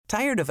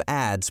Tired of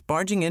ads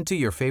barging into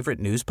your favorite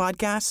news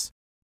podcasts?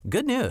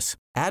 Good news.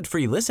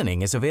 Ad-free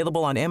listening is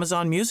available on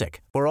Amazon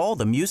Music for all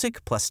the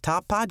music plus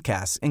top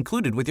podcasts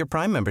included with your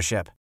Prime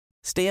membership.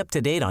 Stay up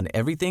to date on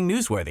everything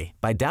newsworthy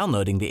by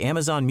downloading the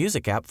Amazon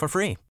Music app for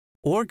free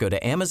or go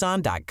to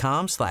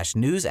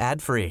amazon.com/news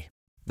ad free.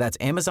 That's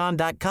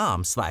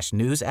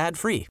amazon.com/news ad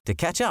free to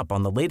catch up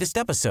on the latest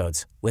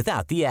episodes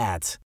without the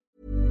ads.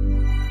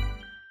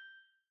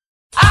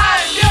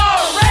 I'm your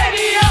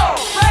radio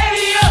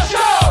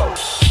show.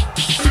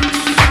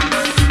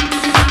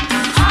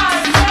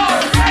 I'm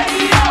your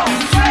radio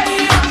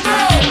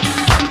show.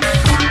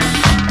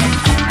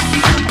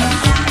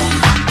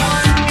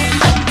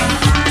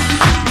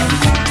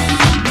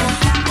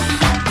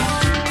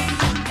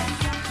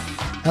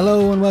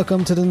 Hello and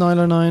welcome to the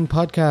Niler 9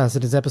 podcast.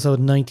 It is episode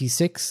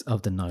 96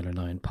 of the Niler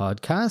 9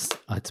 podcast.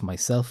 It's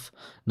myself,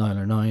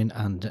 Niler 9,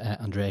 and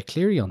Andrea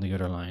Cleary on the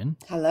other line.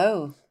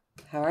 Hello.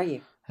 How are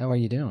you? How are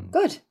you doing?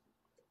 Good.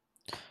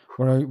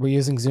 We're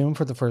using Zoom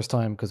for the first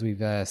time because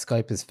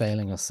Skype is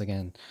failing us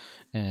again.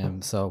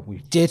 So we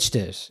ditched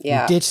it.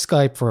 Yeah. We ditched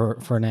Skype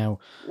for now.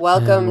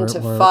 Welcome to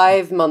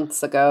 5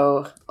 months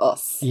ago,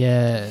 us.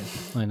 Yeah,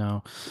 I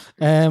know.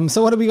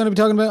 So what are we going to be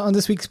talking about on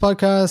this week's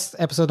podcast?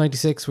 Episode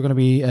 96, we're going to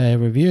be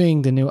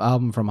reviewing the new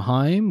album from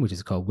Haim, which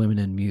is called Women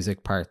in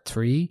Music Part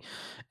 3.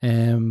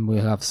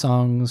 We'll have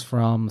songs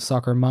from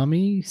Soccer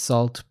Mommy,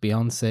 Salt,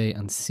 Beyonce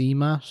and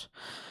CMAT.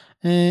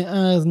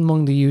 As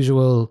among the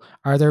usual,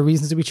 are there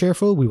reasons to be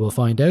cheerful? We will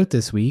find out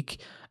this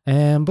week.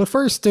 But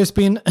first, there's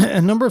been a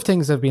number of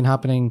things that have been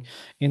happening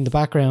in the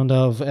background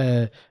of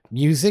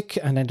music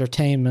and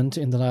entertainment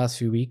in the last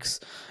few weeks.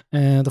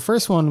 The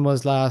first one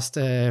was last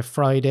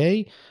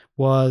Friday,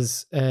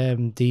 was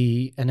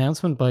the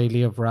announcement by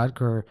Leo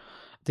Varadkar,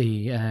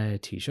 the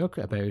Taoiseach,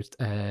 about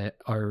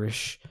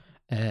Irish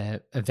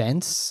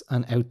events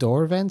and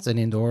outdoor events and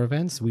indoor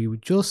events. We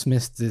just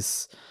missed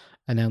this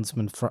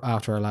announcement for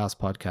after our last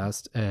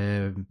podcast.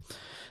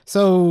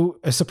 So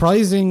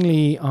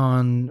surprisingly,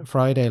 on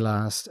Friday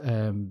last,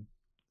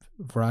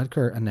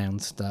 Varadkar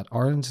announced that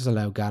Ireland has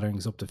allowed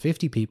gatherings up to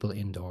 50 people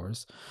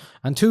indoors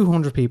and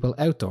 200 people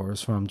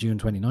outdoors from June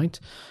 29th.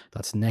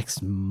 That's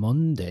next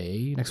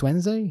Wednesday?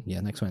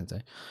 Yeah, next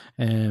Wednesday.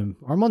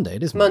 Or Monday,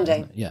 it is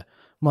Monday. Yeah,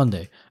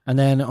 Monday. And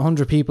then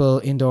 100 people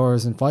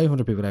indoors and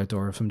 500 people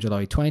outdoors from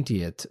July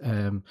 20th.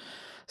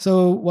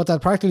 So what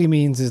that practically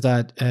means is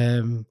that,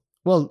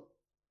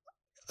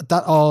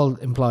 that all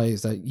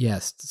implies that,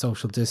 yes,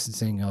 social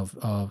distancing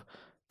of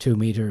 2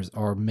 meters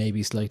or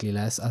maybe slightly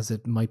less, as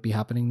it might be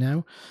happening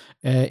now,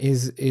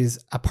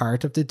 is a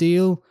part of the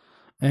deal.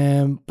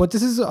 But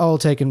this is all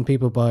taken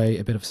people by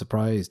a bit of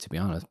surprise, to be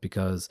honest,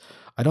 because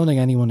I don't think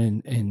anyone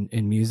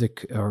in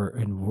music or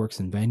in works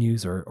in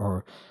venues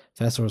or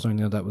festivals or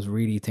anything like that was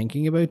really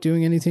thinking about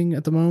doing anything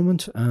at the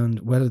moment.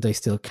 And whether they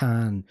still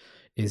can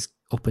is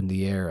up in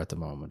the air at the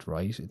moment,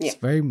 right? It's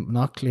very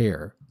not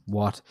clear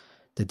what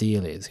the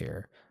deal is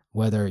here,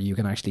 whether you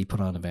can actually put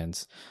on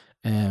events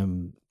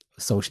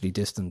socially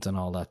distant and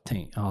all that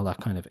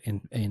kind of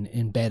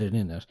embedded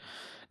in it.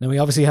 Now, we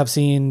obviously have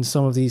seen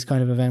some of these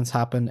kind of events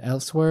happen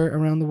elsewhere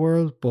around the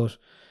world, but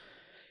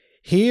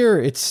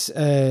here it's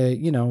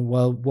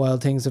while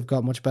things have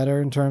got much better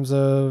in terms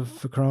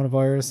of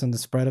coronavirus and the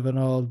spread of it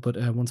all, but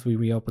once we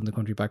reopen the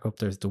country back up,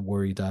 there's the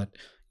worry that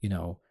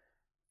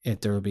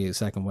there will be a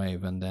second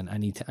wave, and then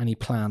any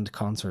planned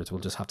concerts will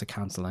just have to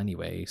cancel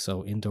anyway,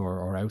 so indoor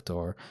or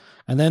outdoor.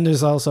 And then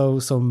there's also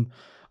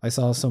I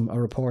saw a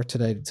report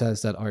today that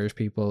says that Irish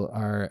people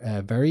are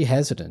very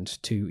hesitant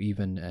to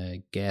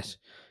even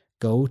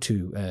go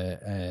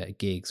to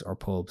gigs or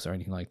pubs or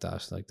anything like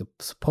that. Like the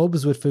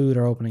pubs with food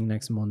are opening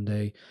next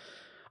Monday.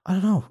 I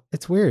don't know,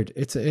 it's weird.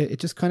 It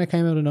just kind of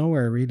came out of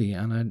nowhere, really.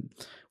 And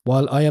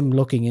while I am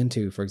looking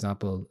into, for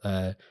example,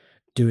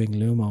 doing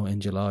Lumo in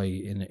July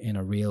in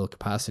a real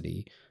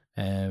capacity,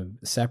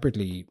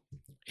 separately,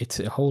 it's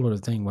a whole other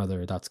thing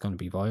whether that's going to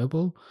be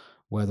viable,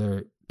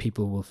 whether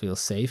people will feel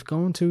safe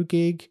going to a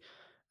gig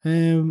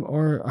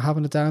or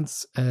having a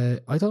dance.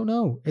 I don't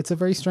know. It's a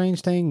very strange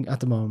thing at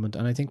the moment,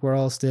 and I think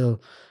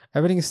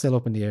everything is still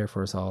up in the air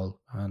for us all,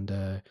 and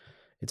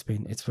it's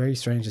very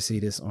strange to see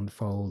this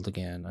unfold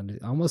again. And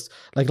it almost,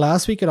 like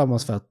last week, it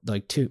almost felt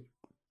like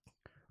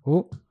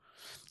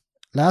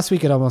Last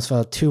week it almost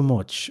felt too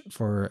much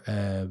for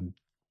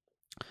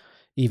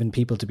even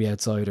people to be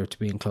outside or to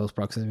be in close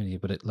proximity.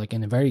 But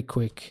in a very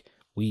quick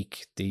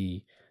week,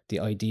 the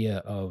idea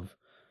of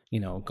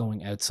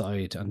going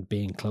outside and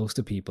being close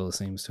to people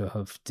seems to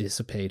have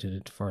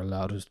dissipated for a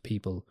lot of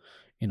people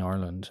in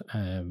Ireland.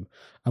 And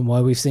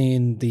while we've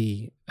seen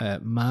the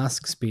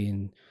masks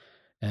being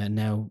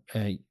now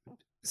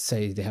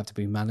say they have to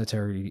be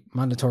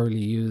mandatorily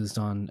used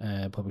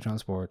on public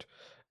transport,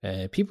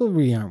 people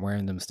really aren't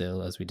wearing them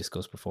still, as we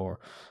discussed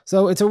before.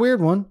 So it's a weird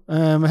one.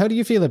 How do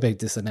you feel about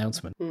this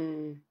announcement?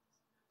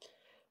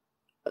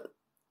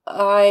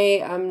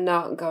 I am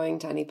not going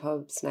to any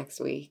pubs next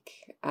week,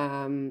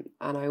 and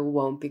I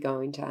won't be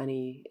going to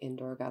any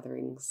indoor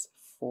gatherings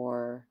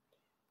for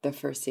the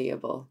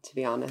foreseeable, to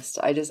be honest.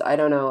 I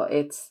don't know.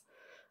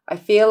 I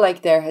feel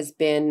like there has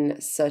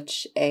been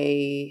such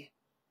a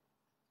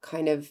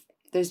kind of,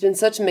 there's been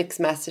such mixed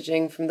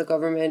messaging from the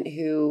government,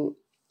 who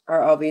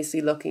are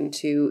obviously looking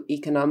to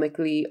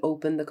economically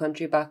open the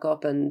country back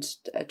up and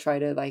try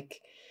to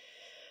like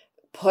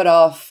put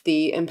off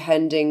the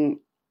impending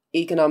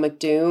economic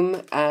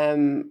doom.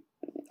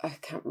 I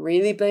can't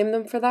really blame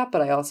them for that,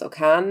 but I also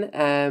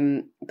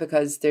can,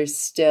 because there's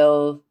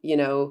still, you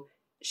know,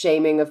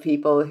 shaming of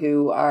people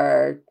who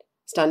are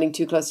standing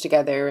too close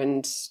together,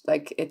 and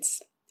like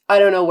it's, I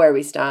don't know where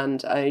we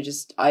stand.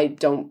 I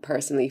don't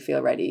personally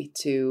feel ready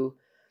to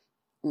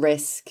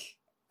risk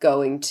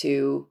going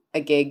to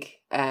a gig,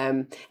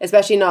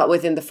 especially not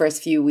within the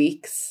first few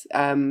weeks,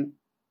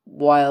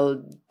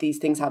 while these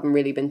things haven't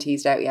really been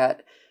teased out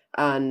yet,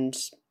 and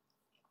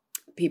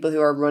people who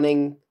are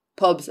running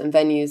pubs and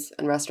venues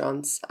and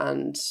restaurants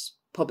and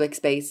public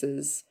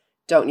spaces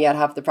don't yet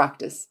have the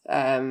practice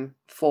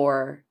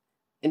for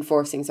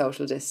enforcing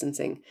social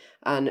distancing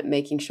and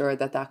making sure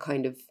that that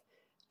kind of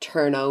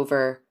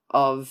turnover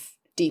of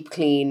deep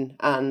clean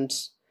and,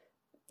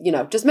 you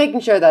know, just making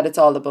sure that it's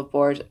all above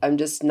board. I'm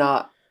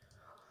not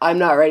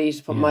ready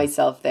to put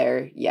myself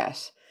there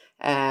yet.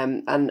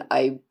 And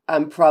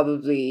I'm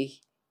probably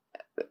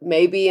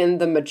maybe in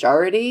the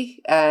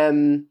majority,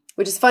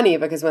 which is funny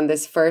because when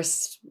this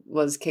first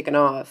was kicking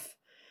off,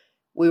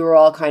 we were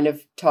all kind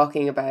of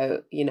talking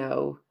about, you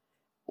know,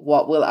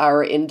 what will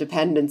our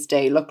Independence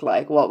Day look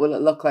like? What will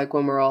it look like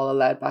when we're all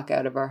allowed back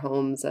out of our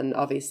homes? And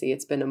obviously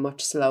it's been a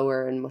much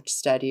slower and much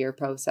steadier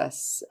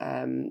process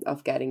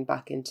of getting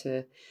back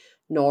into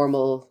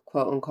normal,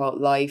 quote unquote,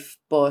 life.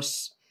 But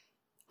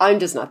I'm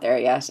just not there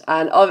yet.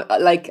 And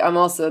like, I'm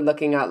also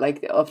looking at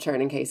like the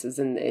upturning cases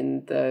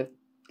in the,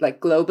 like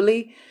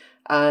globally.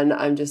 And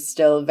I'm just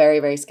still very,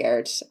 very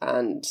scared.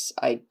 And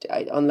I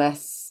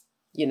unless,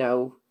 you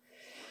know,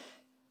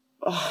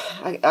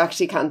 I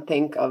actually can't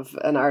think of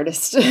an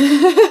artist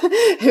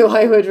who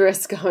I would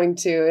risk going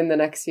to in the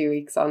next few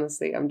weeks.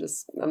 Honestly, I'm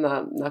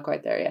not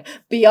quite there yet.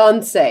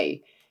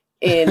 Beyonce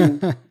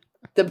in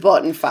the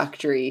Button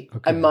Factory,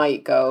 okay. I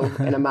might go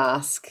in a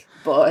mask,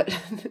 but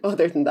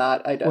other than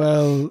that, I don't.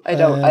 Well, I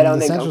don't the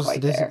think Central I'm quite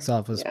Statistics there.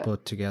 Office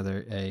put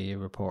together a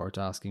report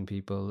asking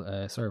people,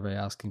 a survey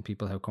asking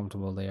people how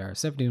comfortable they are.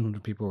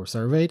 1,700 people were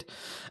surveyed,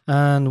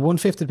 and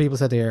 1/5 of the people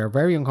said they are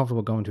very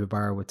uncomfortable going to a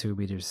bar with 2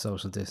 meters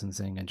social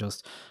distancing, and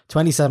just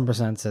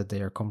 27% said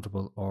they are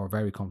comfortable or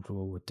very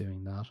comfortable with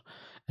doing that.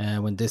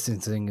 And when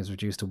distancing is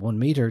reduced to 1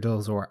 meter,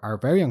 those who are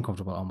very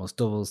uncomfortable almost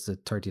doubles to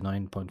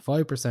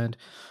 39.5%,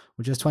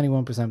 which is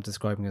 21%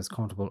 describing as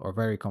comfortable or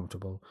very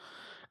comfortable.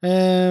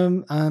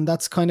 And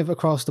that's kind of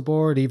across the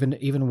board,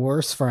 even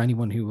worse for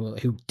anyone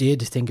who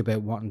did think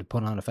about wanting to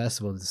put on a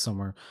festival this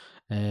summer.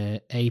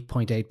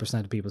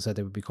 8.8% of people said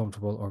they would be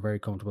comfortable or very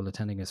comfortable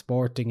attending a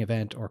sporting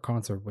event or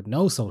concert with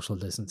no social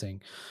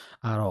distancing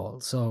at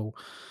all. So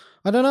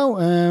I don't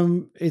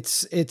know. It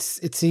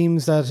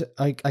seems that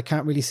I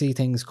can't really see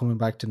things coming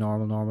back to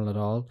normal at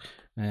all.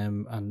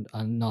 And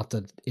not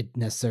that it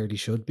necessarily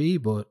should be,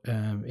 but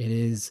it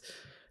is.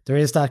 There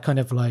is that kind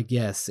of like,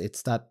 yes,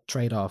 it's that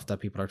trade-off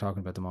that people are talking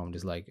about at the moment,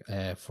 is like,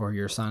 for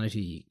your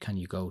sanity, can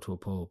you go to a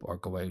pub or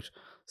go out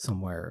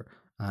somewhere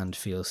and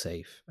feel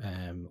safe,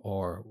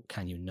 or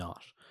can you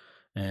not?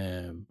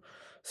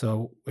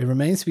 So it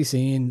remains to be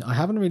seen. I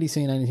haven't really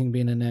seen anything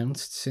being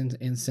announced since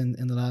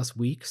in the last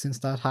week since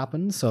that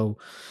happened. So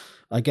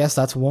I guess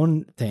that's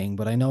one thing,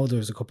 but I know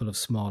there's a couple of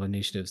small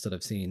initiatives that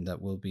I've seen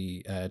that will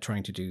be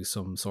trying to do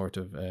some sort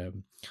of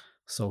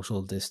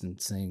social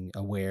distancing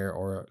aware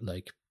or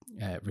like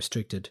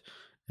restricted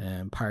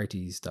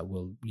parties that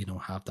will, you know,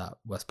 have that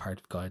as part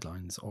of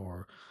guidelines,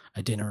 or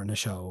a dinner and a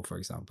show, for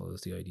example,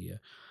 is the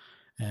idea.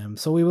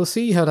 So we will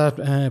see how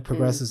that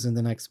progresses in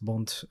the next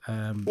month.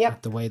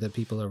 The way that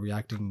people are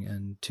reacting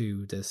and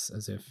to this,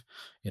 as if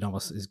it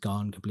almost is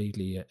gone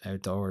completely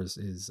outdoors,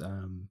 is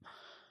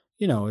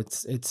you know,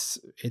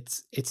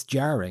 it's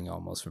jarring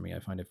almost for me. I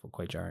find it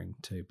quite jarring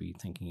to be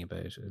thinking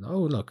about,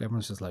 oh look,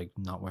 everyone's just like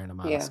not wearing a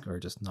mask or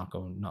just not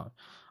going. Not,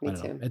 I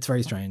don't know. It's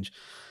very strange.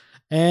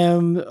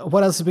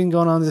 What else has been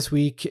going on this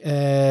week?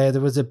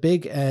 There was a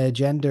big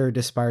gender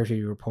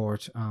disparity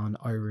report on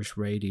Irish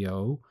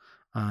radio.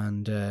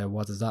 And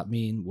what does that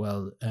mean?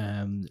 Well,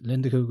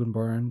 Linda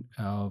Coogan-Byrne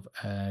of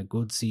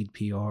Good Seed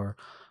PR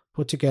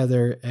put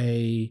together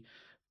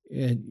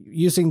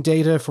using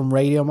data from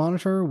Radio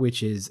Monitor,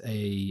 which is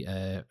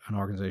an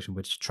organization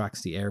which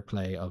tracks the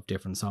airplay of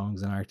different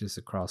songs and artists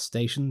across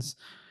stations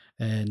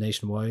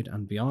nationwide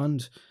and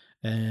beyond.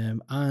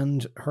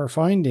 And her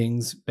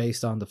findings,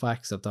 based on the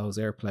facts of those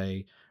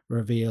airplay,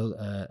 reveal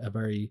a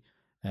very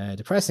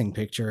depressing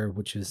picture,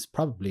 which is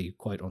probably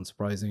quite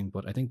unsurprising,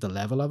 but I think the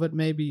level of it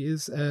maybe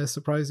is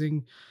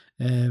surprising.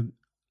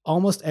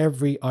 Almost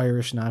every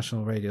Irish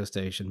national radio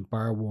station,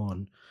 bar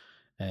one,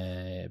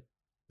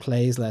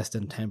 plays less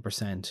than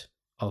 10%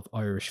 of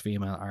Irish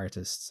female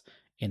artists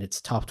in its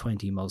top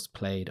 20 most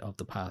played of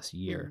the past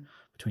year.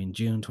 Between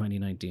June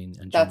 2019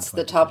 and June That's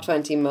the top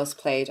 20 most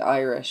played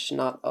Irish,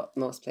 not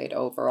most played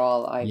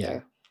overall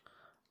either.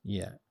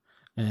 Yeah.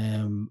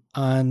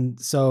 And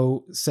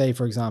so, say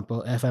for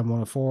example, FM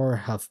 104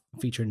 have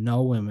featured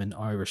no women,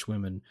 Irish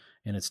women,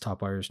 in its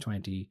top Irish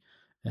 20.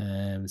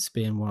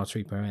 Spin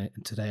 103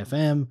 Today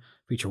FM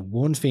feature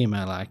one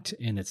female act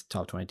in its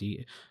top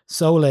 20.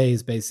 Soleil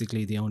is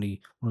basically one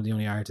of the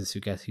only artists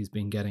who's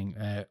been getting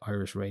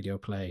Irish radio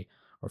play,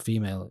 or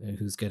female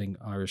who's getting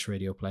Irish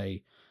radio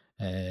play.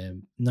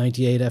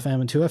 98 FM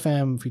and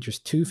 2FM features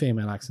two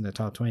female acts in the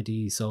top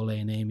 20, Soleil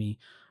and Amy,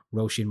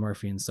 Roisin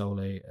Murphy and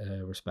Soleil,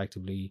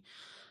 respectively.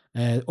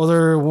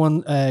 Other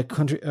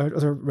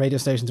radio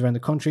stations around the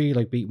country,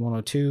 like Beat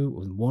 102,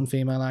 with one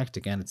female act.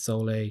 Again, it's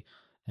Soleil.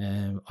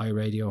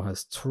 iRadio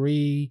has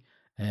three.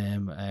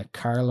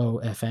 Carlo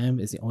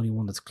FM is the only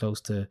one that's close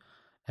to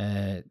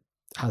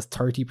has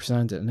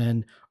 30%, and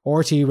then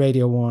RT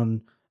Radio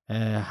 1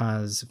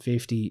 has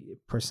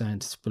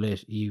 50%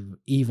 split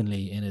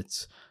evenly in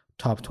its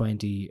top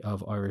 20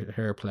 of Irish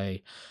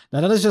airplay.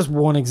 Now that is just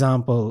one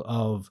example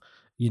of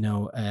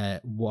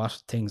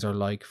what things are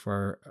like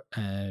for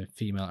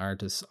female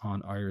artists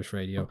on Irish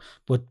radio.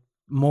 But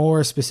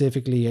more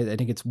specifically, I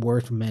think it's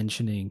worth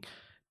mentioning,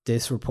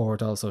 this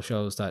report also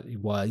shows that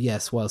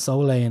while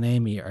Soleil and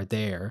Amy are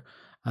there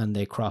and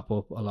they crop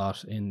up a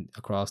lot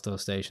across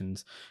those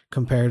stations,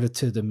 compared it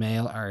to the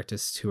male Irish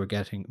artists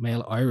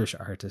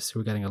who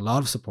are getting a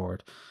lot of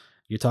support,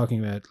 you're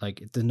talking about,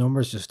 like, the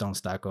numbers just don't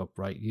stack up,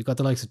 right? You've got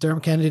the likes of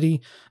Dermot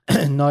Kennedy,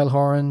 Niall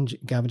Horan,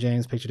 Gavin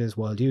James, picture this,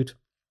 Wild Youth,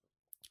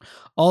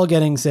 all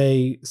getting,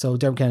 so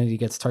Dermot Kennedy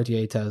gets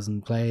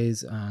 38,000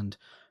 plays and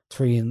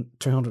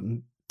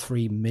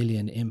 303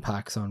 million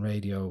impacts on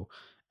radio.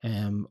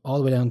 All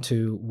the way down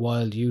to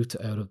Wild Youth,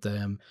 out of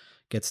them,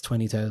 gets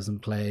 20,000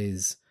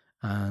 plays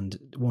and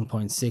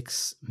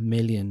 1.6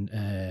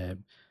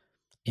 million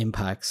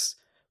impacts.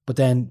 But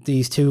then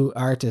these two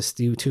artists,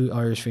 the two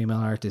Irish female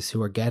artists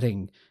who are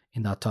getting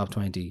in that top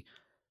 20,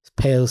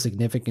 pale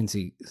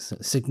significantly.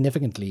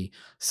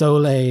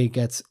 Soleil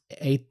gets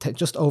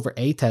just over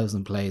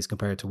 8,000 plays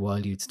compared to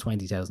Wild Youth's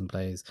 20,000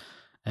 plays,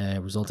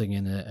 resulting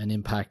in an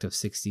impact of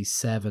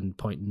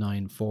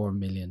 67.94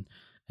 million.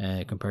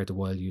 Compared to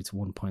Wild Youth's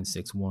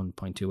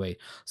 1.61.28.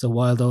 So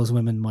while those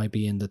women might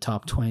be in the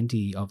top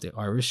 20 of the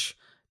Irish,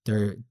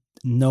 they're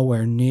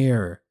nowhere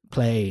near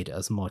played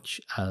as much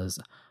as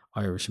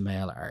Irish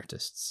male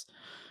artists.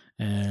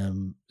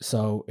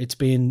 So it's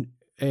been,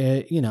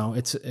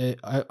 it's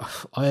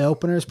eye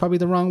opener is probably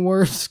the wrong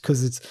word,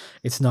 because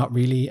it's not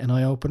really an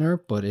eye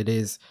opener, but it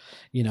is,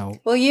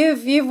 Well,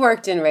 you've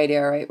worked in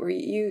radio, right? Were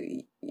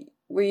you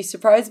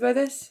surprised by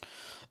this?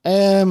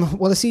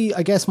 Well, see,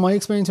 I guess my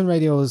experience in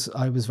radio is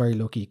I was very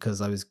lucky because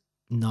I was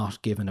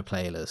not given a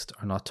playlist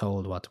or not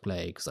told what to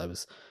play, because I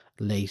was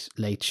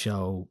late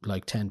show,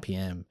 like 10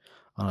 p.m.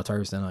 on a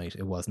Thursday night.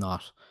 It was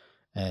not,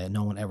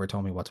 no one ever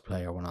told me what to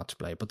play or what not to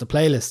play. But the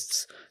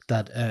playlists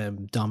that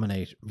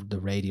dominate the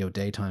radio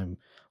daytime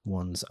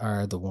ones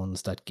are the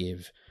ones that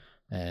give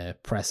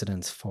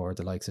precedence for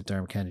the likes of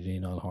Dermot Kennedy,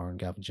 Niall Horan,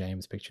 Gavin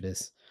James, picture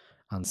this,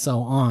 and so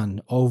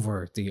on,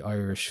 over the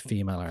Irish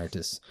female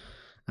artists.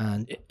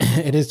 And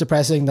it is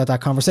depressing that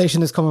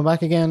conversation is coming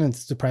back again.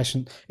 It's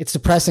depressing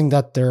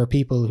that there are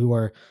people who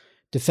are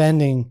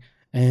defending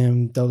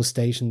those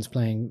stations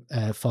playing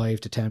 5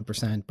 to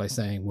 10% by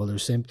saying, well,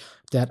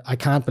 that I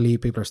can't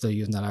believe people are still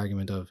using that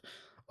argument of,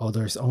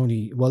 there's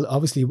only, well,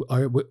 obviously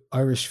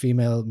Irish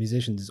female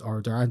musicians,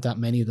 or there aren't that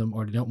many of them,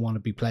 or they don't want to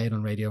be played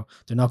on radio.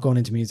 They're not going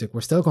into music.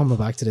 We're still coming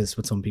back to this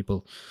with some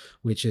people,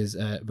 which is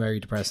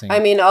very depressing. I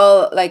mean,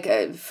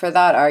 for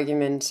that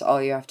argument,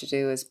 all you have to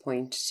do is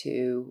point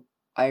to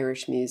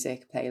Irish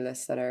music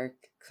playlists that are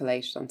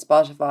collated on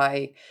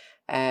Spotify.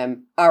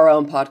 Our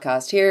own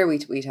podcast here,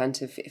 we tend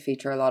to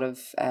feature a lot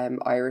of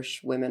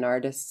Irish women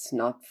artists,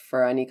 not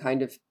for any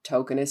kind of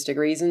tokenistic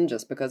reason,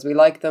 just because we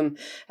like them.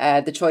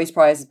 The Choice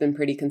Prize has been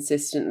pretty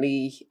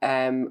consistently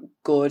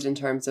good in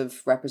terms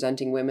of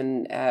representing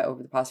women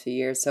over the past few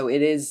years. So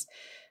it is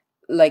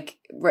like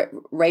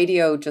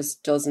radio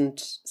just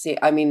doesn't see.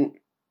 I mean,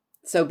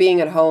 so being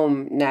at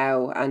home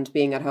now and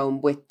being at home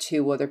with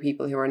two other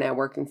people who are now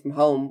working from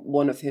home,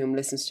 one of whom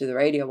listens to the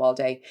radio all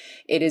day,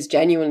 it is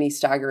genuinely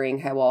staggering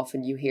how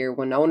often you hear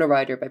Winona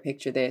Ryder by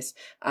Picture This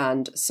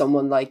and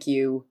Someone Like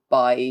You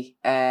by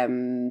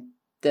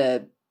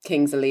the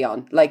Kings of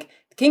Leon. Like,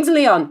 Kings of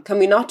Leon, can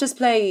we not just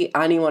play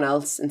anyone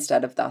else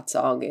instead of that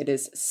song? It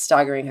is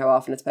staggering how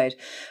often it's played.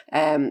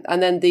 And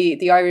then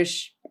the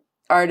Irish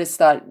artists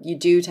that you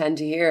do tend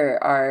to hear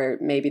are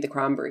maybe the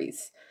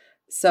Cranberries.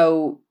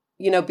 So,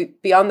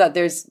 beyond that,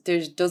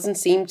 there doesn't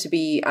seem to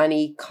be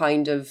any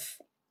kind of.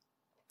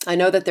 I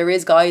know that there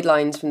is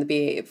guidelines from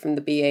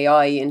the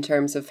BAI in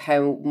terms of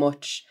how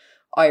much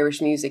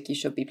Irish music you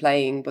should be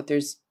playing, but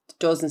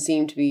doesn't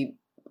seem to be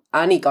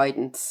any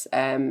guidance,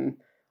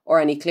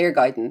 or any clear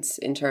guidance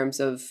in terms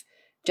of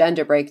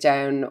gender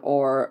breakdown.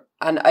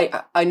 And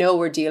I know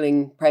we're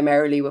dealing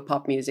primarily with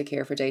pop music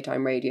here for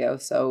daytime radio,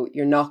 so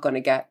you're not going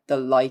to get the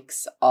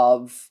likes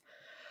of,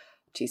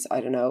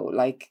 I don't know,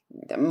 like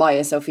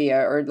Maya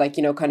Sophia, or like,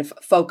 kind of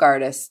folk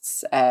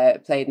artists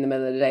played in the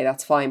middle of the day.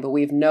 That's fine. But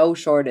we have no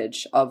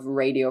shortage of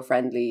radio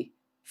friendly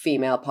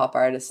female pop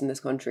artists in this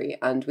country,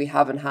 and we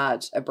haven't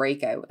had a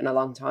breakout in a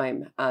long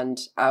time. And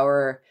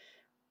our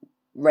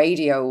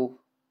radio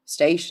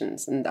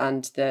stations and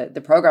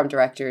the program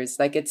directors,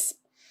 like it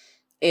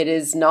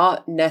is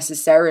not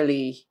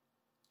necessarily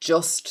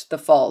just the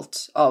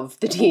fault of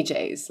the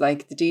DJs.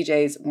 Like the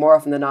DJs more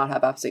often than not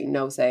have absolutely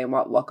no say in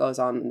what goes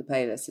on in the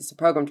playlist. It's the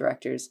program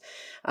directors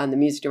and the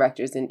music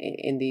directors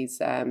in these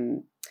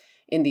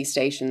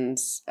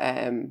stations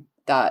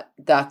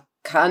that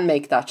can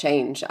make that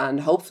change,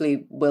 and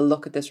hopefully we'll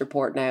look at this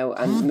report now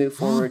and move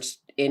forward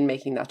in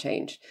making that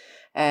change.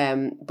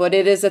 But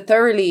it is a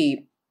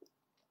thoroughly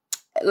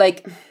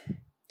like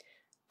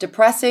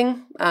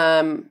depressing,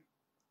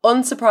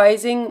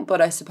 unsurprising,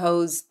 but I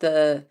suppose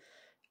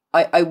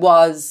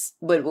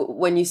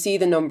when you see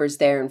the numbers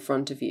there in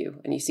front of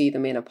you and you see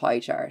them in a pie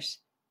chart,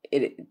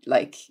 it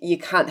like you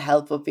can't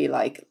help but be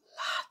like,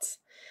 lads,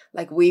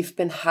 like we've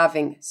been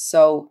having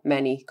so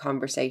many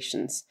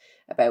conversations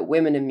about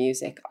women in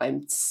music.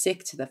 I'm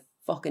sick to the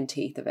fucking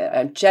teeth of it.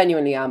 I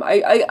genuinely am.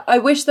 I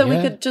wish that we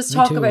could just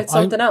talk about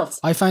something else.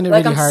 I find it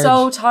like really hard.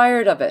 I'm so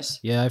tired of it.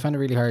 Yeah, I find it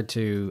really hard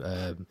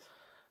to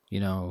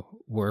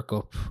work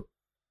up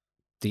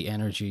the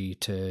energy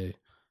to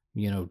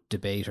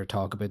debate or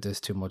talk about this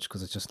too much,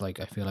 because it's just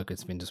like I feel like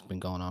it's been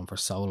going on for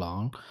so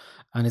long,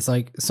 and it's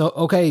like, so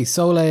okay,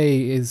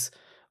 Soleil is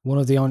one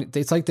of the only.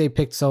 It's like they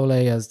picked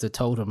Soleil as the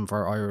totem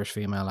for Irish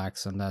female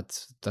acts, and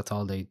that's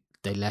all they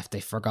left. They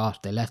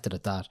forgot. They left it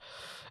at that.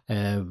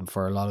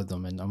 For a lot of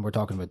them, and we're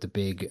talking about the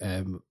big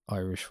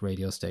Irish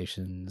radio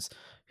stations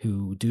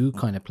who do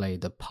kind of play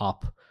the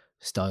pop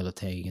style of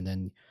thing, and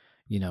then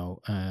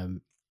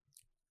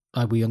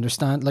we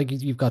understand, like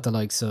you've got the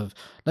likes of,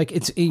 like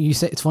it's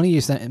funny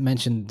you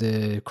mentioned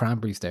the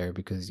Cranberries there,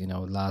 because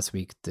last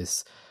week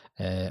this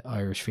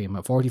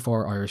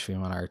 44 Irish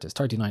female artists,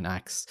 39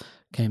 acts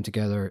came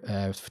together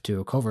to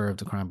do a cover of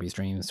the Cranberries'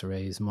 Dreams to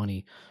raise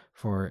money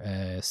for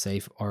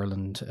Safe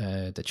Ireland,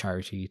 the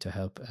charity to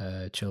help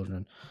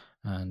children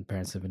and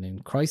parents living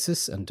in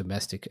crisis and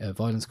domestic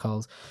violence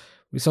calls.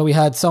 So we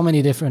had so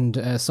many different,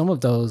 some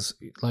of those,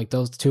 like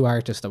those two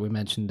artists that we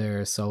mentioned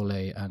there,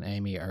 Soleil and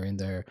Amy, are in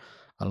there,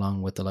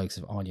 along with the likes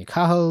of Anya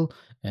Cahill,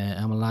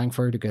 Emma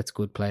Langford, who gets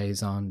good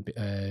plays on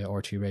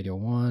RT Radio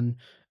 1,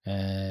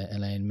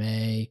 Elaine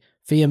May,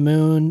 Fia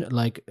Moon,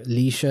 like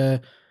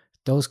Leisha,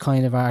 those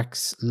kind of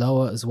acts,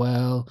 Loa as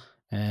well,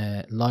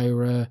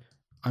 Lyra.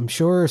 I'm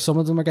sure some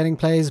of them are getting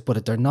plays,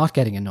 but they're not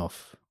getting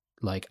enough,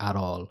 like at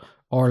all.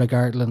 Orla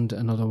Gartland,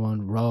 another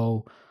one,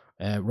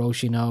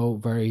 Roshino,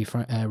 very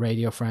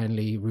radio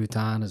friendly, Ruth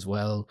Ann as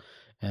well,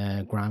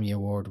 Grammy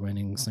Award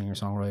winning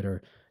singer-songwriter.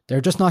 They're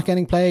just not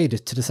getting played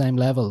to the same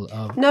level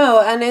of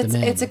and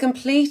it's a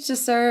complete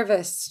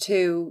disservice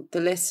to the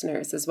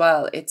listeners as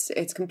well.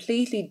 It's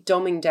completely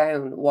dumbing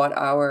down what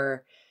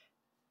our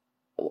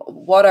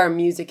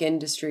music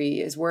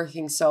industry is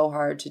working so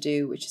hard to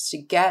do, which is to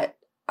get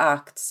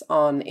acts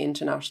on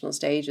international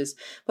stages.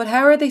 But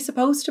how are they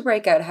supposed to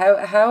break out?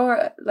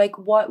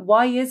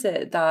 Why is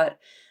it that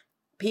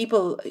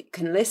people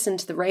can listen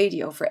to the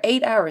radio for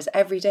 8 hours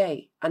every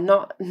day and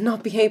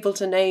not be able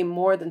to name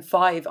more than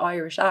 5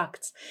 Irish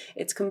acts?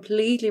 It's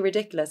completely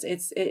ridiculous.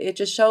 It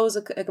just shows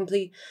a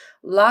complete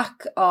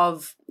lack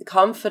of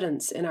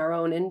confidence in our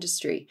own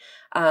industry,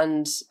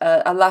 and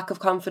a lack of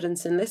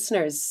confidence in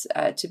listeners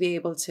to be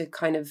able to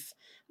kind of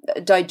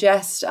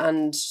digest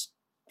and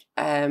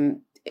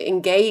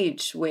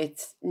engage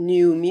with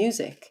new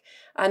music.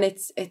 And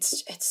it's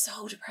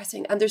so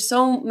depressing. And there's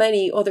so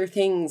many other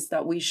things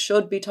that we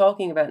should be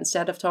talking about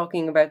instead of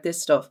talking about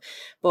this stuff.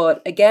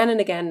 But again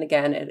and again and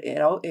again,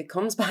 it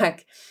comes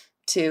back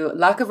to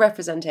lack of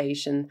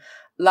representation,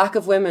 lack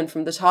of women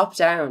from the top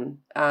down.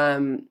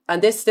 And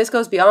this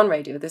goes beyond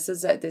radio. This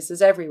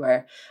is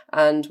everywhere.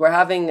 And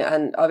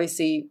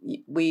obviously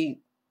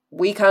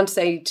we can't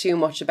say too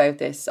much about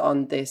this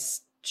on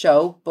this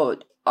show,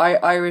 but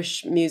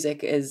Irish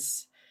music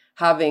is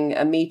having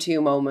a Me Too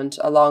moment,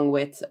 along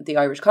with the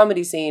Irish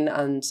comedy scene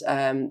and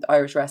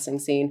Irish wrestling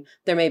scene.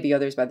 There may be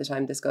others by the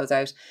time this goes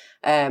out.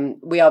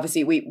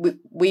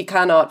 We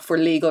cannot, for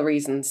legal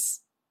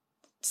reasons,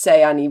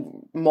 say any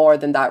more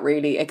than that,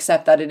 really,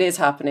 except that it is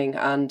happening,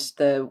 and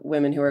the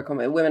women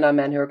and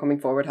men who are coming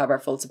forward have our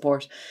full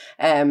support.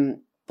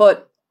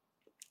 But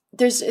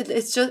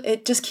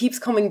it just keeps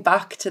coming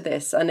back to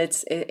this, and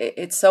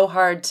it's so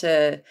hard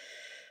to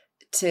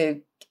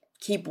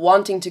keep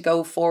wanting to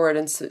go forward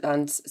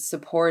and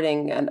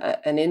supporting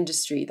an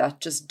industry that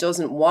just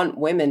doesn't want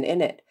women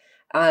in it.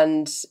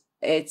 And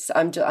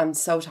I'm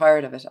so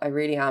tired of it. I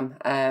really am.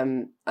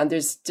 And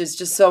there's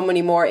just so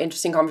many more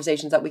interesting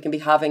conversations that we can be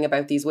having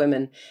about these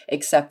women,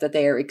 except that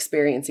they are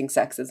experiencing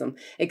sexism.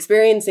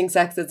 Experiencing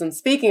sexism,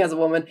 speaking as a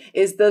woman,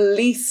 is the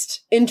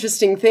least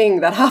interesting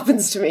thing that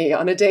happens to me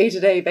on a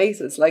day-to-day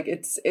basis. Like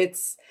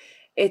it's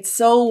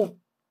so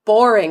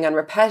boring and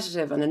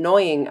repetitive and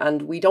annoying,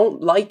 and we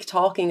don't like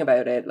talking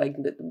about it. Like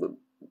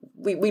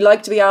we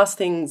like to be asked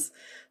things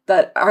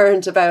that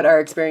aren't about our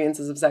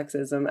experiences of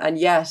sexism, and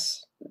yet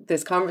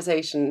this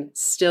conversation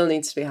still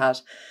needs to be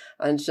had.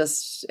 and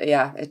just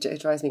it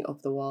drives me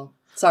up the wall.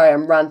 Sorry,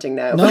 I'm ranting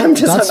now. No,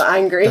 but I'm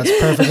angry. That's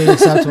perfectly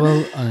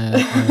acceptable.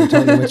 I'm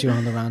totally with you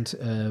on the rant.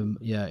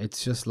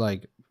 It's just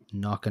like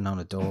knocking on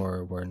a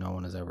door where no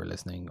one is ever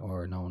listening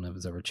or no one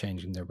is ever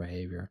changing their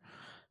behavior,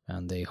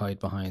 and they hide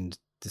behind,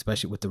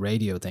 especially with the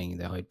radio thing,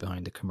 they hide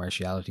behind the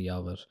commerciality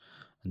of it.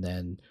 And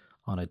then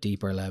on a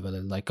deeper level,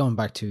 like going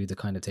back to the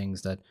kind of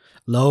things that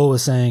Lo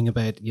was saying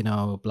about,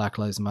 Black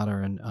Lives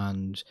Matter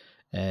and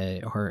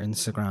her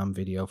Instagram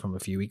video from a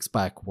few weeks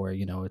back, where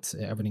it's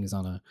everything is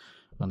on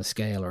a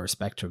scale or a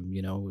spectrum.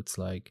 It's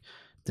like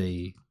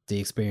the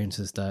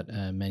experiences that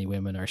many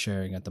women are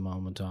sharing at the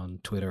moment on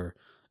Twitter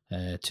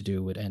to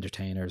do with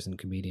entertainers and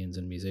comedians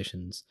and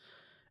musicians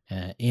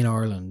in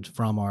Ireland,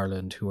 from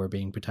Ireland, who are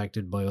being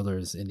protected by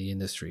others in the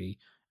industry,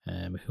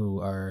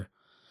 who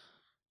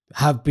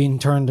have been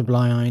turned a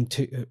blind eye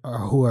to, or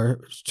who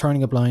are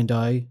turning a blind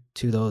eye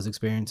to those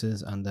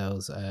experiences and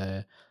those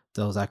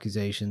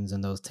accusations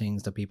and those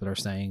things that people are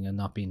saying and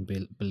not being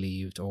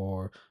believed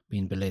or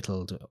being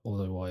belittled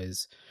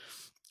otherwise.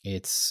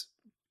 It's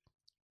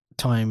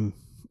time.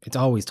 It's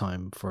always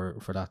time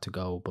for that to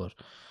go, but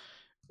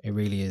it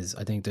really is.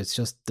 I think that's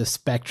just the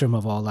spectrum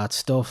of all that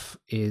stuff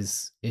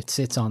it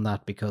sits on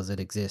that because it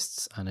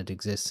exists, and it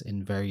exists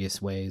in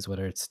various ways,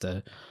 whether it's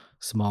the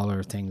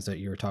smaller things that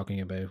you're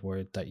talking about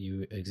that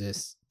you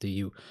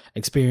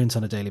experience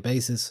on a daily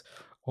basis,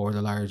 or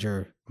the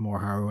larger, more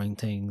harrowing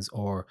things,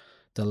 or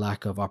the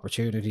lack of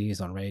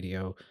opportunities on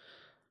radio.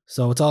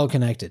 So it's all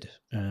connected,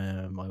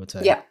 I would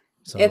say. Yeah.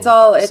 So it's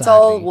all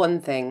sadly, one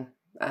thing,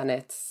 and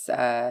it's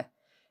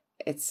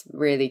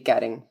really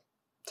getting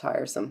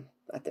tiresome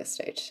at this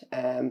stage.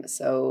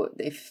 So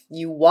if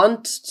you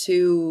want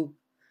to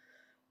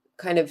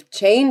kind of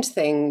change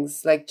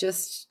things, like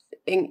just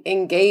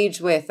engage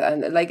with,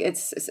 and like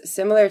it's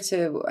similar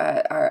to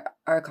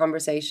our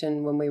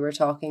conversation when we were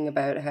talking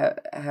about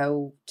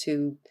how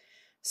to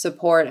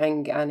support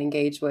and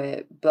engage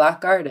with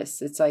Black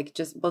artists. It's like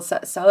just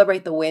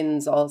celebrate the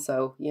wins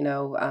also,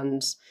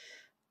 and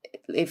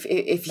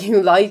if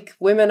you like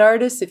women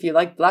artists, if you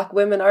like Black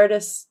women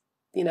artists,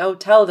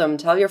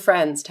 tell your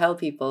friends, tell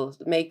people,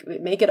 make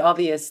it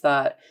obvious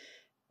that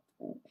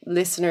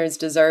listeners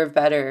deserve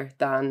better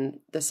than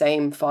the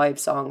same 5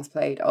 songs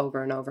played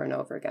over and over and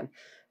over again.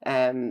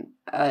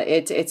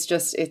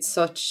 It's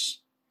such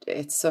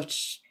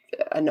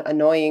an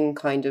annoying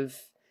kind of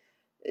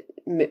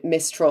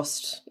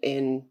mistrust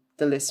in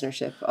the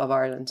listenership of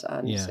Ireland,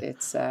 and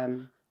it's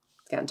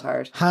getting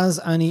tired. Has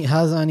any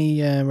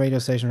radio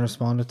station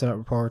responded to that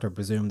report, or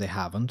presume they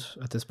haven't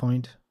at this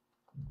point?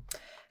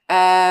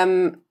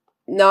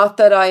 Not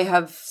that I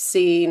have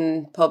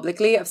seen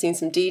publicly. I've seen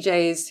some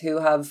DJs who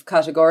have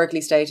categorically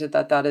stated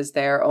that is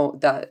their own,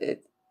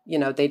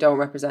 they don't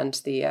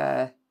represent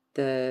the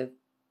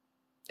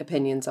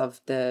opinions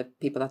of the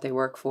people that they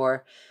work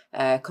for,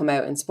 come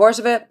out in support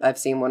of it. I've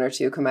seen 1 or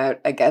 2 come out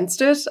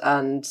against it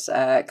and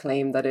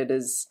claim that it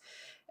is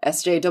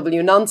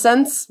SJW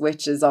nonsense,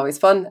 which is always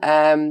fun.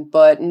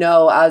 But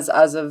no, as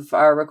of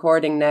our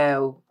recording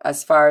now,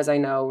 as far as I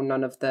know,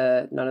 none of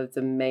the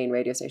main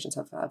radio stations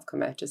have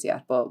come out just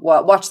yet. But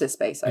watch this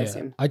space, I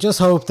assume. I just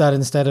hope that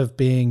instead of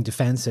being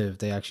defensive,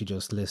 they actually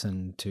just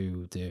listen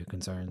to the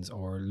concerns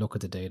or look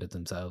at the data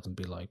themselves and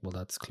be like, well,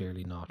 that's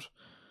clearly not,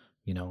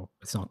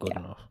 it's not good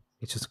enough.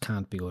 It just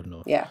can't be good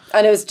enough. Yeah,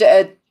 and it was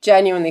a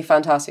genuinely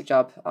fantastic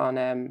job on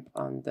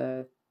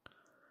the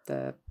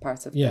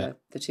parts of the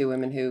 2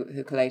 women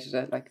who collated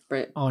it, like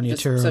Anya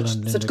just Tyrrell such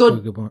and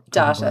good Linda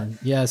data.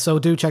 Yeah, so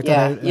do check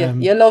that out.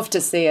 You love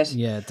to see it.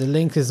 Yeah, the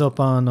link is up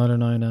on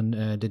 909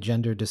 and the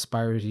gender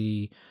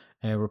disparity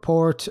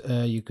report.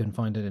 You can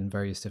find it in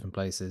various different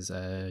places.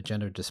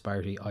 Gender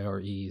disparity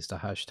IRE is the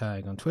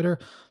hashtag on Twitter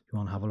if you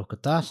want to have a look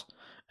at that.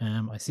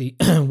 I see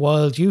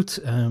Wild Youth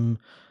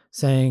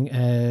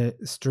saying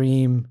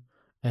stream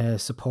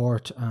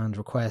support and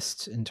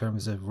request in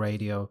terms of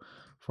radio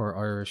for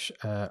Irish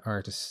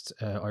artists,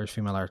 Irish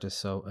female artists.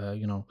 So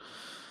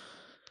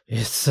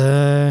it's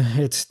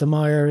the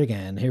mire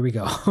again. Here we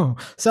go.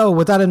 So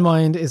with that in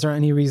mind, is there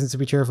any reasons to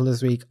be cheerful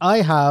this week?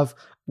 I have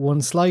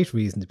one slight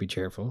reason to be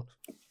cheerful.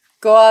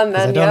 Go on,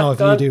 then. I don't know if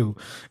you do.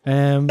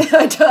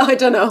 I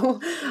don't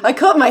know. I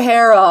cut my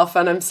hair off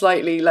and I'm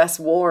slightly less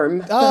warm.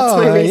 That's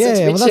my reason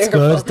to be that's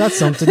good. That's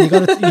something. You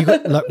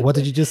got. Look, what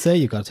did you just say?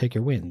 You got to take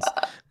your wins.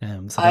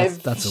 So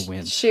that's a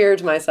win.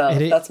 Sheared myself.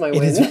 That's my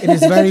win. It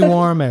is very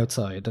warm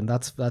outside, and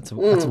that's a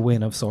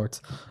win of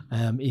sorts.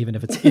 Even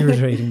if it's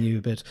irritating you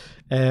a bit.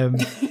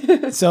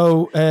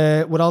 So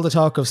with all the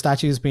talk of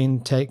statues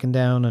being taken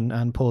down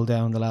and pulled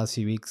down the last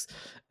few weeks,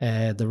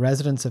 the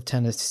residents of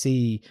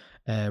Tennessee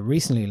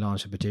recently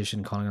launched a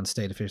petition calling on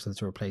state officials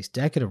to replace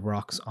decorative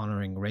rocks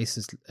honouring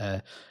racist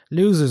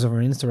losers of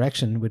an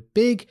insurrection with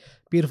big,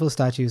 beautiful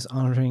statues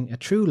honouring a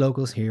true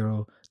locals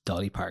hero,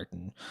 Dolly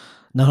Parton.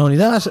 Not only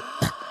that,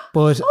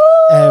 but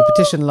a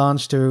petition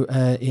launched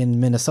in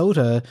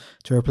Minnesota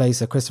to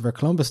replace a Christopher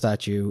Columbus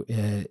statue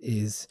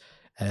is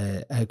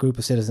a group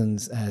of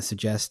citizens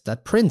suggest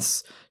that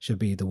Prince should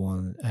be the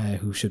one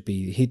who should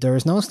be. There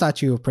is no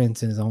statue of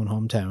Prince in his own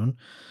hometown.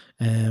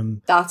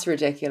 That's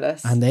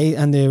ridiculous. And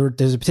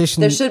there's a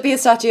petition. There should be a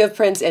statue of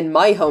Prince in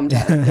my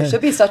hometown. There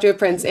should be a statue of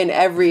Prince in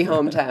every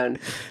hometown.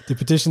 The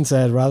petition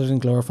said, rather than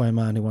glorify a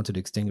man who wanted to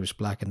extinguish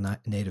black and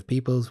native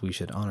peoples, we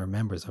should honour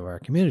members of our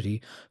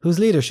community whose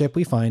leadership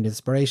we find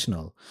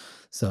inspirational.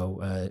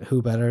 So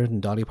who better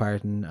than Dolly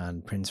Parton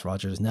and Prince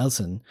Rogers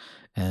Nelson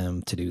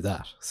to do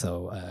that?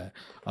 So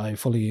I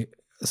fully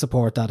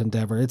support that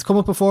endeavour. It's come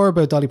up before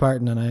about Dolly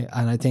Parton, and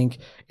I think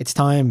it's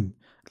time.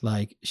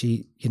 Like,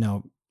 she,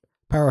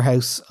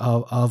 powerhouse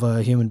of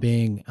a human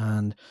being,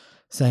 and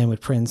same with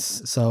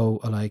Prince. So,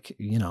 like,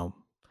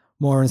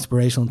 more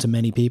inspirational to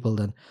many people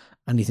than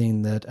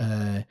anything that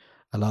a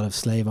lot of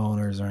slave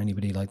owners or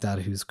anybody like that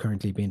who's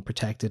currently being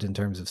protected in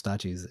terms of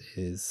statues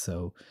is.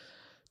 So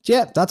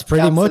yeah, that's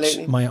pretty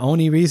much my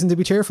only reason to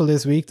be cheerful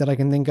this week that I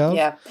can think of.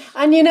 Yeah.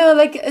 And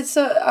I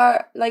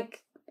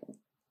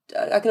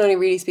can only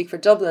really speak for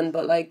Dublin,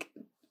 but like,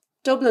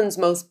 Dublin's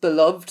most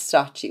beloved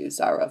statues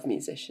are of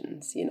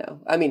musicians,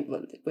 I mean,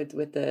 well,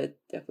 with the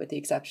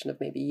exception of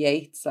maybe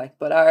Yeats,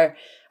 but our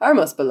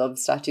most beloved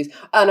statues,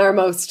 and our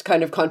most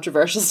kind of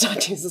controversial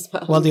statues as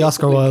well. Well, the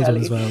Oscar Wilde one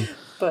as well.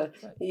 But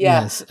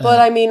yeah, yes, but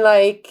I mean,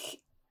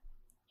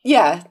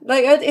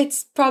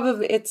 it's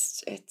probably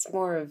it's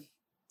more of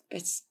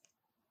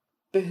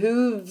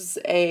behooves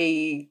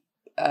a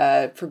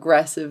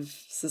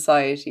progressive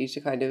society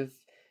to kind of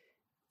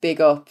big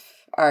up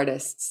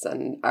artists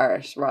and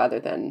art rather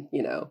than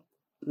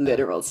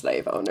literal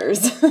slave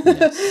owners.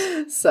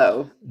 Yes.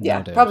 So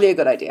yeah, no, probably a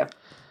good idea.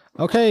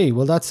 Okay,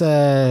 well that's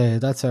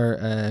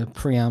our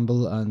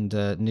preamble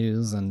and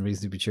news and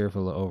reason to be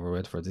cheerful over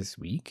with for this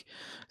week.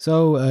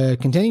 So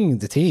continuing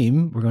the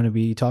theme, we're going to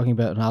be talking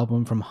about an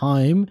album from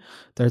Haim,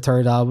 their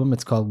third album.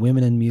 It's called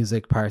Women in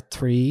Music Part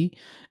 3.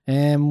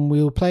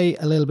 We'll play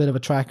a little bit of a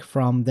track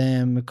from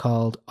them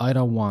called I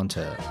Don't Want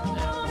To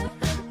now.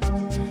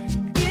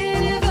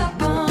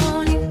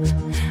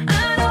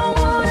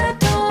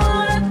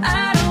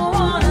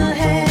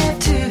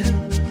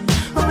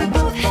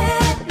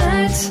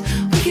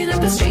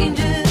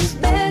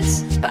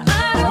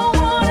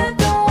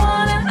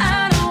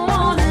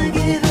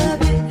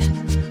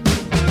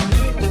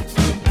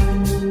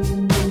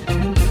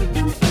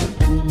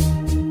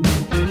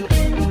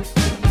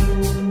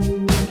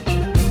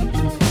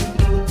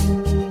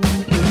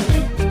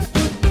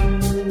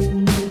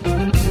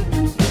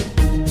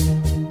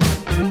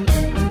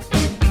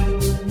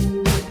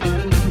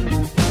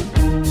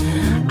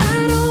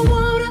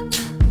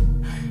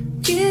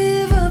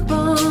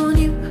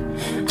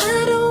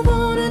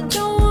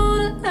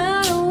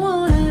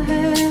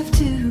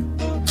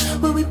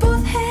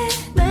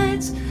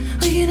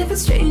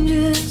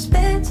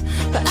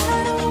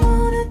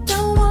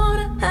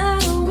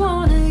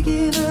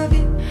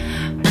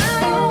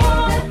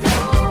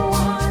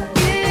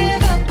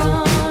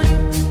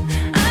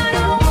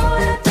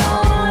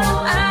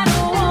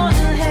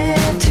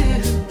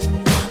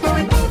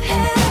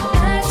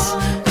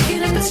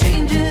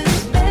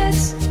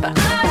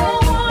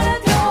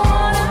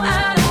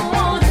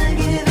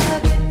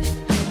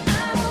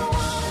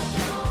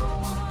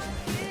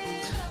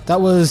 That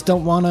was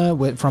Don't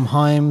Wanna from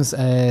Haim's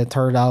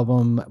third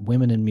album,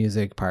 Women in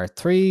Music Part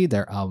 3.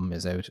 Their album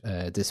is out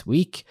this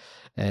week.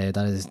 That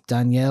is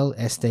Danielle,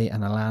 Este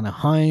and Alana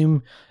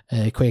Haim.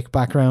 A quick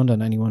background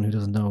on anyone who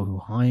doesn't know who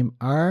Haim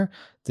are.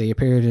 They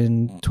appeared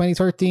in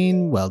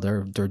 2013. Well,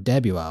 their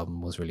debut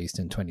album was released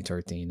in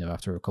 2013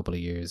 after a couple of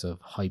years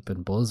of hype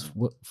and buzz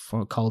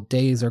called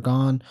Days Are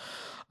Gone.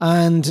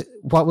 And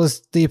what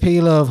was the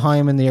appeal of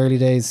Haim in the early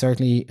days?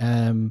 Certainly,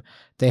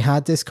 they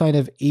had this kind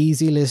of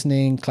easy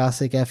listening,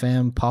 classic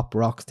FM pop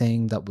rock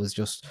thing that was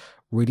just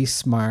really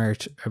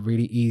smart,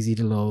 really easy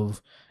to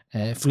love.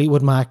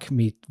 Fleetwood Mac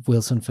meet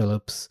Wilson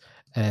Phillips.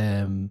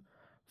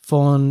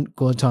 Fun,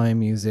 good time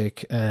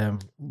music.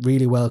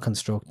 Really well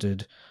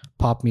constructed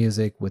pop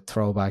music with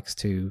throwbacks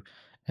to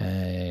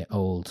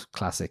old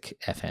classic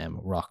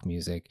FM rock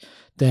music.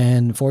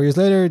 Then 4 years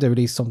later, they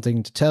released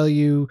Something to Tell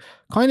You,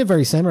 kind of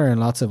very similar in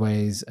lots of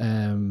ways,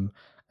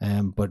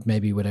 but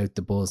maybe without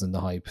the buzz and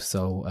the hype.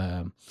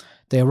 So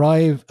they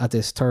arrive at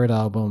this third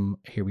album.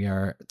 Here we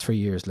are 3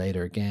 years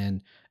later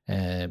again.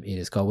 It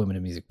is called Women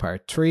in Music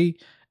Part 3.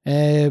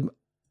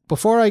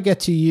 Before I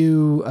get to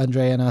you,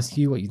 Andrea, and ask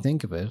you what you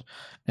think of it,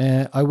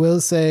 I will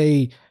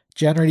say,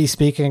 generally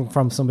speaking,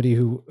 from somebody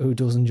who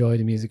does enjoy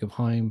the music of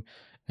Haim,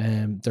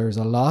 there's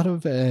a lot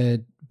of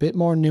bit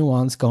more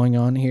nuance going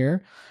on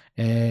here.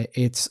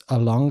 It's a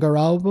longer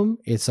album.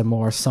 It's a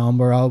more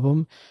somber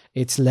album.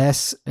 It's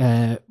less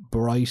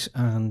bright,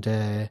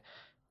 and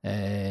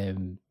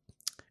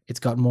it's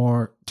got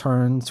more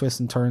twists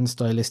and turns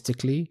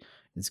stylistically.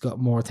 It's got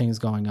more things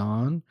going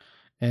on.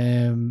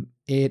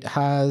 It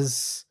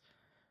has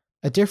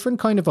a different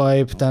kind of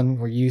vibe than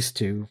we're used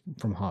to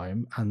from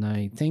Haim, and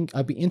I think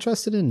I'd be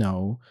interested to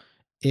know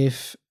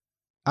if,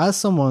 as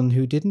someone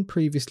who didn't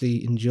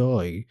previously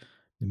enjoy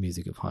the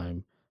music of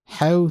Haim,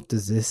 how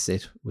does this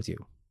sit with you?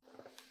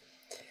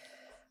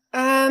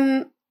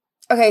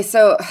 Okay,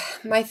 so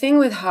my thing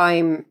with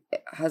Haim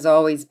has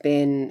always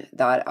been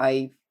that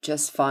I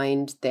just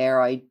find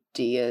their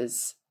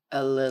ideas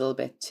a little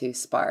bit too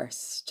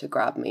sparse to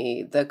grab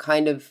me. The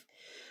kind of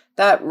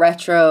that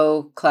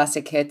retro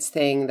classic hits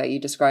thing that you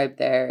described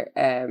there,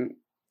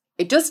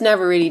 it just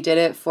never really did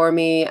it for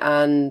me.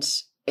 And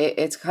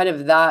it's kind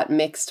of that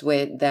mixed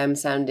with them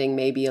sounding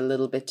maybe a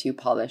little bit too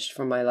polished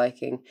for my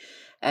liking.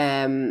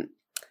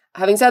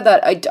 Having said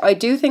that, I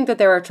do think that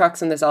there are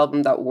tracks on this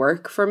album that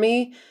work for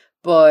me,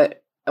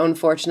 but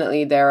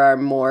unfortunately there are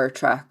more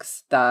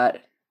tracks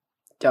that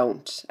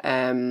don't.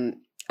 And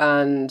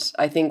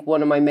I think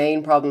one of my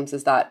main problems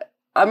is that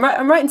I'm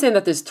right in saying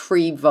that there's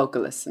 3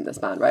 vocalists in this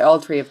band, right? All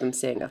 3 of them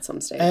sing at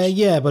some stage.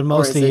 Yeah, but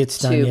mostly it's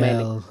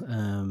Danielle.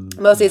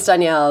 Mostly it's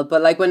Danielle,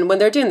 but like when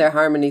they're doing their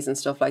harmonies and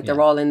stuff, like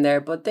they're all in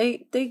there, but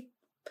they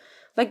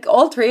like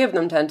all 3 of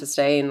them tend to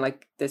stay in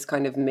like this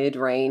kind of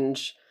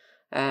mid-range.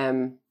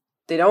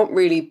 They don't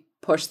really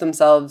push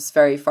themselves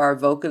very far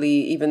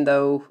vocally, even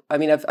though, I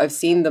mean, I've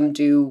seen them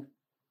do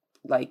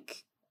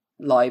like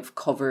live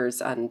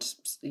covers, and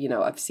you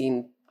know, I've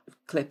seen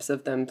clips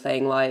of them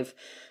playing live,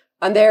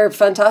 and they're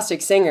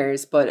fantastic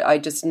singers, but I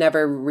just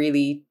never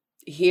really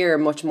hear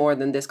much more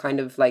than this kind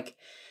of like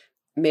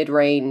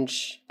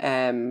mid-range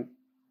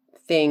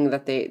thing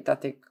that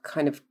they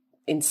kind of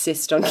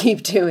insist on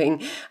keep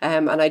doing,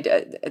 and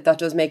that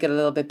does make it a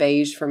little bit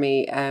beige for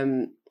me.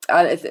 And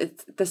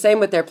it's the same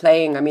with their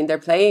playing. I mean, their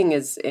playing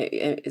is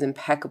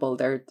impeccable.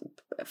 They're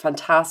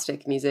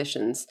fantastic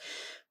musicians,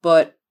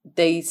 but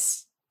they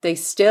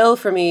still,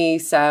 for me,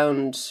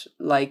 sound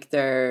like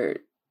they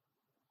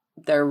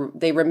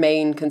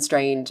remain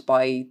constrained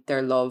by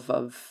their love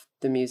of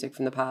the music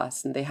from the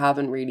past, and they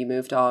haven't really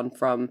moved on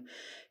from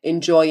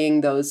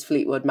enjoying those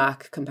Fleetwood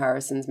Mac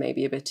comparisons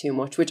maybe a bit too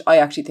much, which I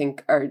actually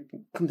think are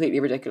completely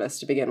ridiculous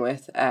to begin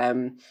with.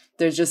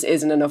 There just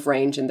isn't enough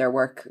range in their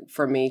work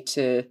for me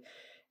to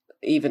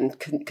even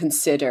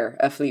consider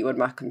a Fleetwood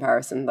Mac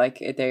comparison. Like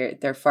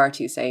they're far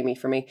too samey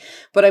for me.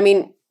 But I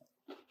mean,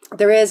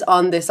 there is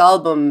on this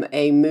album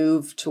a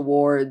move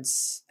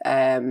towards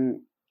a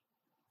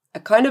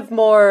kind of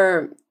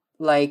more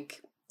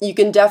like, you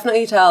can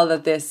definitely tell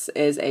that this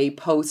is a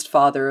post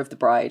Father of the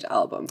Bride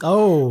album.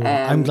 Oh,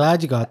 I'm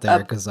glad you got there,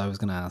 because I was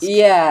going to ask.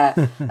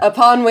 Yeah,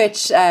 upon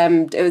which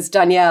it was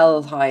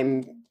Danielle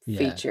Haim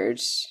featured.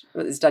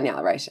 It's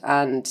Danielle, right?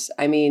 And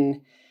I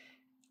mean,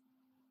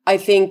 I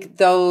think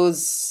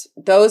those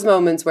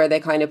moments where they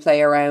kind of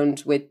play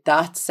around with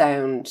that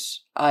sound,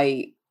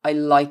 I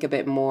like a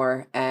bit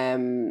more.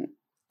 And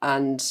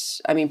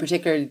I mean,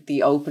 particularly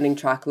the opening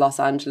track, Los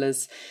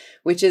Angeles,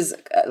 which is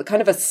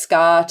kind of a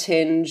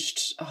ska-tinged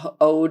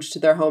ode to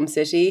their home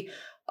city.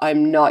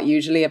 I'm not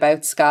usually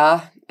about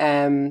ska,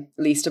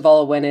 least of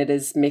all when it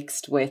is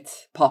mixed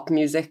with pop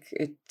music.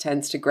 It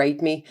tends to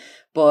grate me.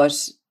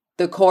 But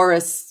the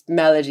chorus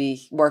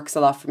melody works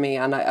a lot for me,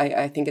 and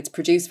I think it's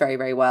produced very,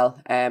 very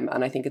well. And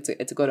I think it's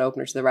a good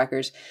opener to the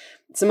record.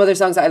 Some other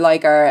songs that I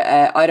like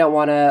are I Don't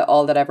Wanna,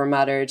 All That Ever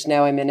Mattered,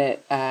 Now I'm In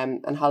It,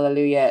 and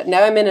Hallelujah.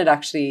 Now I'm In It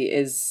actually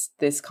is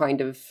this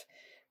kind of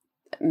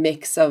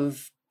mix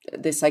of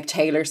this like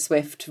Taylor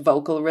Swift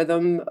vocal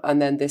rhythm,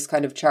 and then this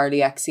kind of Charlie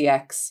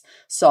XCX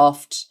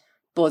soft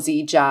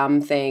buzzy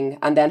jam thing,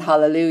 and then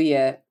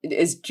Hallelujah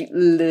is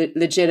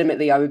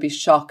legitimately, I would be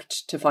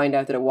shocked to find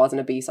out that it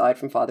wasn't a B-side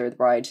from Father of the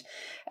Bride.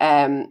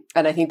 And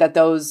I think that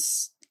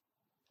those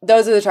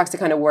are the tracks that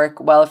kind of work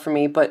well for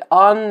me. But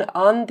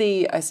on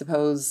the, I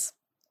suppose,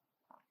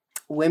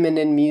 women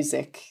in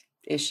music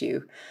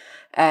issue,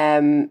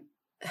 I'm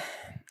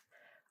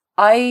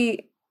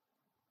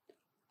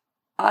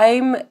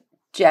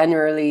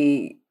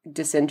generally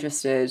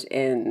disinterested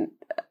in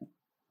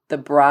the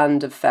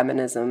brand of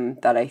feminism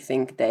that I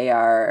think they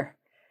are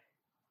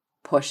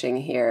pushing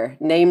here.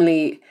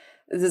 Namely,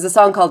 there's a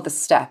song called The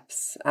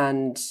Steps,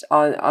 and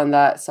on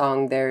that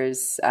song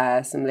there's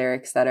some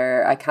lyrics that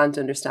are, I can't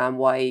understand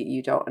why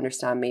you don't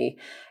understand me.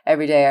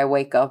 Every day I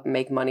wake up and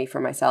make money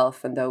for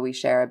myself, and though we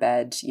share a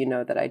bed, you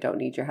know that I don't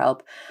need your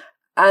help.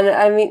 And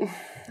I mean,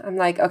 I'm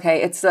like,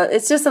 okay, it's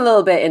just a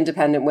little bit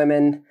independent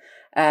women.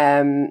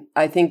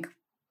 I think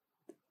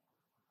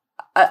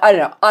I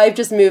don't know. I've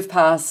just moved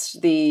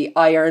past the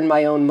I earn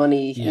my own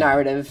money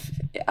narrative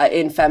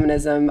in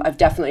feminism. I've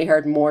definitely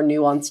heard more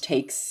nuanced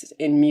takes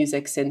in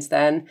music since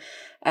then.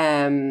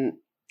 And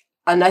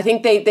I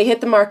think they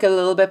hit the mark a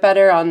little bit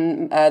better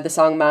on the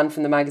song Man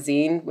from the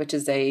Magazine, which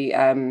is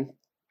a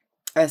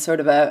sort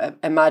of a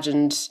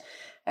imagined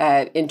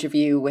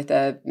interview with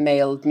a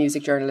male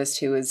music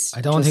journalist who is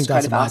I don't think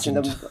that's kind of imagined.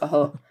 asking them a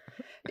whole,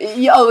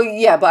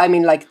 but I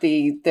mean, like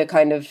the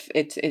kind of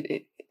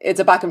it's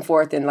a back and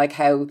forth in like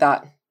how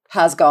that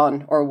has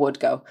gone or would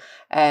go.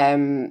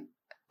 And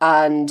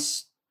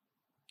that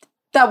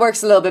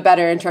works a little bit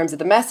better in terms of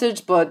the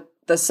message, but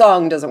the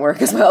song doesn't work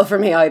as well for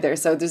me either.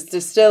 So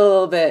there's still a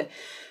little bit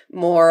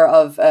more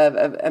of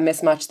a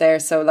mismatch there.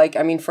 So like,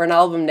 I mean, for an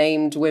album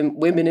named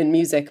Women in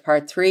Music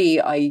Part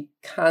 3, I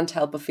can't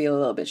help but feel a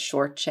little bit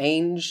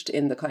shortchanged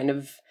in the kind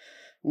of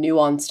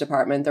nuance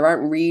department. There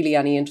aren't really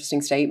any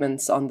interesting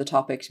statements on the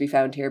topic to be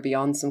found here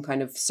beyond some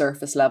kind of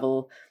surface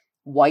level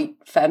white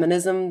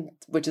feminism,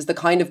 which is the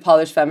kind of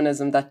polished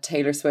feminism that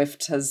Taylor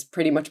Swift has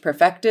pretty much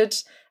perfected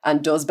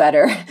and does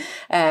better.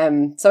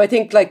 So I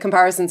think like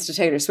comparisons to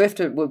Taylor Swift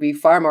would be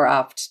far more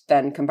apt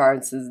than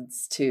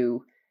comparisons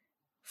to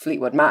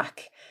Fleetwood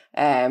Mac.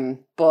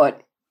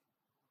 But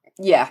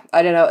yeah,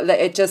 I don't know.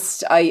 It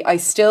just, I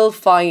still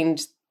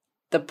find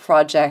the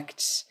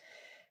project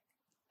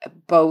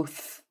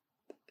both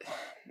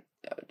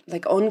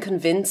like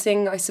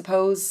unconvincing, I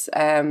suppose,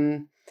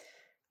 and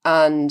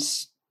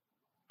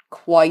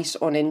quite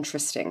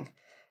uninteresting.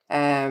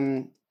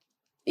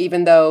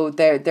 Even though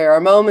there are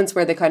moments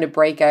where they kind of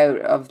break out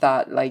of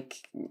that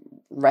like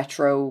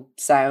retro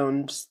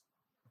sound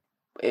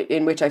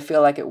in which I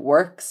feel like it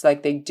works.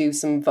 Like they do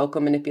some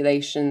vocal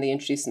manipulation, they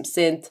introduce some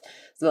synth,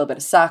 there's a little bit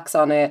of sax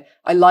on it.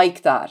 I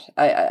like that.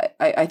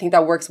 I think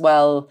that works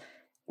well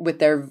with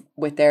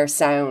their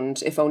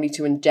sound, if only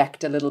to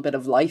inject a little bit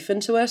of life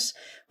into it.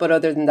 But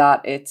other than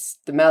that, it's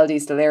the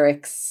melodies, the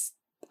lyrics,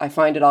 I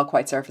find it all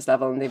quite surface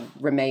level, and they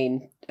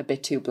remain a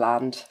bit too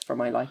bland for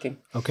my liking.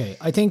 Okay,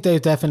 I think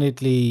they've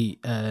definitely,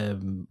 I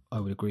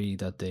would agree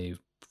that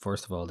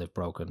first of all, they've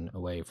broken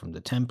away from the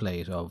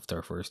template of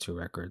their first two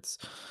records.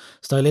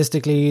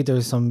 Stylistically,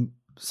 there's some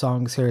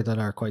songs here that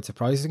are quite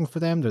surprising for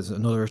them. There's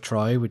Another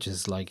Try, which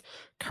is like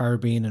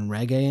Caribbean and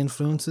reggae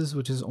influences,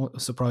 which is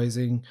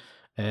surprising.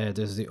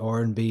 There's the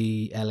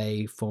R&B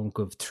LA funk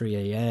of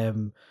 3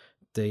 a.m.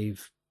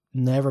 They've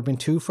never been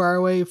too far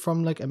away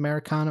from like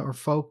Americana or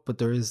folk, but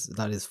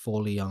that is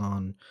fully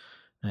on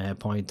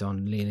point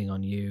on Leaning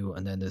on You.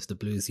 And then there's the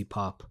bluesy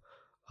pop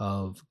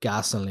of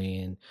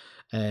Gasoline.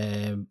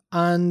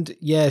 And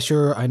yeah,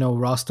 sure, I know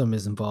Rostam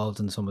is involved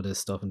in some of this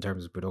stuff in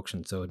terms of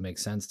production, so it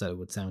makes sense that it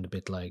would sound a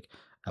bit like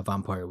a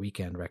Vampire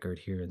Weekend record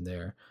here and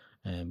there,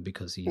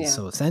 because he's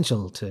so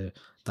essential to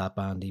that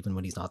band even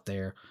when he's not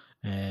there.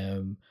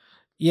 And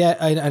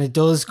it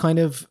does kind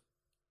of,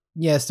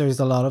 yes, there's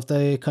a lot of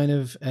the kind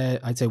of,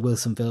 I'd say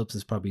Wilson Phillips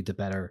is probably the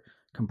better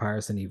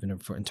comparison, even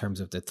in terms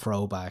of the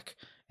throwback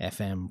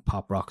FM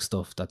pop rock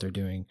stuff that they're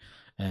doing,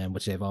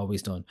 which they've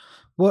always done.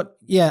 But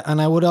yeah,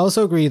 and I would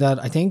also agree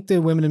that I think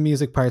the Women in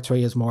Music Part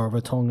 3 is more of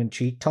a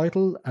tongue-in-cheek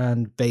title,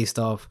 and based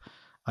off,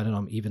 I don't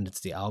know, even it's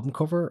the album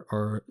cover,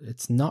 or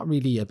it's not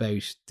really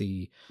about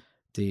the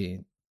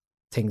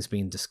things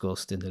being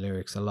discussed in the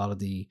lyrics. A lot of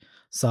the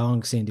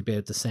songs seem to be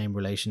about the same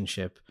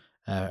relationship,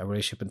 a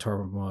relationship in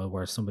turmoil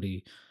where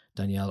somebody,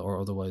 Danielle or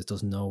otherwise,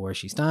 doesn't know where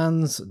she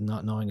stands,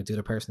 not knowing if the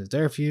other person is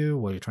there for you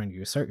while you're trying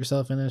to assert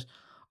yourself in it.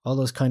 All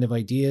those kind of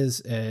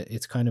ideas,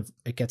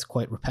 it gets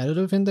quite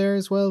repetitive in there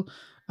as well.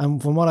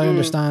 And from what I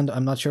understand,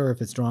 I'm not sure if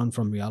it's drawn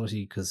from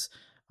reality, because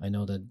I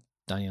know that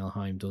Daniel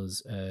Haim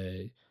does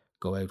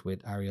go out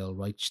with Ariel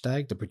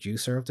Reichstag, the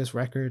producer of this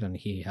record, and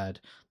he had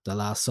the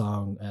last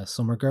song,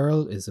 Summer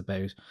Girl, is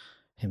about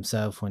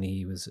himself when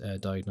he was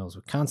diagnosed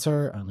with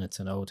cancer, and it's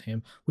an ode to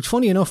him, which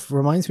funny enough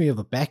reminds me of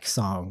a Beck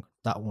song,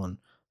 that one,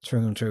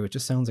 through and through. It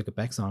just sounds like a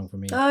Beck song for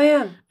me. Oh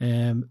yeah.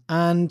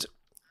 And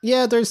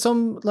yeah, there's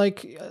some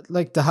like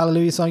the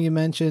Hallelujah song you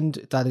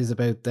mentioned, that is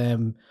about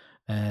them,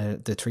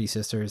 the three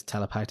sisters,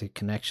 telepathic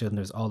connection.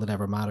 There's All That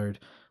Ever Mattered,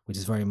 which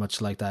is very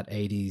much like that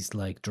 80s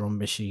like drum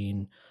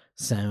machine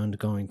sound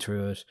going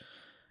through it.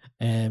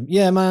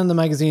 Yeah, Man the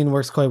Magazine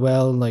works quite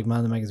well. Like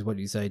Man the Magazine, what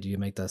do you say? Do you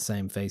make that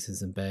same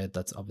faces in bed?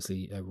 That's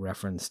obviously a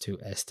reference to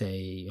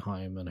Estee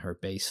Haim and her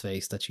bass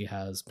face that she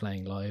has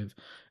playing live.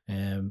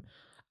 And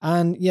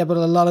yeah, but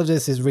a lot of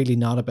this is really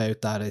not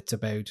about that. It's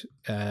about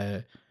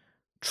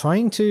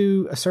trying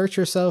to assert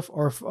yourself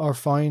or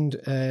find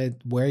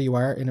where you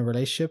are in a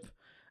relationship.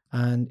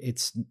 And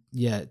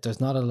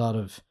there's not a lot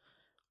of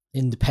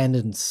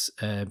independence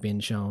being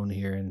shown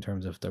here in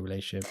terms of the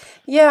relationship.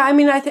 Yeah, I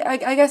mean,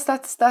 I guess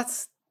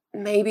that's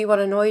maybe what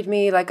annoyed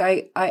me. Like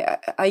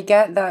I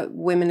get that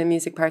Women in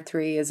Music Part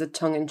 3 is a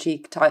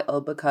tongue-in-cheek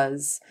title,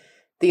 because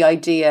the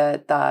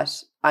idea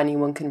that any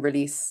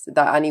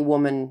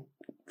woman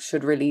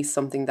should release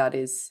something that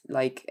is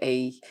like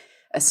a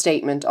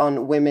statement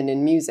on women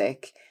in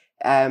music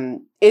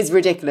is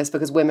ridiculous,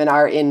 because women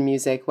are in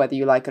music whether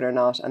you like it or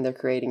not, and they're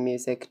creating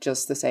music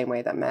just the same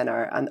way that men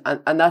are,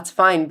 and that's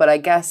fine. But I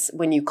guess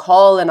when you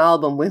call an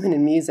album Women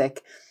in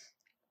Music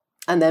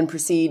and then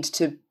proceed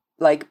to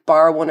like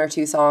bar one or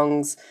two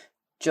songs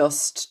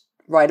just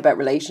write about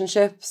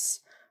relationships,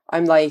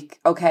 I'm like,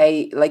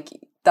 okay, like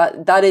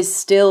that is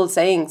still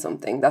saying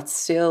something. That's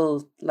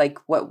still like,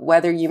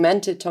 whether you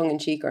meant it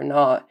tongue-in-cheek or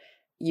not,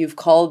 you've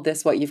called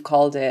this what you've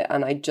called it.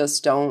 And I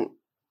just don't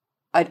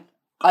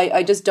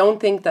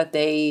think that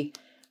they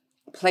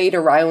played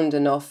around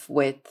enough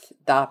with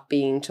that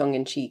being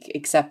tongue-in-cheek,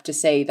 except to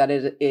say that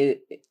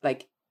it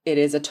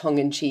is a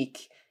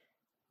tongue-in-cheek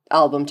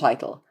album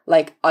title.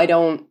 Like I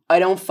don't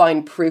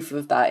find proof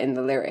of that in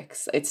the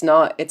lyrics. It's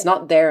not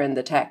there in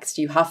the text.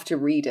 You have to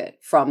read it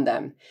from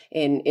them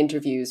in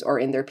interviews or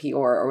in their PR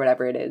or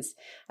whatever it is.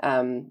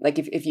 Like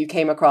if you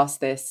came across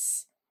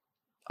this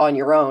on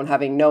your own,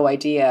 having no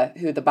idea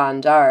who the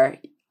band are,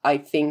 I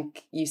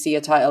think you see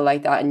a title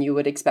like that and you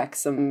would expect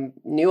some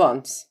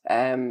nuance.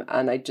 And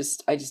I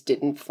just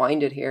didn't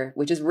find it here,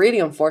 which is really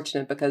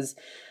unfortunate, because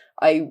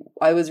I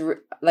was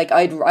like,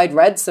 I'd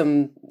read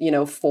some,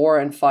 4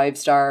 and 5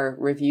 star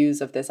reviews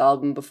of this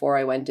album before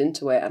I went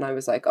into it, and I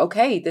was like,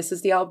 okay, this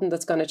is the album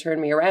that's going to turn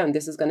me around.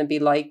 This is going to be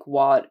like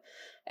what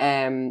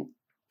Lana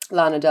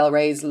Del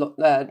Rey's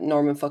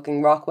Norman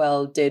fucking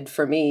Rockwell did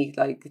for me.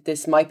 Like,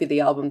 this might be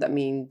the album that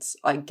means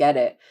I get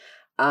it,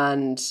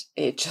 and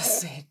it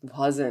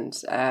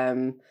wasn't,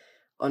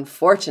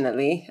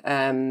 unfortunately.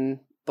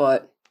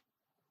 But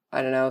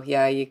I don't know.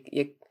 Yeah, you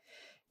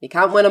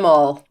can't win them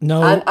all.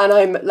 No. And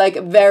I'm like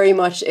very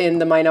much in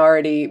the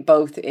minority,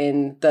 both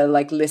in the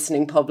like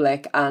listening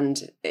public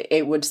and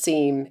it would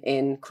seem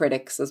in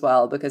critics as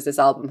well, because this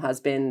album has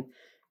been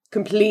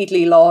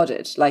completely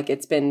lauded. Like,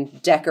 it's been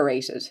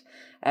decorated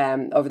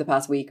over the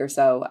past week or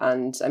so.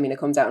 And I mean, it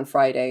comes out on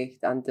Friday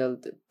and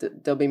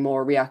there'll be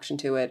more reaction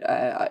to it.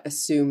 I'm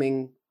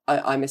assuming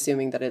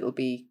that it'll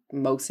be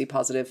mostly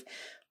positive,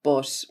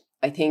 but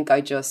I think I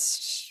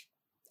just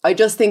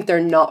think they're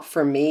not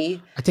for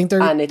me. I think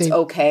it's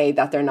okay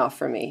that they're not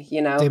for me,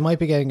 They might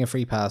be getting a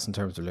free pass in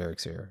terms of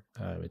lyrics here,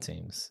 it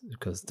seems,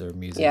 because their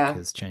music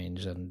has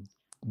changed, and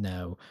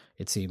now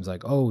it seems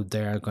like,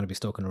 they're going to be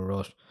stuck in a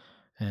rut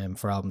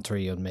for album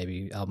 3 and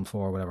maybe album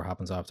 4, whatever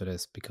happens after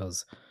this,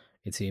 because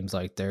it seems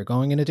like they're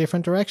going in a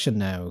different direction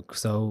now.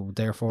 So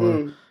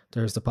therefore,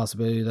 there's the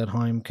possibility that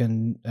Haim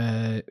can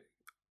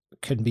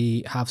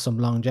have some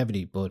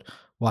longevity. But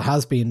what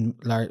has been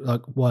like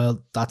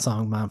while that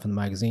song "Man from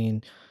the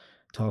Magazine"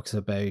 talks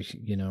about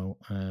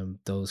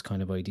those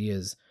kind of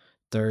ideas,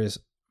 there's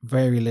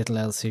very little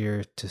else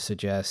here to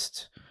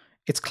suggest.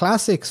 It's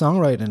classic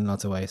songwriting in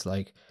lots of ways,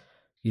 like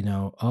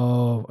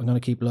I'm gonna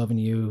keep loving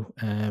you.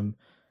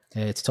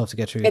 It's tough to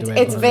get through.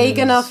 It's vague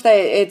enough that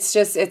it's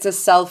a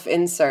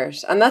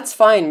self-insert, and that's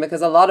fine,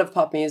 because a lot of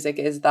pop music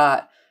is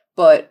that.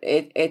 But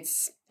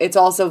it's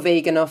also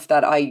vague enough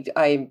that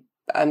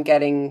I'm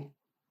getting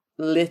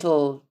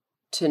little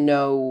to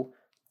no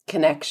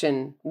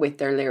connection with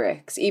their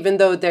lyrics, even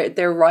though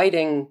they're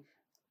writing,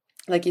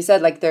 like you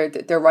said, like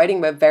they're writing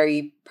about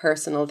very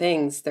personal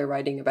things. They're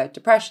writing about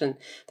depression.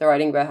 They're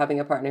writing about having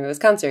a partner who has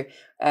cancer.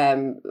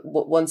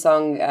 One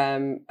song,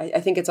 I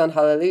think it's on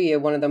Hallelujah,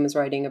 one of them is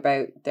writing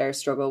about their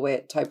struggle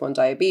with type 1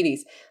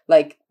 diabetes.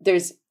 Like,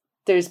 there's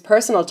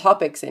personal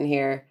topics in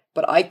here,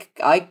 but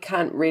I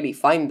can't really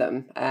find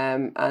them.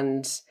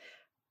 And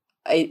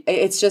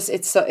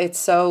it's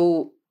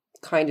so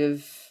kind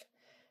of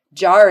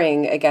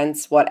jarring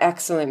against what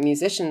excellent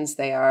musicians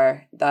they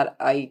are, that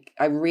I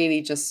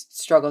really just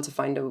struggle to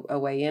find a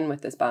way in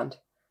with this band.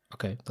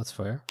 Okay, that's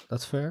fair.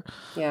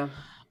 Yeah.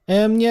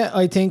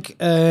 I think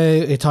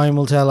time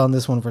will tell on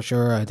this one for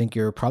sure. I think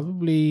you're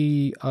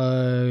probably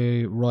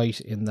right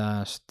in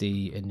that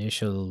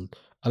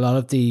a lot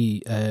of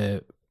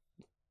the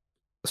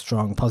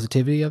strong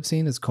positivity I've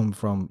seen has come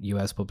from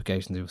US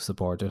publications who've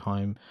supported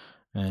Haim.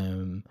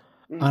 And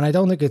I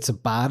don't think it's a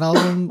bad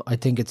album. I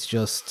think it's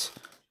just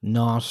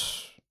not,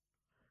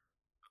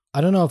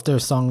 I don't know if their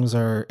songs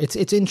are,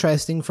 it's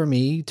interesting for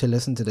me to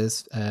listen to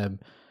this,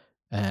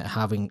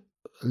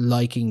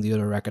 liking the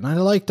other record. And I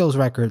like those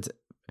records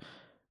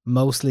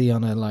mostly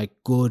on a like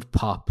good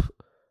pop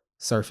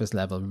surface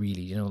level,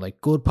 really, like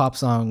good pop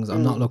songs.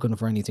 I'm not looking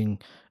for anything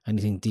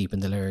deep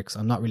in the lyrics.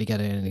 I'm not really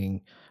getting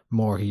anything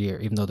more here,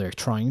 even though they're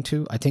trying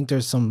to. I think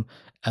there's some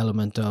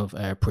element of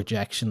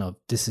projection of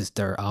this is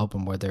their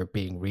album where they're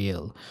being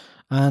real.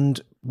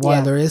 And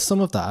while there is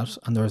some of that,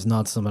 and there is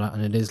not some of that,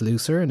 and it is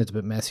looser and it's a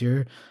bit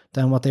messier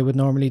than what they would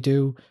normally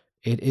do,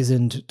 it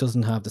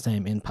doesn't have the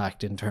same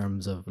impact in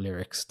terms of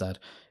lyrics that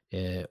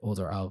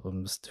other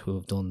albums who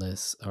have done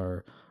this,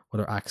 or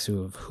other acts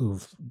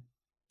who've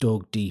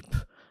dug deep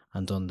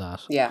and done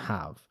that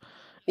have.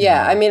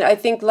 Yeah, I mean, I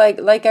think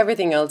like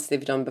everything else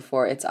they've done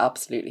before, it's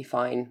absolutely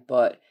fine,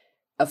 but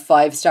a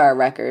 5-star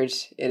record,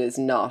 it is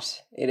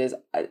not. It is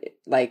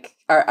like,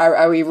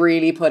 are we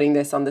really putting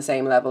this on the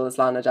same level as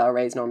Lana Del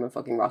Rey's Norman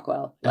fucking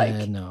Rockwell?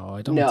 Like, no,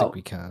 I don't think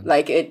we can.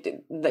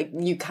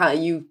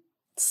 You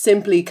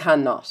simply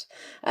cannot.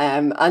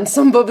 And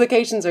some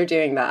publications are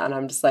doing that, and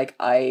I'm just like,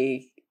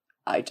 I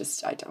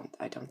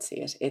don't see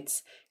it.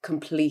 It's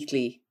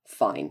completely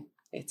fine.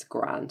 It's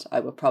grand.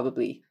 I will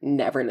probably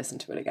never listen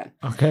to it again.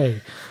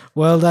 Okay.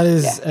 Well, that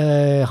is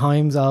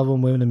Haim's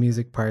album Women in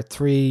Music Part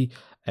 3,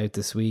 out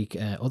this week.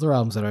 Other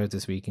albums that are out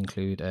this week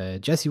include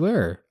Jessie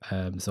Ware.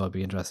 So I'd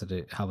be interested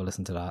to have a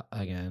listen to that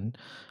again.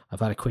 I've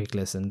had a quick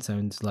listen.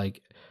 Sounds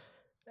like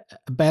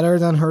better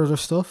than her other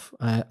stuff.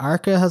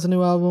 Arca has a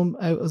new album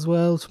out as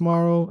well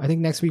tomorrow. I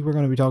think next week we're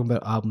going to be talking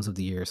about albums of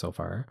the year so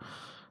far.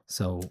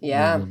 So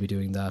we'll be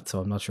doing that.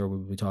 So I'm not sure we'll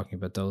be talking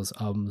about those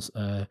albums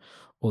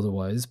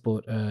otherwise.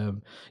 But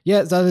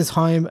that is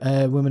Haim,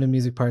 Women in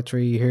Music Part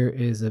 3. Here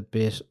is a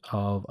bit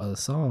of a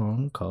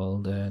song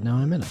called Now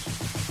I'm In It.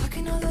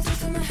 Walking all the way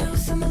from my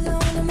house, I'm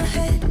alone in my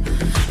head.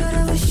 But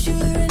I wish you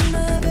were in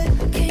my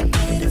bed. Can't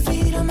get a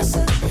read on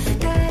myself.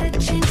 Gotta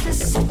change the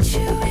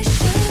situation.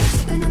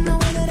 Sipping on the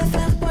way that I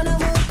felt when I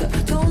woke up.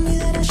 Told me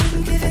that I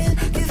shouldn't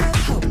give up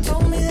hope.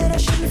 Told me that I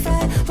shouldn't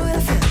fight what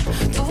I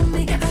felt. Told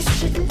me I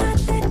should not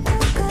let go.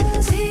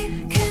 'Cause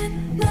he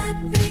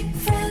cannot be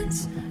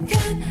friends.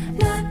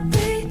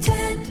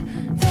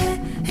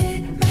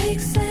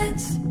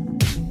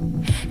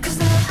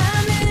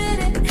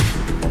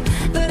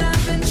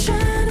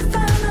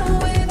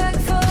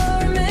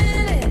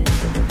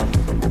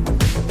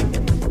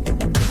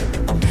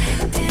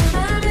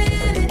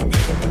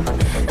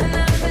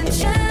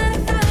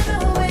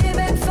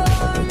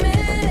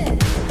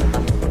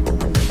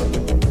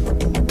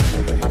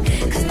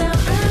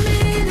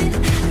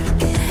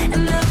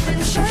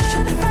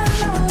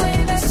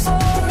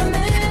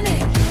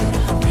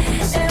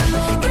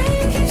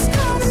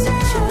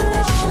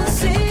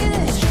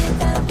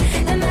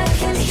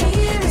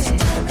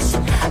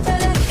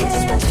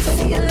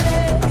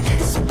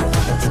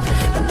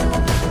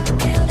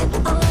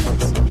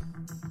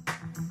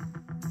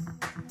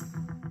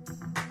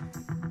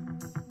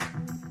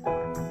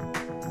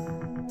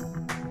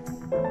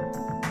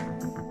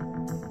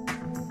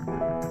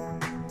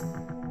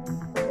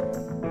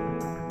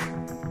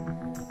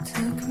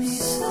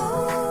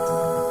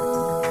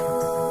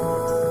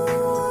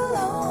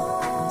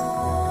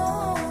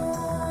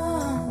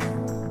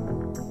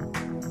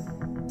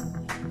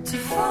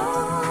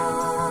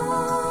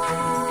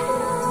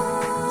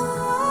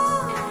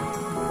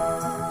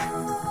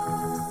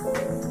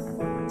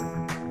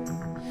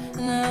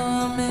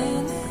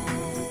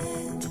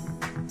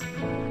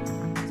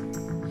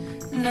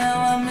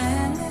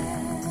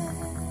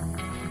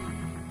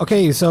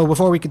 Okay, so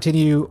before we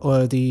continue,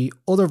 the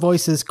Other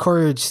Voices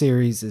Courage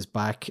series is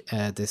back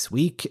this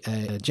week.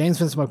 James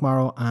Vincent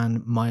McMorrow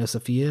and Maya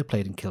Sophia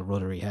played in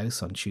Kilruddery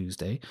House on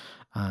Tuesday,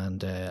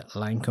 and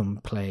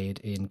Lancome played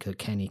in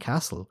Kilkenny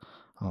Castle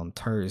on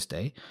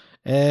Thursday.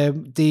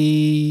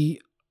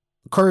 The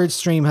Courage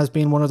stream has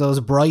been one of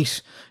those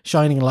bright,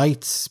 shining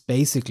lights,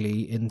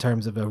 basically, in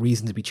terms of a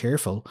reason to be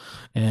cheerful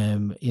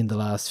in the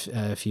last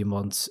few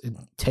months,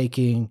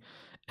 taking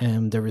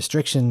the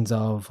restrictions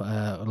of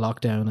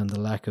lockdown and the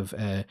lack of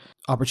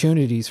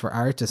opportunities for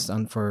artists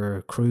and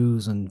for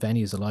crews and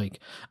venues alike,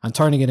 and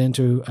turning it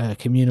into a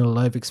communal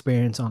live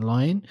experience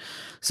online.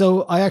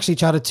 So I actually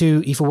chatted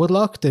to Aoife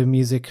Woodlock, the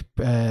music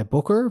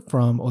booker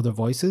from Other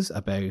Voices,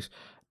 about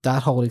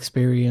that whole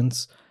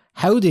experience,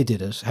 how they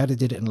did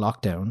it in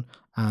lockdown,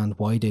 and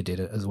why they did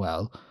it as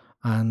well.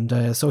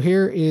 And so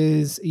here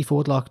is Aoife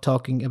Woodlock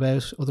talking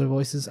about Other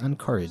Voices and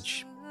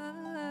Courage.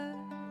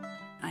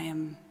 I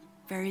am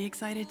very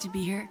excited to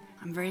be here.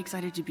 I'm very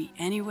excited to be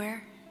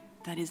anywhere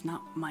that is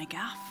not my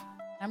gaff.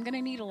 I'm going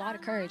to need a lot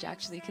of courage,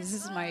 actually, because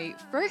this is my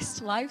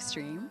first live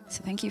stream.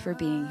 So thank you for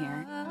being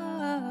here.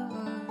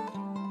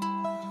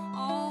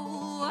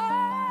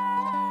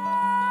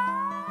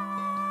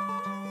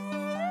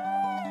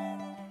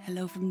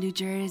 Hello from New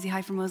Jersey,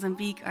 hi from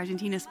Mozambique,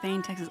 Argentina,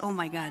 Spain, Texas. Oh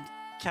my God.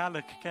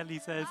 Kelly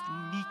says,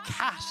 me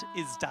cat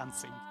is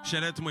dancing.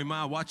 Shout out to my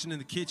ma watching in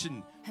the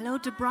kitchen. Hello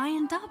to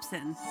Brian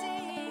Dobson.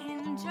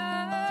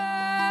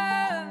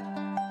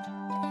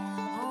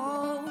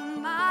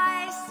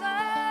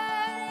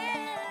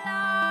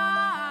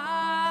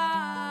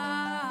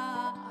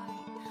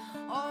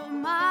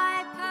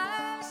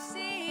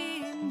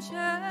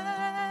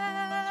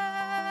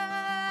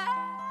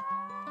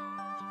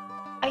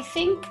 I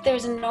think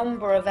there's a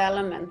number of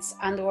elements,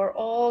 and we're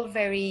all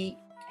very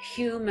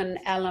human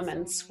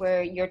elements,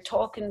 where you're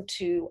talking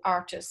to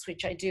artists,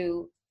 which I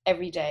do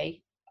every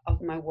day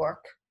of my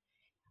work.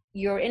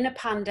 You're in a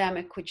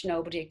pandemic which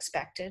nobody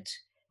expected.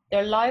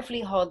 Their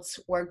livelihoods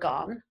were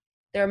gone.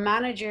 Their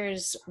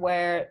managers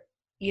were,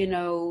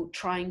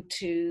 trying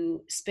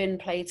to spin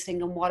plates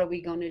thinking, what are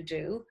we going to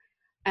do?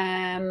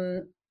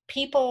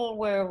 People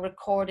were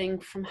recording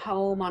from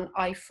home on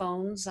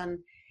iPhones and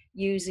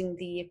using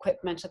the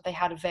equipment that they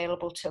had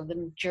available to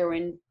them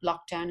during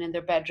lockdown in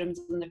their bedrooms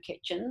and their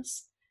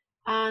kitchens.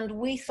 And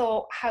we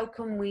thought, how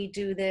can we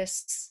do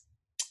this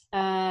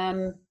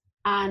and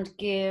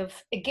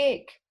give a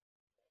gig?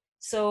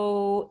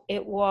 So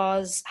it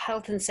was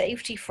health and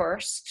safety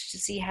first, to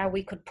see how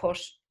we could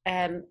put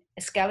a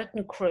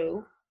skeleton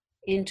crew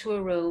into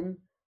a room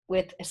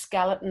with a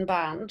skeleton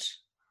band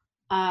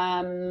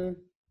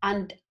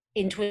and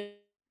into a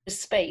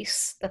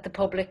space that the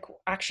public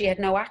actually had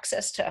no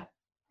access to.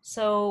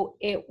 So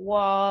it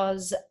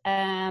was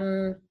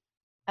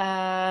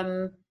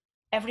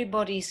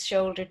everybody's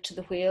shoulder to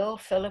the wheel.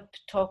 Philip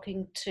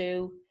talking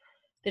to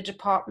the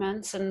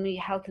departments and the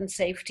health and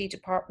safety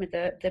department,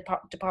 the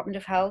Department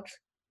of Health.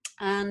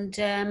 And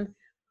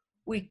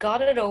we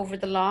got it over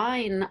the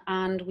line,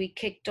 and we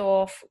kicked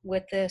off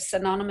with the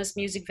synonymous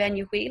music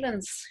venue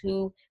Whelan's,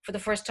 who for the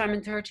first time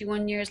in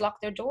 31 years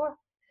locked their door.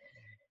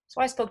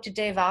 So I spoke to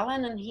Dave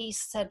Allen, and he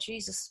said,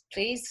 Jesus,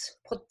 please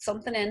put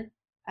something in.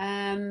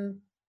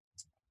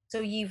 So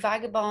Ye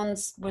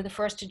Vagabonds were the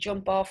first to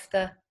jump off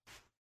the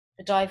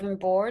diving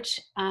board.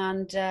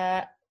 And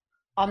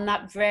on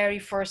that very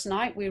first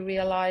night, we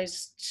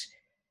realized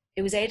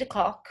it was 8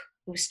 o'clock.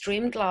 It was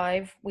streamed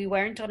live. We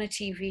weren't on a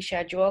TV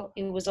schedule.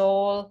 It was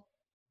all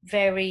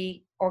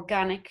very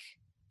organic.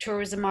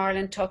 Tourism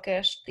Ireland took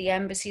it. The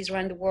embassies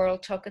around the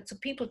world took it. So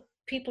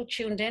people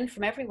tuned in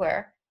from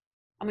everywhere.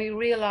 And we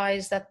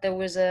realized that there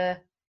was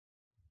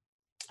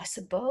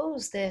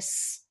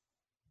this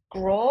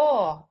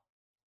graw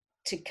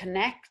to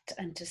connect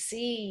and to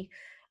see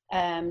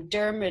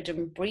Dermot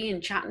and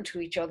Brian chatting to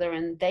each other,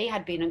 and they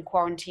had been in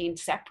quarantine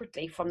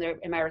separately from their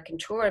American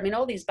tour. I mean,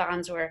 all these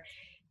bands were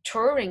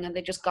touring and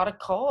they just got a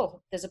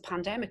call, there's a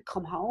pandemic,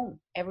 come home.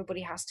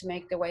 Everybody has to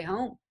make their way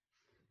home.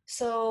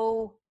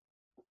 So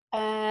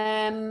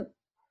I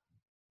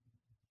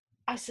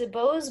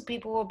suppose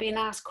people were being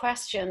asked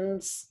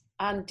questions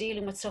and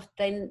dealing with stuff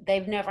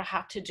they've never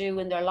had to do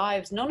in their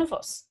lives. None of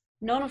us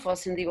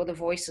in the Other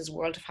Voices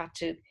world have had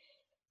to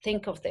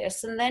think of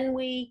this. And then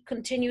we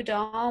continued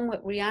on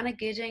with Rihanna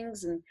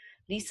Giddings and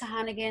Lisa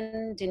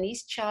Hannigan,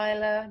 Denise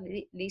Chyla.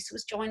 Lisa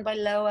was joined by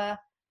Loa,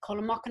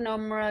 Colin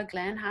Mokanumra,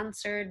 Glenn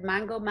Hansard,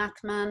 Mango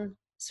Mathman,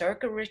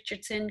 Circa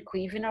Richardson,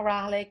 Queven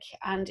Aralic,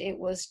 and it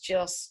was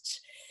just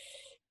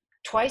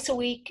twice a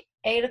week,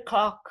 8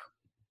 o'clock,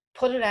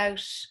 put it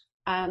out,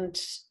 and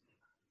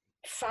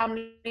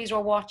families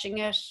were watching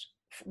it.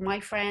 My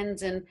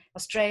friends in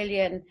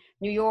Australia and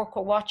New York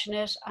were watching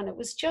it, and it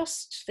was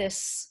just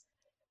this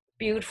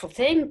beautiful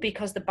thing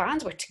because the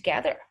bands were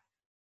together.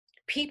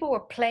 People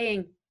were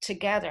playing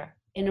together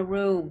in a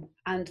room,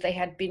 and they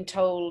had been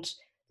told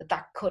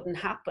that couldn't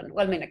happen.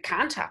 Well, I mean, it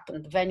can't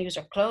happen. The venues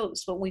are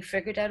closed, but we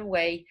figured out a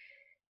way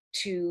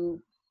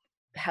to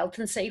health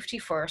and safety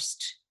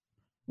first,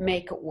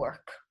 make it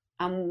work.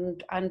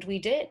 and we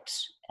did.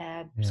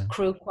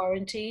 Crew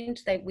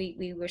quarantined.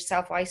 We were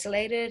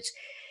self-isolated.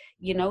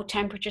 You know,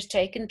 temperatures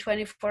taken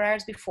 24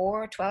 hours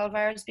before, 12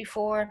 hours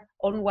before,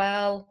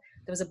 unwell.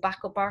 There was a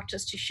backup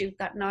artist to shoot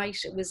that night.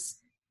 It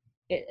was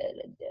a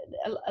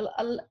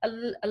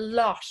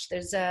lot.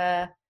 There's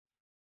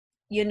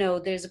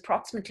there's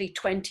approximately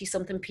 20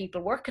 something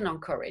people working on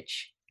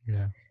Courage.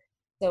 Yeah.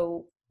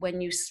 So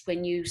when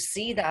you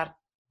see that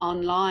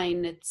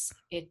online, it's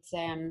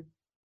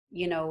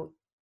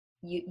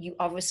you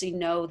obviously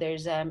know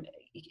there's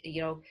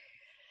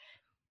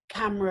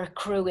camera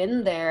crew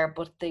in there,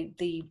 but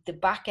the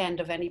back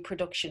end of any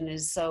production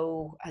is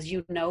so, as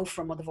you know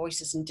from other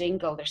voices in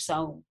Dingle, there's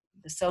so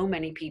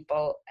many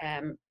people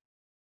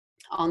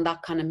on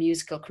that kind of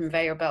musical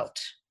conveyor belt,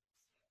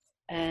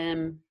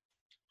 and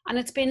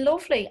it's been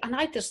lovely. And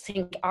I just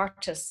think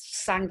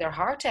artists sang their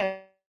heart out.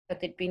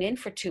 They'd been in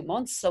for 2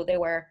 months, so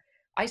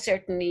I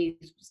certainly,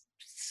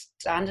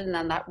 standing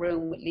in that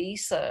room with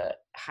Lisa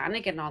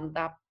Hannigan on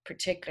that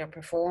particular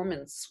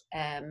performance,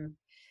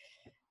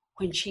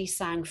 when she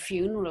sang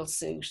Funeral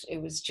Suit,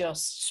 it was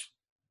just,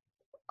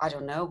 I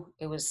don't know,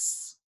 it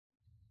was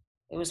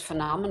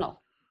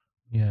phenomenal.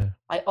 Yeah.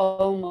 I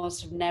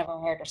almost have never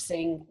heard her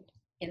sing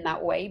in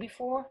that way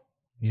before.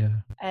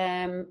 Yeah.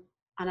 And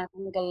I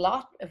think a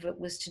lot of it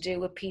was to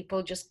do with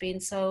people just being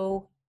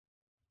so,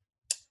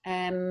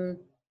 I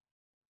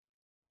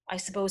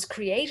suppose,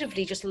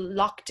 creatively just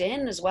locked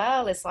in as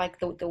well. It's like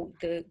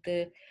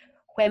the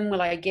when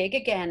will I gig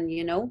again,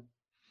 you know?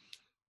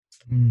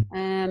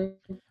 I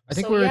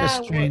think we're in a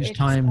strange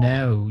time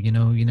now, you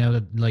know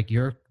that like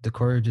the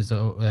Courage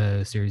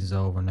series is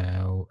over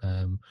now.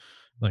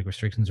 Like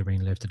restrictions are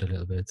being lifted a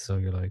little bit, so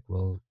you're like,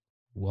 well,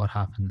 what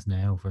happens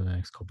now for the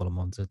next couple of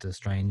months? It's a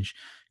strange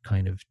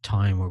kind of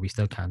time where we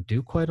still can't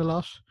do quite a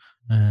lot,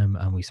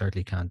 and we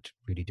certainly can't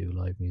really do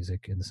live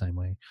music in the same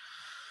way.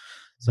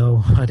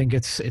 So I think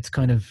it's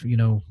kind of, you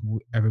know,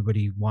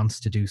 everybody wants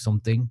to do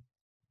something,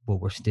 but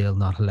we're still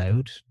not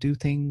allowed to do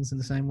things in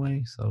the same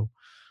way. So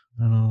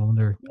I don't know. I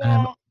wonder.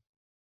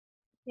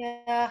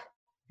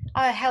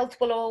 Health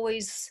will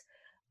always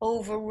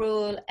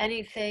overrule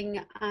anything,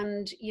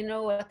 and you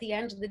know, at the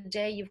end of the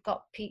day, you've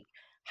got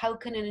how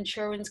can an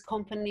insurance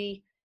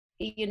company,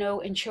 you know,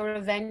 insure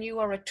a venue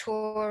or a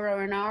tour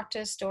or an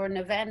artist or an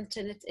event?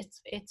 And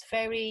it's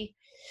very,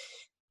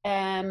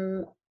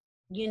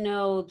 you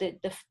know,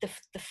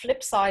 the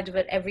flip side of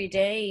it every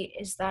day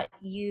is that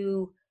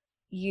you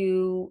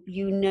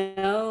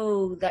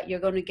know that you're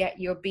going to get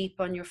your beep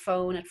on your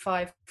phone at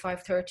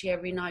 5:30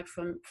 every night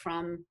from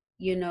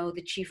you know,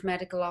 the chief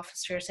medical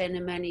officer saying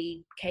in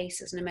many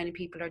cases and many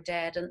people are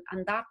dead,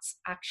 and that's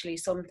actually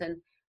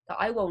something that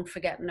I won't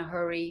forget in a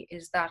hurry,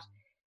 is that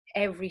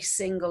every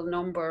single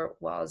number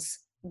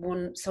was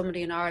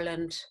somebody in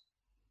Ireland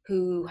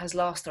who has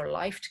lost their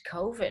life to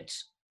COVID.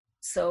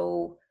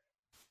 So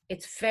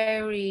it's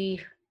very,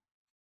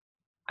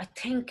 I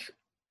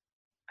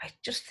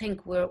just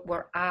think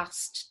we're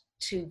asked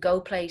to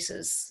go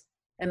places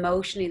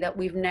emotionally that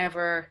we've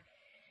never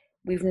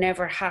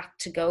had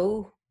to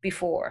go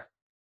before,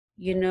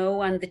 you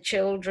know. And the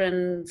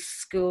children's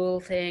school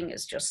thing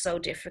is just so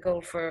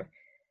difficult for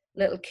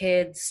little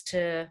kids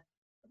to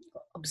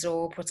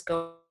absorb what's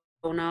going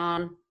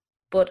on.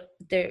 But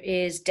there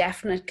is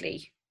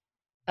definitely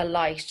a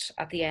light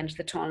at the end of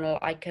the tunnel.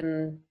 I've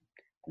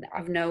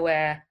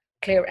no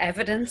clear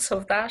evidence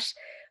of that,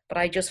 but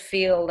I just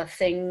feel that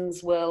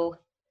things will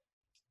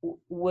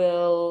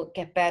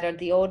get better.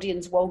 The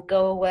audience won't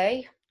go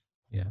away.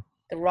 Yeah.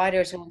 The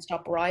writers won't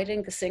stop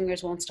writing. The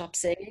singers won't stop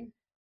singing.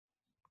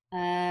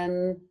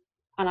 And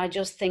I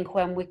just think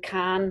when we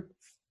can,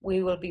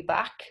 we will be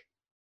back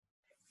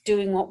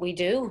doing what we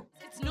do.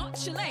 It's not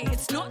Chile,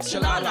 it's not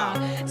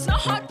Chilala, it's not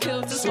hot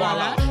pill to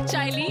swallow.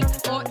 Chile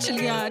or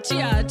Chilia,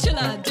 Chia,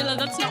 Chilla, Dilla,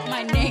 that's not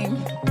my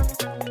name.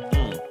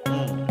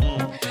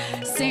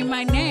 Say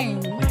my name.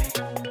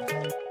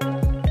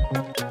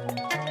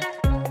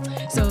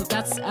 So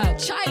that's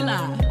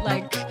Chila,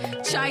 like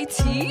chai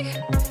tea,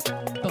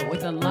 but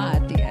with a la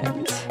at the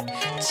end.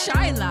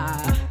 Chila,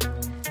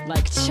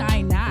 like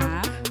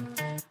China,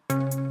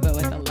 but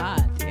with a la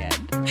at the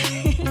end.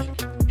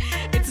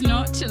 It's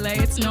not Chile,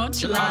 it's not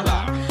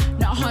Chilala,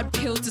 not hot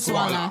pill to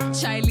swallow.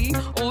 Chile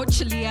or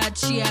Chilia,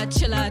 Chia,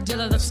 Chilla,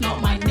 Dilla, that's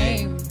not my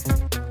name.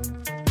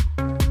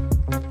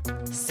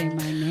 Say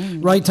my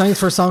name. Right, thanks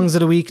for songs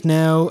of the week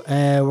now.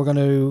 We're going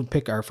to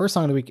pick our first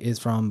song of the week is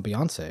from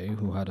Beyonce,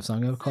 who had a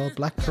song out called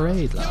Black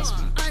Parade last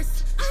week.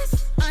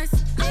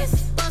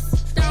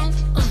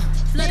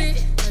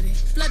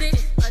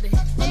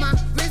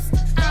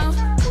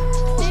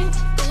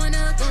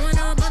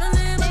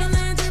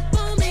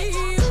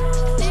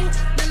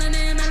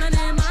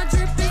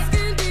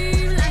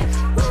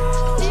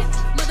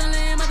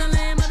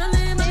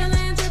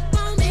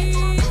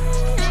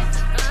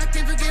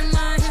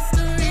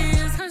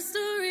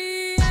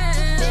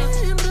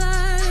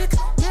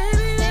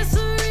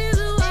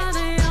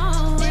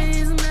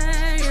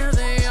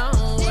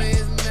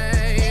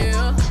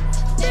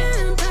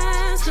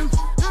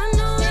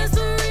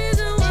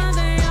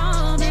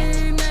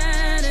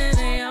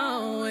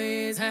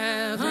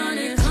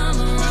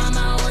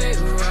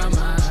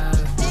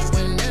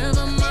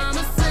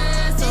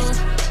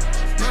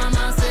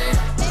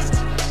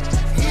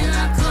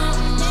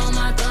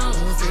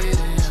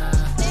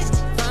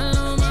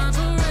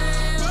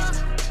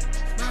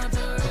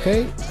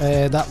 Okay,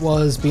 that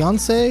was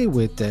Beyonce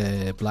with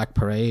Black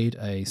Parade,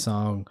 a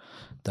song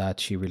that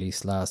she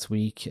released last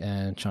week,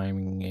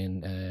 chiming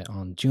in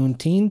on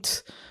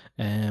Juneteenth,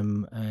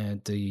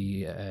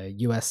 the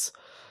US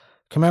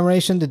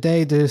commemoration, the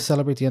day to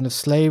celebrate the end of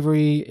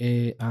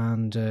slavery,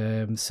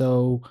 and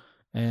so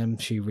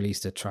she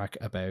released a track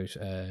about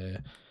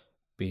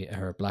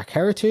her black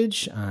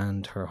heritage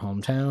and her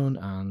hometown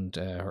and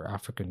her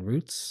African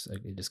roots.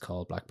 It is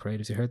called Black Parade,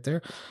 as you heard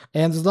there.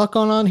 And there's a lot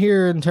going on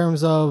here in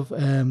terms of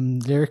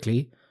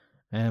lyrically.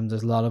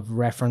 There's a lot of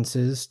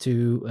references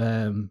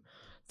to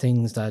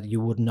things that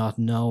you would not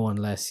know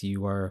unless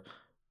you were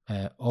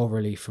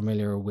overly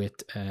familiar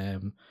with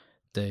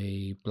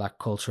the black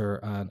culture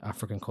and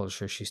African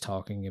culture she's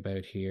talking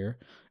about here.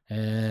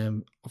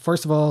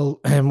 First of all,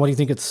 what do you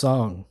think of the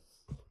song?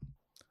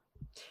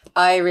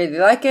 I really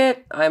like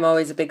it. I'm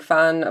always a big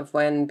fan of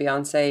when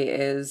Beyonce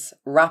is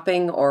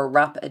rapping or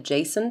rap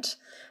adjacent.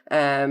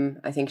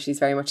 I think she's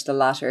very much the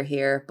latter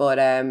here, but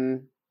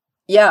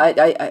yeah,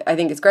 I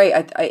think it's great.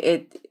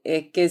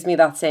 It gives me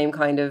that same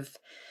kind of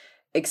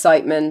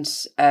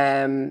excitement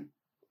in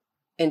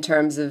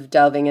terms of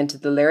delving into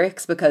the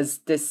lyrics, because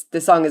this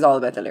song is all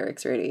about the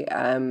lyrics, really,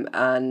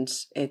 and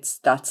it's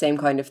that same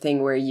kind of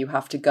thing where you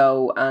have to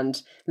go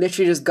and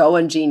literally just go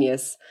on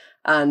Genius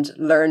and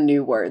learn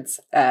new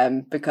words,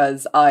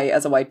 because I,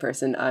 as a white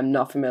person, I'm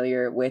not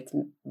familiar with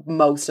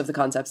most of the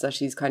concepts that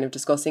she's kind of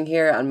discussing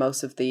here, and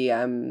most of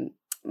the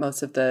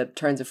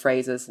turns of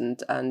phrases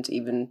and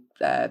even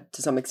to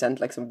some extent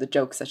like some of the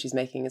jokes that she's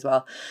making as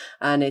well.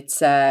 And it's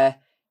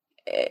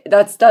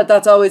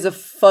that's always a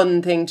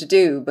fun thing to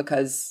do,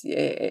 because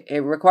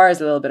it requires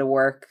a little bit of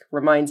work.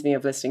 Reminds me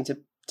of listening to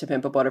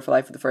Pimp a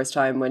Butterfly for the first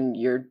time when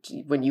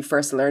you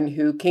first learn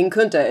who King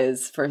Kunta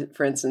is, for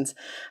instance.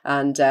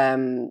 And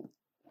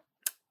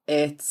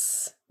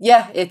it's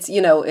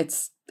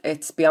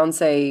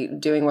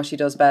Beyonce doing what she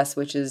does best,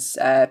 which is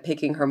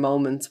picking her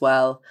moments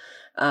well,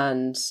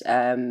 and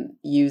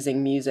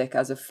using music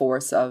as a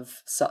force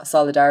of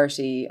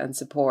solidarity and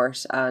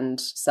support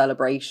and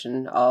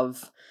celebration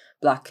of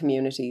Black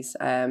communities.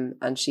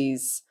 And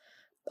she's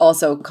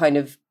also kind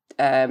of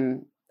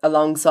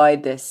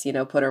alongside this,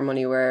 put her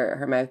money where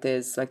her mouth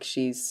is. Like,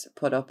 she's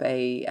put up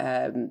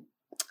a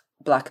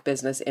Black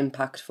Business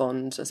Impact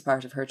Fund as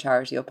part of her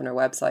charity up on her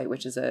website,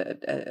 which is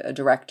a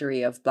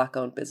directory of Black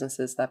owned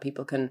businesses that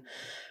people can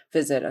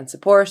visit and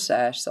support.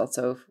 She's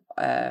also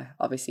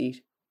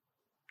obviously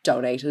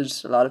donated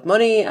a lot of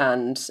money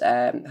and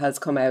has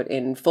come out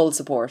in full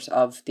support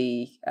of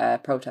the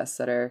protests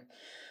that are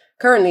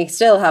currently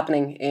still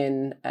happening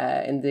in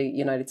the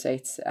United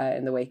States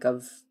in the wake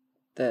of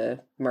the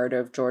murder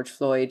of George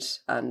Floyd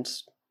and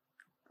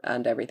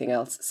everything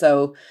else.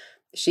 So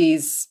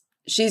she's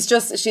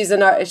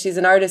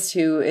an artist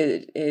who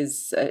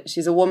is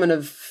she's a woman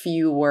of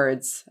few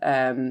words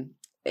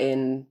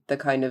in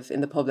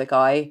the public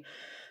eye,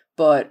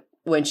 but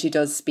when she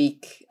does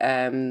speak,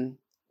 I'm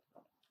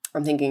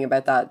thinking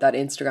about that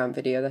Instagram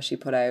video that she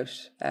put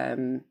out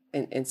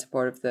in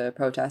support of the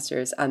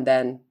protesters, and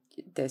then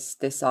this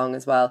song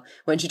as well.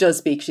 When she does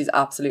speak, she's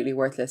absolutely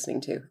worth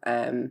listening to.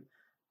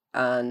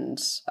 And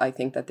I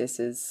think that this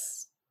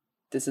is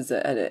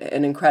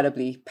an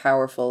incredibly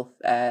powerful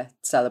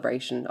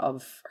celebration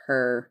of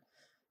her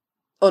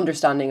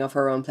understanding of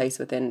her own place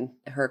within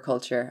her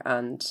culture,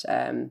 and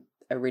a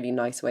really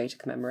nice way to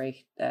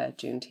commemorate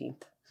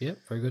Juneteenth. Yeah,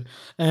 very good.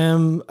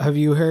 Have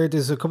you heard,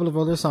 there's a couple of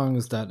other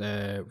songs that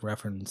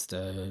referenced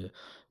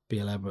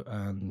BLM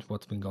and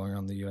what's been going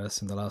on in the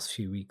US in the last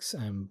few weeks.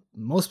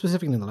 Most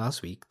specifically in the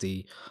last week,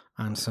 the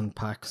Anderson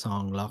 .Paak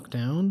song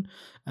Lockdown,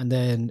 and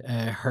then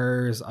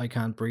hers I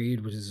Can't Breathe,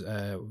 which is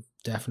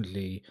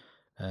definitely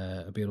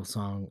a beautiful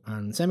song.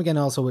 And same again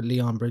also with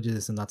Leon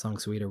Bridges and that song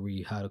Sweeter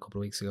we had a couple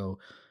of weeks ago.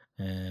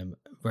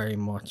 Very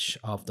much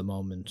of the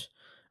moment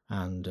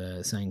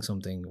and saying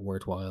something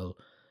worthwhile.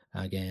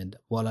 Again,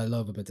 what I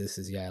love about this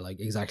is,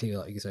 exactly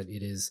like you said,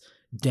 it is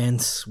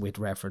dense with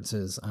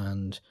references,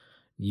 and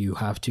you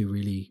have to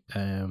really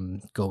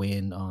go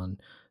in on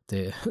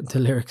the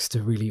lyrics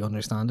to really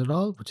understand it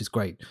all, which is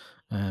great,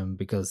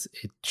 because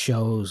it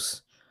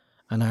shows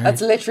an art.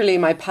 That's literally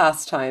my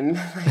pastime.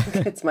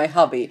 It's my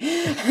hobby.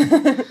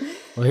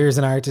 Well, here's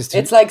an artist.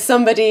 It's like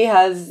somebody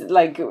has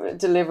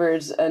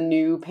delivered a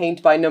new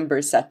paint by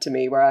numbers set to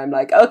me, where I'm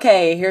like,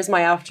 okay, here's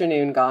my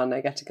afternoon gone.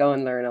 I get to go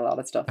and learn a lot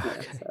of stuff.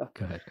 Okay, so.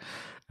 Good.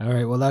 All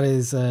right. Well, that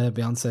is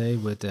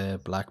Beyonce with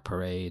Black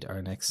Parade.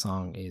 Our next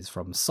song is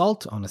from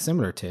Salt on a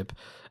similar tip,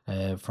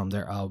 from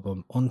their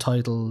album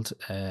Untitled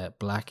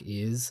Black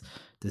Is.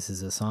 This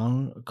is a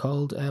song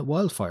called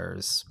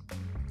Wildfires.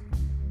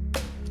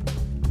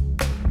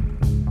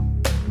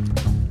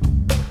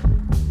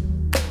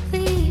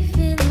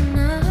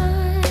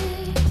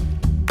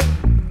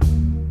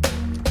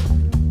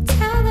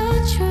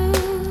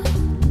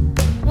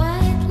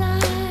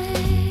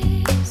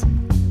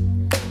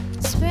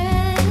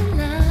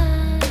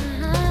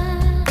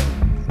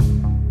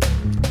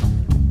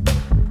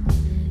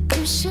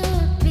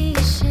 Should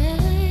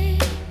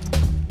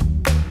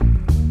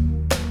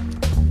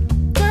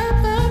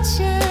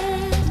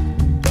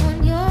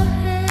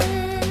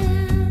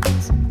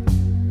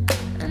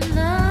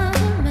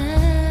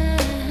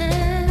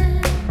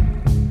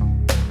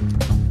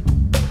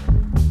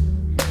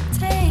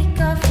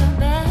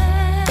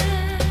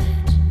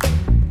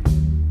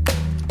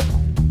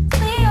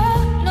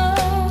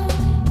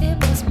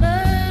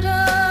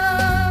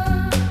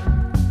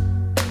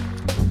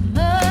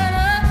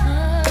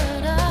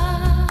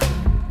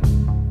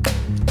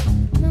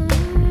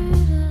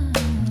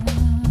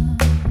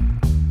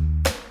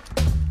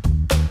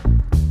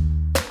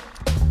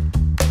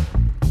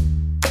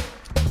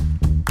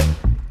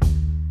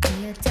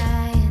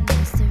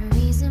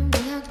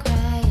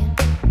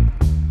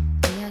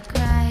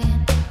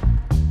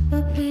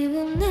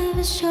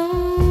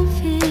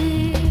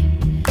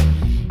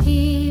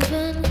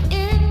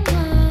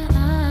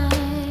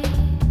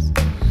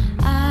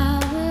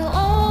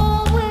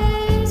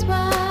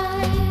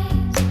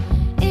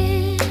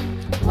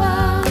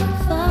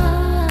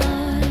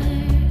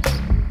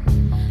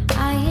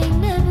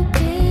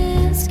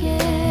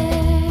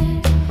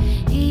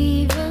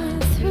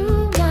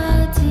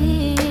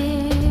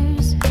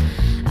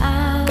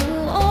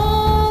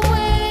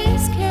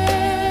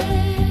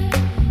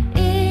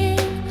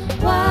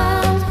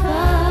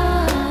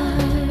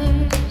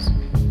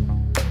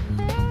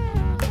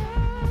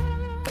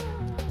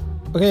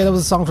Okay, that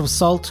was a song from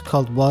Salt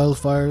called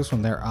Wildfires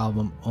from their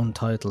album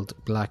Untitled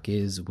Black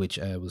Is, which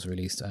was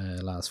released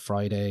last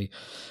Friday.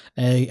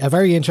 A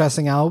very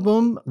interesting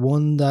album,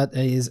 one that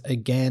is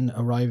again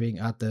arriving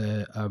at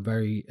the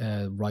very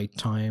right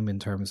time in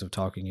terms of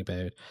talking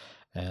about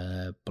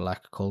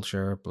black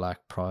culture,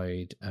 black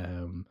pride,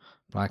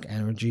 black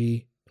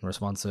energy in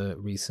response to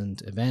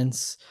recent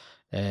events.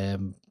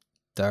 You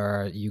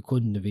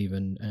couldn't have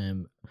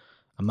even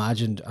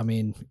imagined. I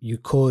mean, you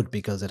could,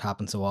 because it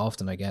happens so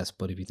often, I guess,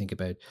 but if you think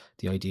about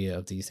the idea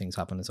of these things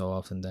happening so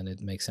often, then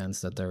it makes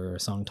sense that there are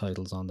song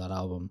titles on that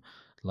album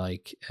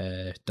like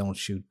don't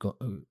shoot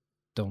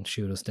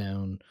us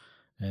down,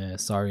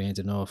 sorry ain't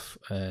enough,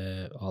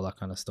 all that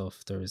kind of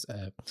stuff. There's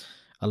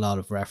a lot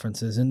of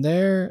references in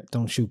there.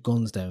 Don't shoot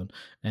guns down,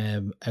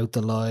 Out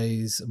the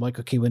Lies,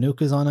 Michael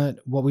Kiwanuka's on it.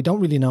 What we don't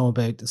really know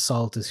about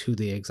Salt is who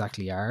they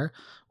exactly are.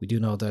 We do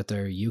know that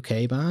they're a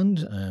UK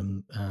band,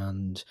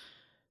 and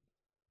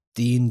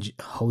Dean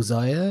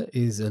Hosea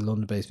is a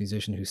London-based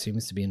musician who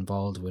seems to be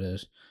involved with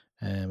it,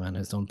 and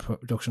has done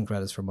production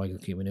credits for Michael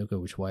Kiwanuka,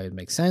 which is why it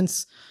makes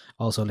sense.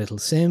 Also Little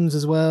Sims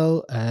as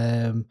well,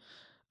 and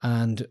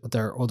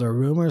there are other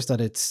rumors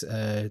that it's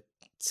a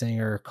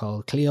singer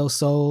called Cleo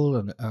Soul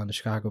and a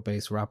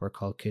Chicago-based rapper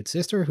called Kid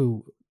Sister,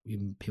 who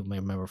people may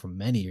remember from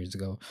many years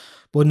ago,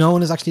 but no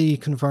one has actually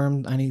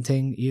confirmed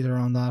anything either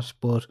on that.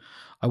 But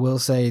I will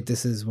say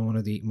this is one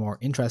of the more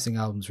interesting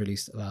albums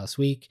released last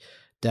week.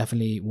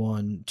 Definitely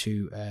one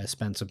to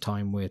spend some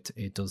time with.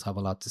 It does have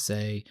a lot to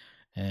say,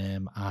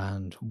 and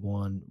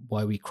one,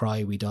 Why We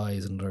Cry We Die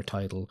is another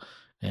title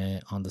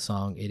on the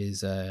song.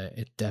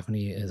 It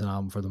definitely is an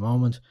album for the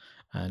moment,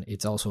 and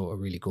it's also a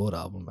really good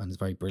album and it's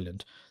very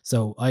brilliant.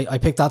 So I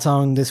picked that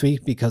song this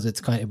week because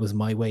it was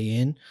my way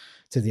in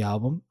to the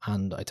album,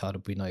 and I thought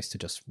it'd be nice to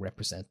just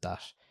represent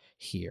that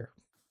here.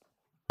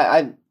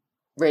 I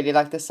really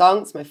like this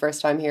song. It's my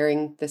first time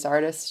hearing this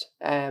artist.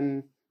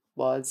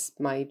 Was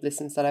my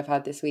listens that I've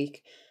had this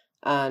week,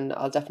 and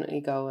I'll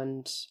definitely go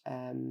and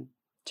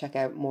check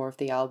out more of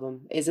the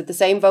album. Is it the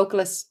same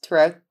vocalist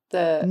throughout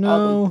the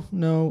album?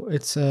 No,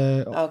 it's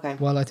okay.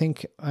 Well,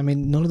 I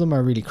mean none of them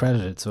are really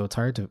credited, so it's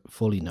hard to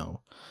fully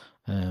know.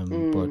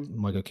 But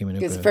Michael Kiwanuka,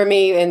 because for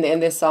me in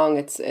this song,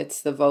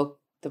 it's the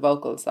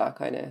vocals that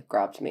kind of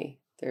grabbed me.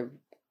 They're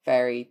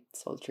very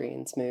sultry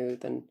and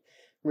smooth and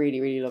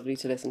really, really lovely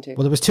to listen to.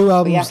 Well, there was two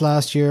albums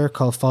last year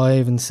called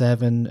 5 and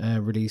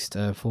 7 released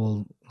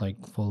full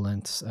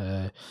lengths.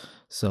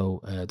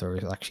 So there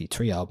is actually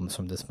 3 albums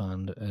from this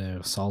band.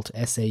 Salt,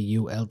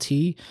 Sault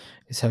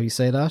is how you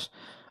say that.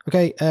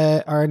 Okay,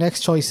 our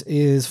next choice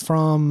is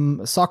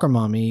from Soccer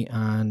Mommy,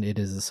 and it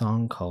is a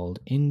song called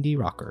Indie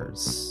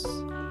Rockers.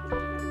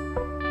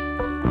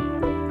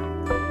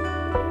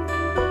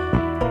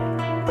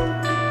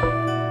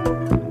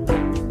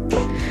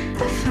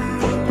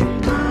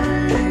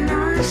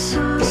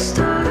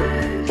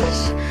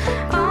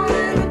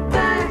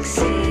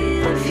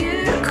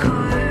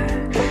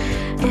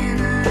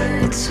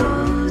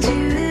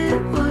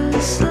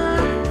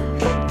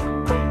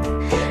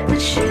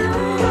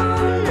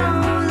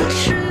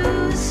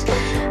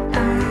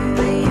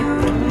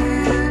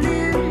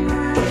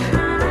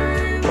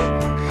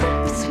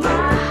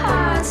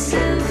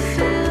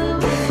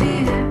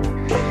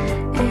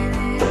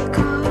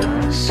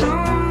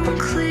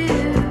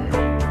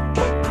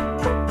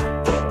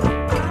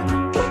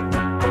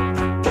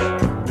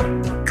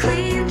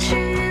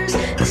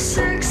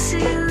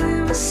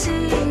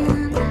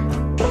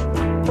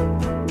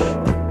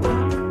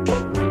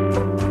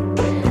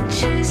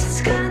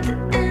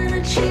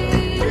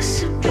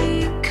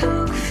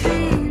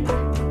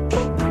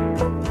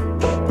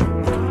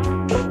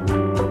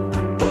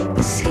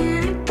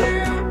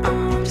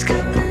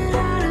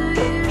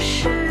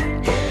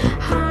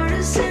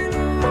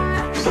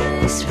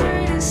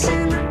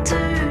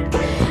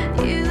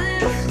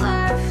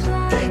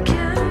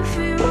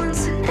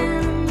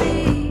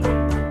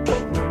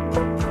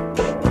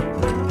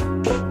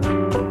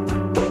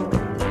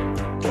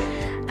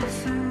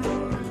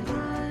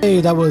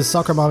 That was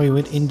Soccer Mommy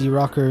with Indie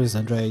Rockers.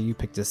 Andrea, you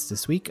picked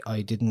this week.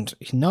 I didn't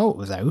know it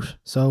was out.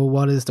 So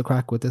what is the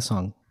crack with this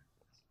song?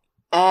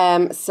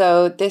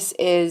 So this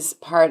is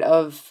part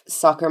of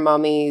Soccer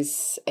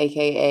Mommy's,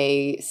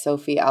 aka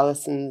Sophie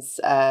Allison's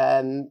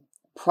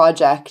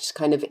project,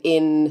 kind of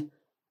in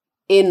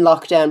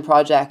lockdown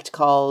project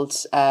called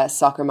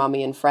Soccer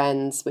Mommy and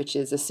Friends, which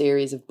is a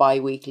series of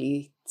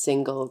bi-weekly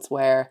singles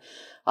where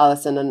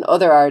Allison and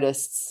other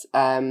artists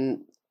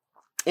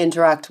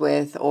interact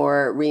with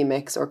or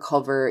remix or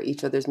cover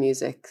each other's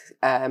music,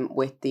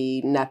 with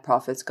the net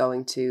profits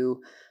going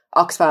to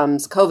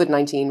Oxfam's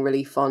COVID-19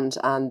 Relief Fund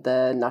and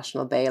the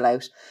National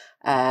Bailout.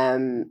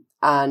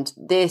 And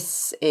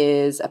this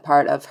is a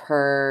part of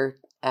her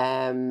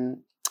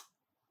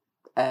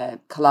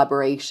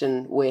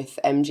collaboration with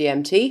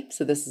MGMT.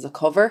 So this is a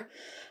cover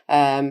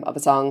of a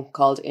song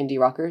called Indie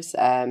Rockers,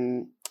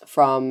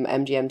 from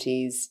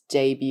MGMT's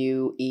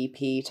debut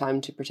EP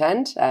Time to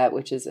Pretend,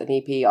 which is an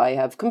EP I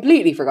have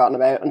completely forgotten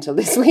about until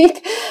this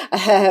week.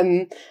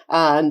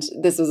 And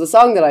this was a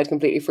song that I'd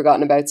completely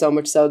forgotten about, so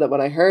much so that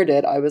when I heard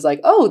it, I was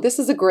like, oh, this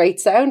is a great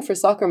sound for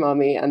Soccer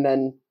Mommy. And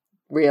then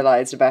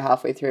realized about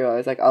halfway through, I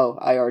was like, oh,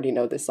 I already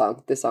know this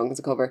song. This song is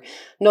a cover.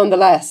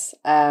 Nonetheless,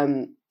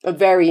 a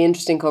very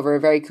interesting cover, a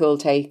very cool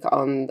take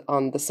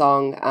on the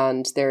song.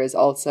 And there is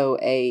also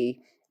a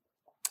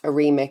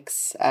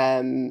remix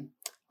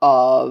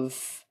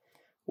of...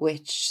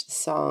 Which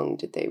song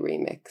did they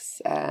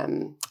remix?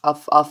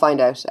 I'll find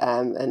out.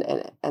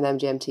 An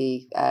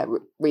MGMT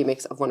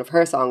remix of one of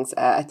her songs.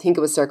 I think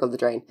it was "Circle the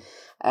Drain,"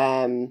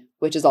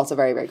 which is also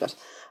very, very good.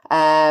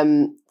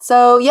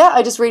 So yeah,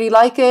 I just really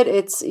like it.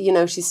 It's, you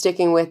know, she's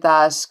sticking with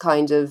that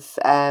kind of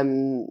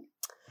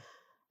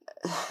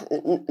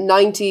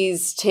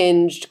 90s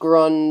tinged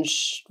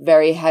grunge,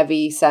 very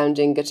heavy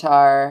sounding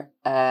guitar,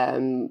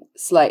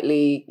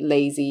 slightly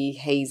lazy,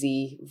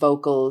 hazy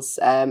vocals.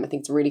 I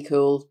think it's a really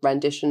cool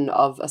rendition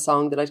of a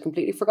song that I'd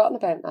completely forgotten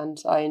about, and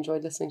I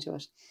enjoyed listening to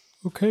it.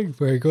 Okay,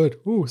 very good.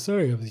 Oh,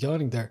 sorry, I was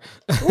yawning there.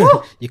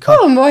 Oh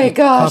my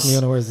gosh. Caught me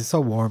unawares. It's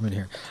so warm in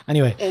here.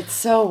 Anyway. It's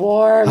so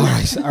warm. All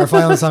right, our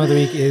final song of the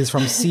week is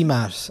from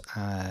CMAT,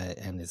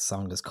 and his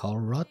song is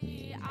called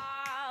Rodney.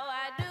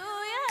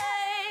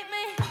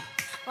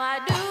 Why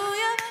do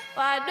you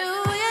do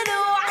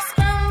I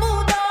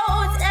scramble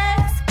those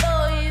eggs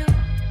for you?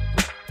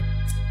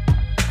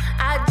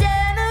 I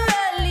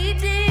generally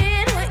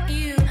did what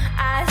you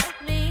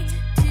asked me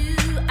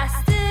to. I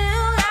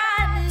still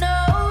got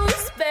no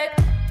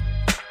respect.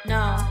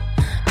 No,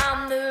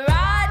 I'm the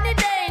Rodney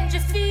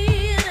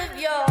Dangerfield of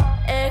your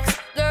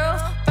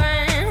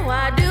ex-girlfriend.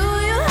 Why do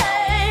you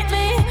hate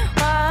me?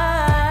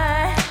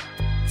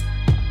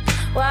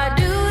 Why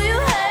do you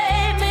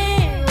hate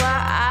me?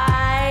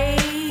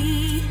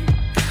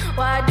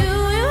 Why do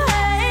you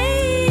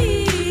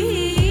hate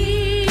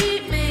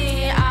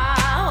me?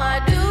 Why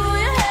do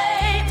you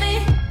hate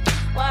me?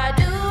 Why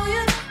do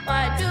you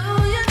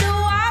do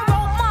I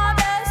wrote my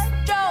best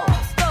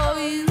jokes for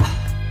you?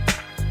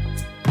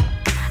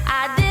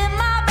 I did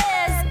my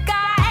best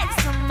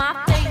guys so my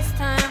face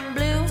turned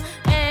blue,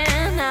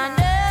 and I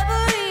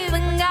never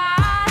even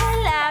got a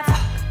laugh.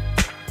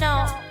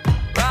 No,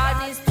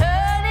 Rodney's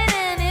turning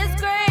in his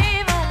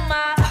grave on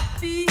my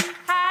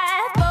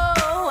behalf.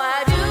 Oh,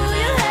 why do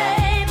you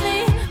hate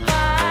me?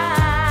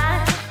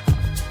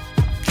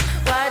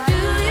 Why do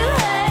you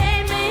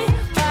hate me?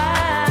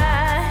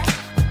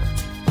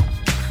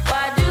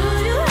 Why do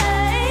you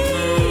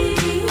hate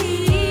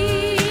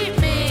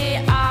me?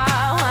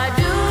 Why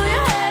do you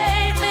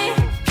hate me?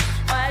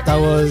 That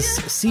was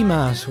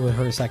CMAT with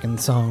her second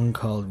song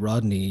called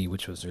Rodney,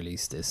 which was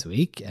released this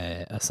week.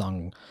 A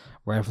song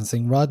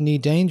referencing Rodney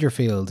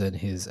Dangerfield and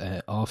his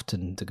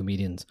the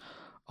comedian's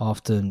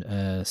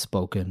often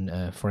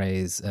spoken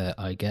phrase,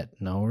 I get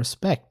no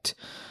respect.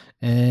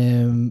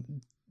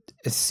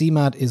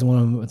 CMAT is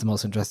one of the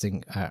most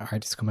interesting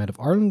artists come out of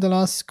Ireland the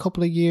last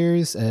couple of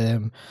years.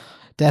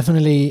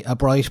 Definitely a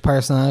bright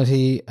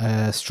personality,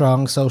 a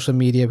strong social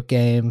media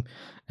game.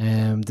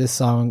 This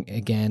song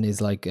again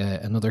is like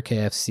another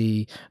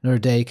day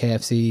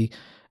KFC.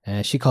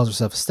 She calls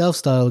herself a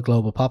stealth-style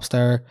global pop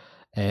star.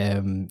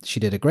 She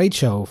did a great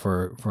show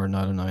for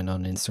 909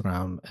 on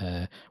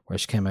Instagram, where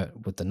she came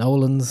out with the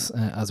Nolans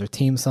as her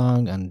theme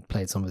song and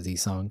played some of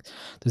these songs.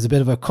 There's a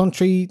bit of a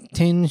country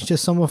tinge to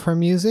some of her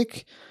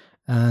music,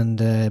 and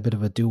a bit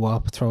of a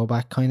doo-wop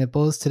throwback kind of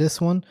buzz to this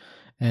one.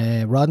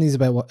 Rodney's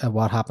about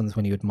what happens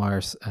when you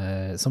admire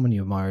someone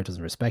you admire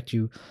doesn't respect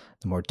you.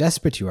 The more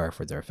desperate you are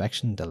for their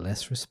affection, the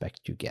less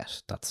respect you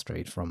get. That's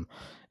straight from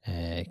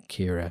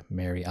Ciara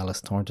Mary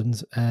Alice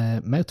Thornton's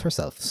mouth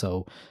herself.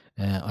 So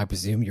I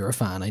presume you're a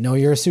fan. I know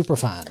you're a super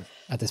fan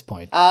at this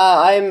point.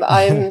 I'm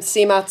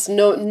CMAT's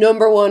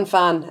number one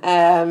fan.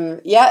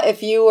 Yeah,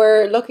 if you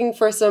were looking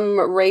for some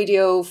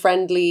radio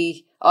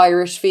friendly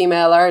Irish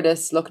female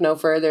artists, look no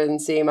further than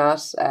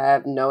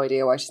CMAT. No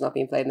idea why she's not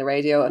being played in the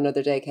radio.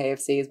 Another Day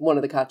KFC is one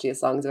of the catchiest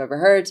songs I've ever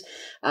heard,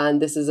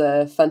 and this is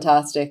a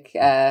fantastic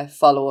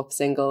follow-up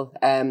single.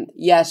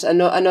 Yet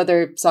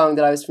another song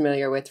that I was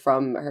familiar with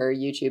from her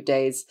YouTube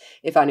days,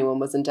 if anyone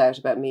was in doubt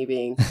about me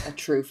being a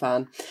true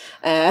fan.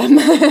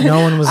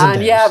 No one was in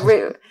doubt.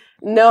 Yeah,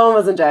 no one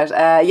was in doubt.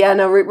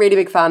 Really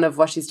big fan of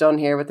what she's done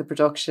here with the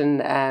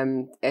production.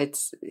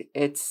 It's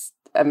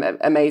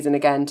amazing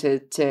again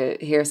to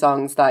hear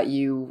songs that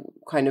you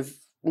kind of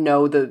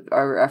know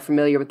or are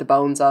familiar with the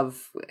bones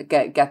of,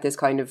 get this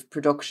kind of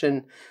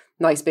production.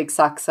 Nice big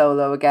sax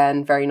solo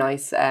again, very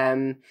nice.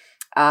 And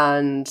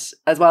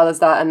as well as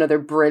that, another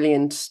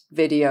brilliant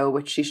video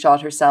which she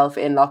shot herself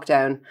in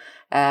lockdown,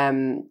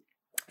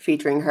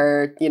 featuring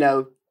her,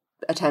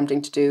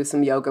 attempting to do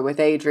some yoga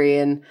with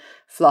Adrian,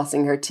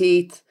 flossing her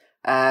teeth,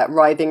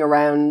 writhing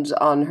around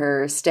on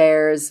her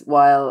stairs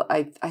while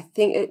I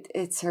think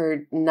it's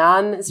her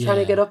nan is trying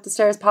to get up the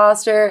stairs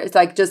past her. It's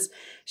like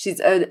she's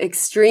an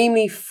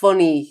extremely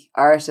funny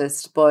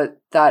artist,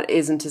 but that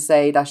isn't to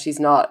say that she's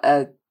not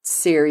a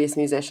serious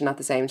musician at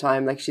the same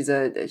time. Like she's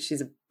a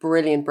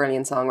brilliant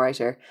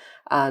songwriter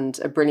and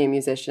a brilliant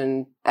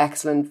musician,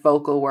 excellent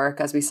vocal work,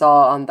 as we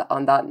saw on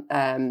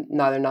that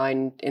Northern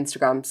Nine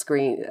Instagram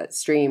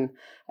stream.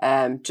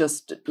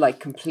 Just like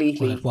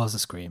completely. Well, it was a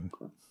scream.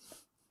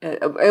 It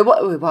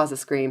was a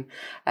scream.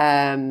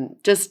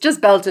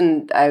 Just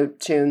belting out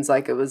tunes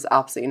like it was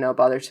absolutely no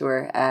bother to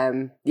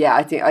her. Yeah,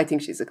 I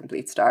think she's a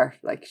complete star.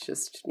 Like,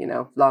 just,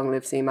 long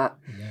live CMAT.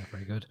 Yeah,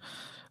 very good.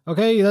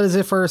 Okay, that is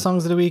it for our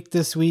songs of the week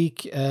this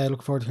week.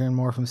 Look forward to hearing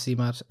more from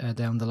CMAT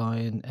down the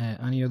line.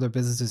 Any other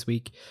business this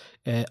week?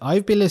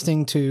 I've been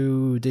listening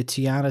to the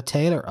Tiana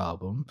Taylor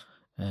album.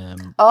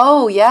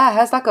 Oh yeah,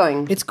 how's that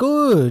going? It's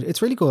good.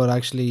 It's really good,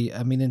 actually.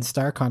 I mean, in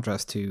stark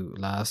contrast to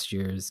last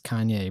year's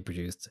Kanye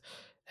produced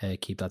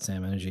Keep That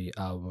Same Energy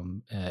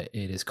album.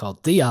 It is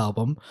called The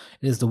Album.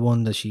 It is the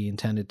one that she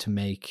intended to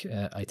make,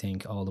 I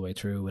think, all the way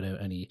through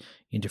without any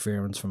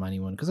interference from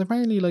anyone. Because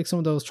apparently, like, some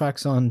of those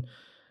tracks on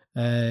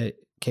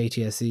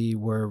KTSE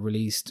were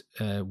released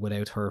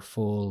without her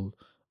full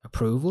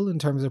approval in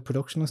terms of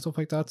production and stuff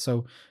like that.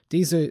 So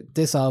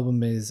this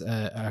album is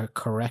a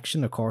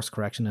course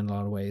correction in a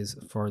lot of ways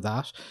for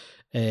that.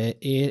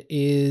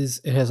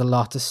 It has a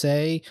lot to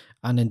say,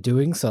 and in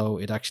doing so,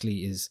 it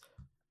actually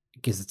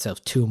gives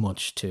itself too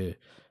much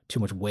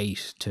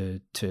weight to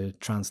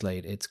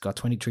translate. It's got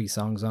 23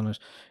 songs on it.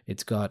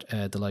 It's got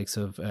the likes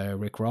of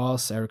Rick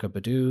Ross, Erykah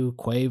Badu,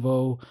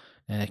 Quavo,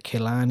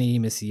 Kehlani,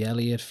 Missy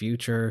Elliott,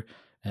 Future,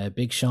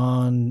 Big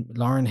Sean,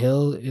 Lauryn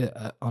Hill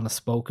on a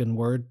spoken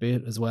word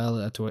bit as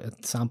well,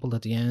 sampled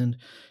at the end.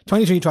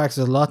 23 tracks.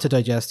 There's a lot to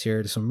digest here.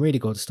 There's some really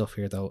good stuff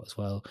here though as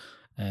well.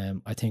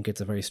 I think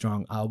it's a very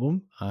strong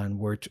album and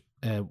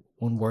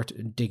one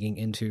worth digging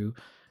into.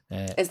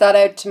 Is that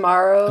out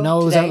tomorrow?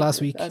 No, it was out last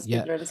week.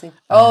 Yeah.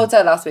 Oh, it's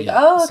out last week. Yeah.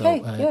 Oh,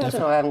 okay. So, I don't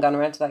know. I haven't gone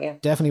around to that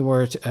yet. Definitely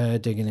worth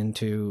digging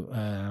into.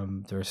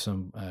 There's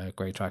some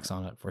great tracks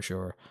on it for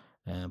sure.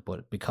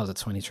 But because it's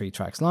 23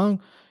 tracks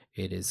long,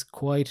 it is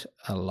quite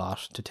a lot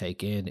to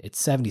take in. It's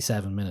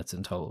 77 minutes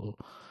in total.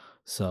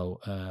 So,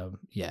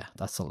 yeah,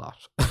 that's a lot.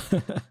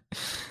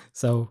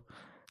 So,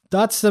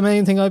 that's the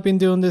main thing I've been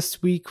doing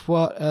this week.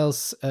 What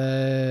else?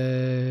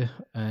 You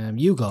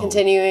go.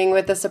 Continuing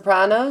with The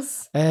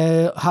Sopranos.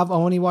 Have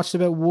only watched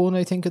about one,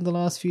 I think, in the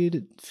last few.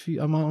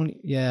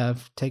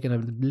 I've taken a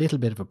little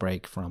bit of a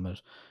break from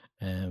it.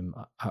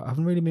 I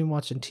haven't really been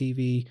watching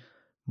TV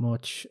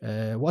much.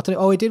 I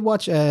did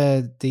watch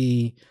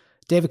the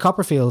David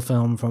Copperfield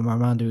film from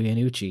Armando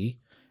Iannucci.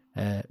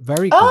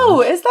 Very good.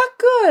 Oh, is that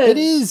good? It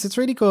is. It's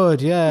really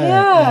good. Yeah.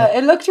 Yeah,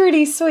 it looked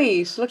really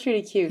sweet. It looked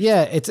really cute.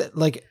 Yeah,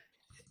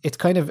 it's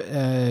kind of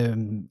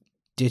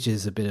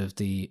ditches a bit of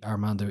the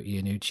Armando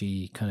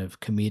Iannucci kind of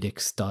comedic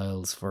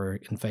styles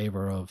in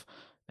favor of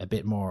a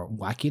bit more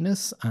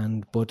wackiness,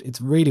 but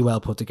it's really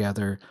well put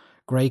together.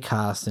 Great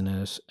cast in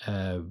it.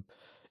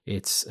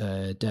 It's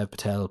Dev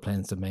Patel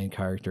playing the main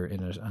character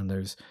in it, and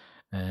there's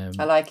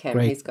I like him.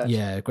 He's good.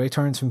 Yeah, great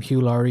turns from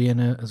Hugh Laurie in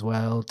it as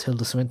well.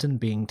 Tilda Swinton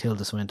being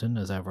Tilda Swinton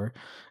as ever,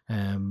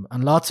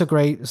 and lots of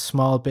great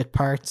small bit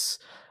parts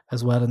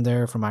as well in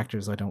there from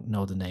actors I don't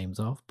know the names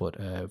of, but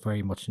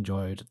very much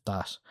enjoyed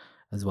that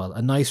as well.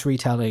 A nice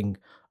retelling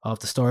of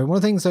the story. One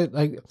of the things that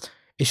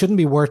it shouldn't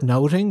be worth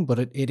noting, but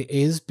it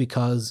is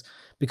because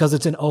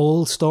it's an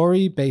old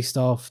story based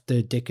off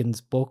the Dickens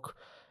book.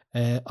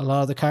 A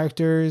lot of the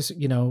characters,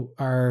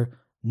 are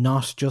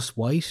not just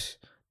white.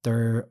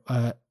 They're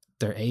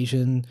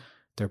Asian,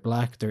 they're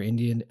black, they're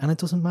Indian, and it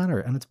doesn't matter.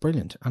 And it's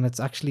brilliant. And it's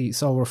actually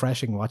so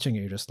refreshing watching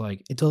it. You're just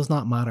like, it does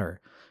not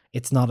matter.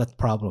 It's not a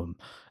problem.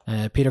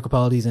 Peter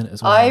Capaldi's in it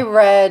as well. I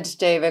read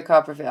David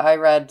Copperfield. I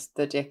read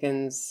the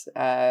Dickens.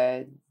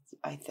 I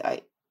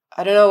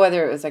don't know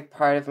whether it was like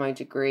part of my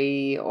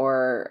degree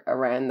or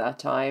around that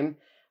time,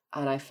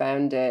 and I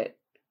found it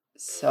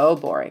so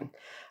boring.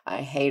 I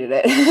hated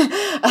it.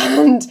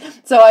 And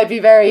so I'd be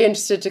very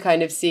interested to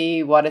kind of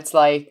see what it's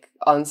like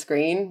on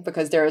screen,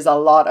 because there is a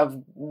lot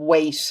of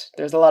weight.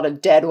 There's a lot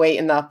of dead weight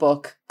in that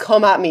book.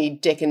 Come at me,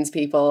 Dickens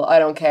people. I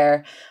don't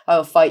care.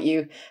 I'll fight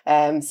you.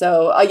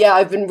 Yeah,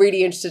 I've been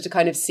really interested to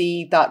kind of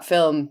see that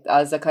film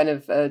as a kind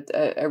of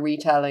a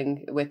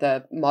retelling with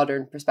a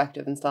modern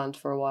perspective and slant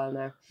for a while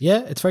now.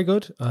 Yeah, it's very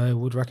good. I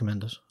would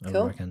recommend it. Cool.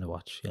 I would recommend to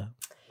watch, yeah.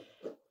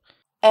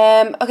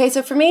 Okay,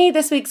 so for me,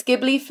 this week's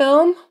Ghibli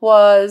film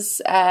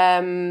was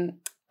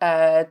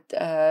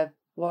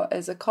what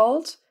is it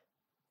called?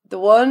 The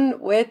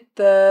one with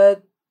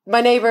My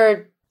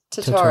Neighbor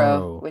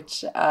Totoro,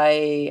 which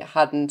I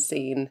hadn't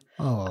seen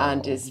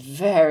and is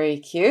very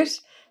cute.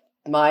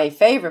 My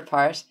favourite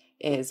part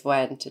is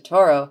when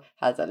Totoro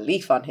has a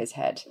leaf on his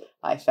head.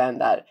 I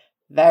found that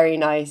very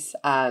nice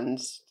and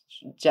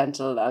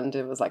gentle, and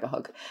it was like a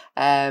hug.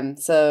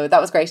 So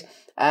that was great.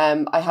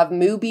 I have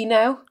Mubi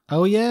now.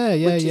 Oh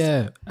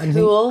yeah.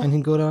 Cool.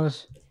 Anything good on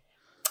it?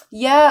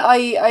 Yeah,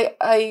 I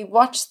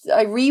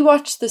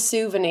rewatched The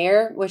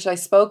Souvenir, which I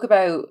spoke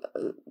about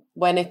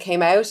when it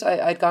came out.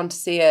 I'd gone to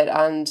see it,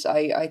 and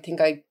I think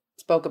I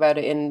spoke about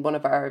it in one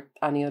of our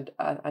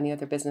any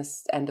other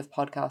business end of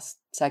podcast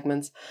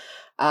segments.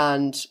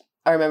 And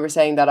I remember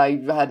saying that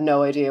I had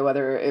no idea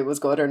whether it was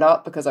good or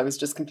not because I was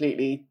just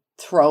completely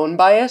thrown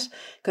by it,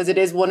 because it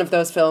is one of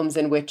those films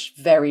in which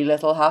very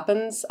little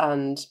happens,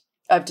 and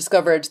I've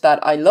discovered that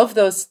I love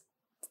that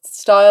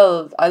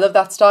style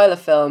of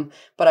film,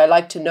 but I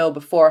like to know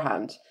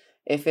beforehand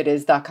if it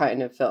is that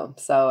kind of film.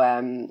 So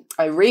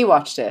I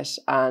rewatched it,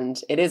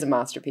 and it is a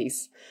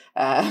masterpiece.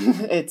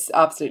 It's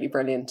absolutely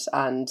brilliant,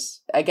 and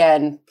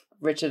again,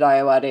 Richard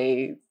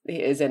Ayoade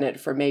is in it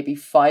for maybe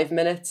 5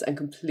 minutes and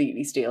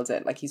completely steals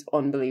it. Like, he's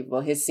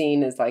unbelievable. His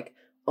scene is like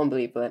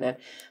unbelievable in it.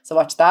 So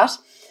watch that.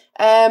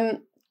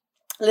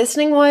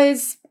 Listening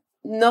wise,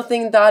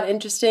 nothing that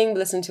interesting.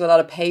 Listening to a lot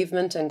of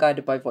Pavement and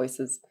Guided by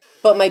Voices.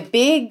 But my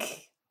big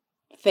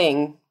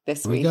thing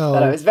this week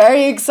that I was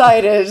very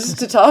excited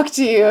to talk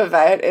to you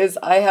about is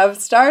I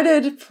have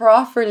started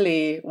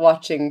properly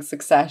watching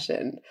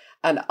Succession,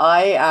 and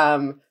I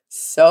am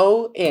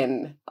so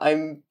in.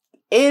 I'm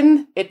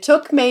in. It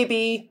took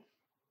maybe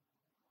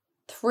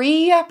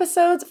 4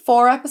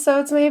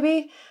 episodes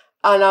maybe,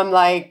 and I'm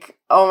like,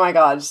 oh my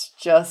god,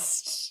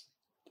 just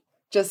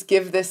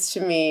give this to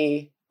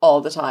me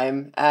all the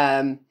time.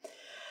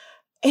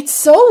 It's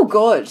so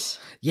good.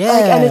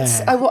 Yeah. And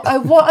it's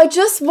I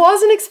just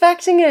wasn't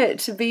expecting it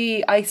to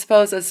be, I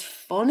suppose, as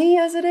funny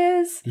as it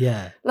is.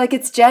 Yeah. Like,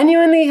 it's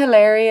genuinely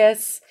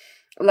hilarious.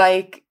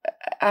 Like,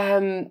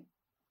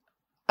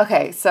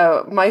 okay,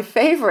 so my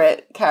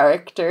favorite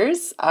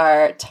characters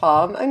are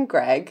Tom and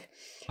Greg,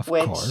 of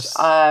which course.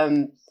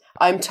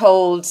 I'm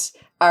told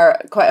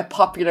are quite a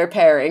popular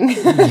pairing.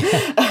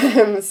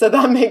 So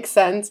that makes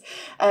sense.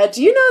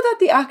 Do you know that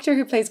the actor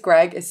who plays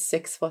Greg is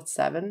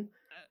 6'7"?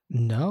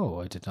 No,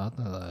 I did not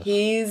know that.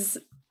 He's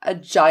a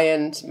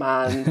giant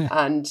man.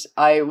 And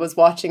I was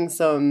watching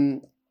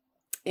some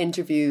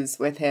interviews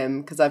with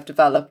him because I've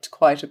developed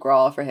quite a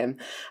graw for him.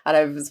 And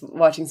I was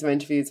watching some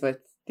interviews with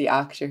the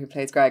actor who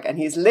plays Greg, and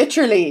he's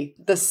literally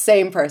the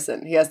same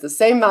person. He has the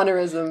same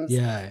mannerisms.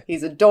 Yeah.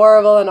 He's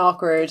adorable and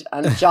awkward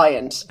and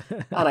giant.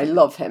 And I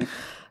love him.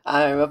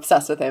 I'm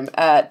obsessed with him.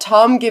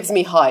 Tom gives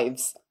me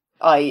hives.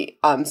 I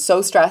am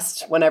so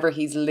stressed whenever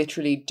he's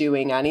literally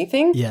doing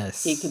anything.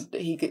 Yes.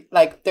 He could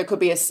like, there could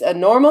be a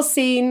normal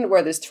scene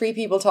where there's 3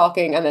 people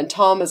talking, and then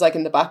Tom is like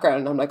in the background,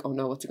 and I'm like, oh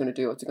no, what's he going to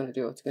do? What's he going to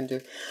do? What's he going to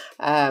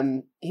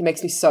do? He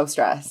makes me so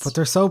stressed. But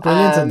they're so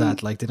brilliant in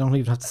that. Like, they don't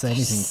even have to say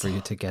anything for you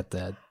to get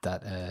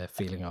that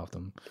feeling of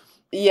them.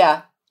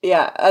 Yeah.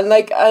 Yeah.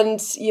 And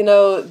you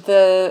know,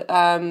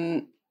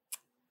 the,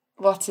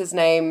 what's his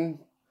name?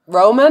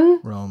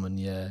 Roman,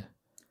 yeah.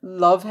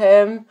 Love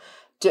him.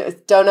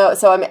 Don't know.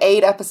 So I'm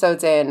 8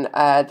 episodes in.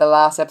 The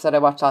last episode I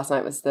watched last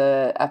night was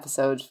the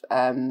episode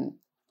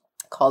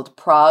called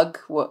Prague,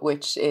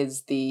 which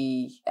is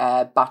the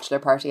bachelor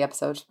party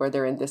episode where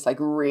they're in this like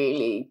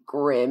really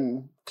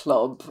grim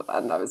club,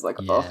 and I was like,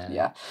 oh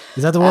yeah.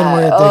 Is that the one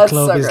where the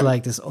club is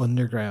like this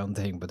underground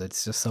thing, but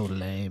it's just so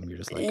lame? You're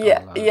just like,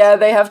 yeah,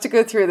 they have to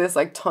go through this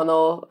like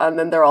tunnel, and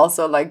then they're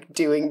also like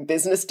doing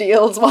business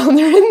deals while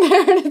they're in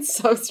there, and it's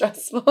so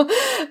stressful. So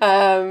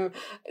that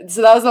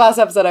was the last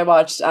episode I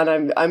watched,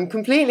 and I'm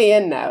completely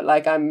in now.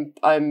 Like,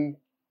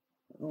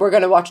 we're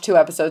going to watch 2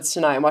 episodes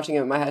tonight. I'm watching it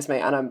with my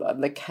housemate, and I'm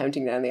like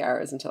counting down the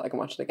hours until I can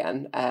watch it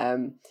again.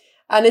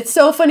 And it's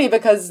so funny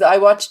because I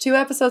watched 2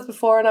 episodes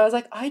before, and I was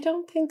like, I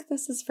don't think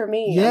this is for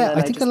me. Yeah,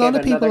 I think a lot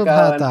of people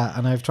have had that,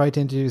 and I've tried to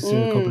introduce to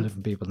a couple of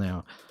different people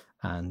now,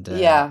 and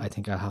I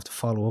think I'll have to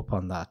follow up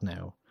on that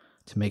now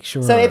to make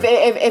sure. So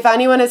if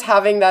anyone is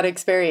having that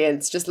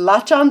experience, just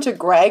latch on to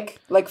Greg,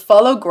 like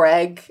follow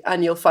Greg,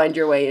 and you'll find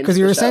your way into the show. Because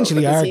you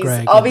essentially are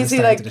Greg, obviously,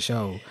 like the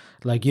show.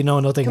 Like, you know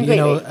nothing, completely.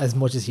 You know as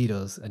much as he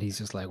does, and he's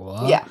just like,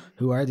 what? Yeah.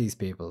 Who are these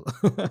people?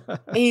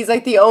 He's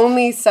like the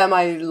only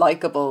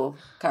semi-likable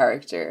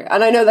character.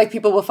 And I know like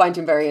people will find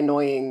him very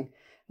annoying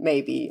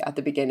maybe at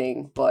the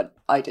beginning, but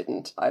I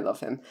didn't. I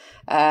love him.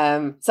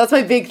 So that's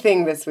my big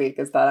thing this week,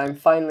 is that I'm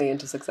finally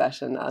into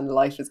Succession and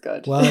life is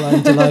good. Well,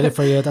 I'm delighted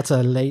for you. That's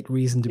a late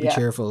reason to be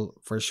cheerful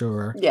for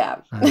sure.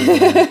 Yeah.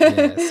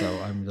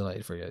 So I'm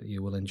delighted for you.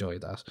 You will enjoy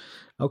that.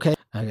 Okay.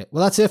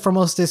 Well, that's it from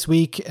us this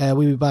week. We'll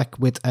be back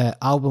with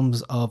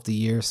albums of the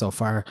year so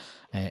far,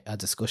 a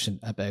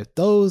discussion about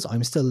those.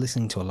 I'm still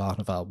listening to a lot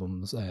of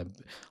albums,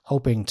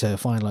 hoping to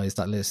finalise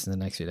that list in the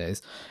next few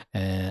days.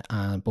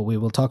 But we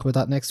will talk about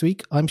that next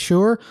week, I'm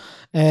sure.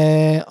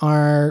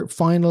 Our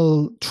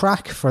final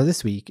track for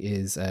this week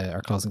is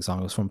our closing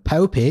song. It was from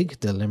Pow Pig,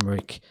 the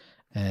Limerick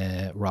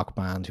rock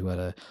band, who had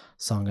a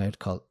song out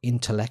called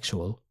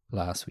Intellectual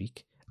last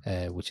week,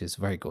 which is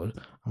very good.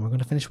 And we're going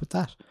to finish with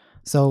that.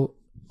 So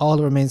all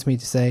that remains for me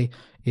to say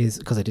is,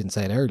 because I didn't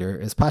say it earlier,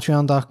 is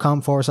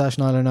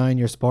patreon.com/909.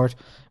 Your support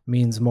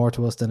means more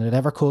to us than it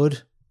ever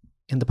could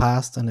in the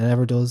past, and it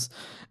ever does.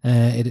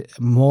 It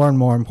more and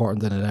more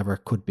important than it ever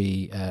could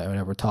be, or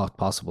ever thought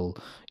possible.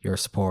 Your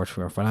support,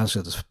 for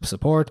financial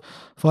support,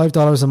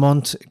 $5 a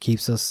month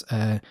keeps us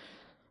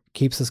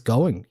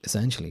going,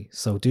 essentially.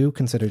 So do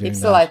consider doing that.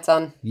 Keeps the lights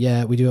on.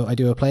 Yeah, we do. I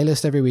do a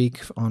playlist every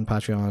week on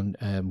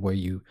Patreon, where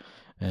you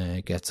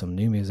get some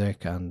new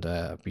music, and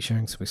be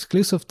sharing some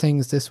exclusive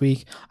things this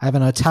week. I have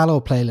an Italo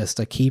playlist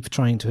I keep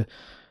trying to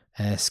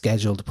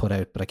scheduled to put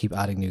out, but I keep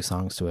adding new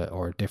songs to it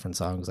or different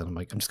songs, and I'm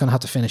like, I'm just gonna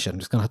have to finish it. I'm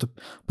just gonna have to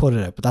put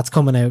it out. But that's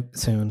coming out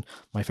soon.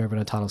 My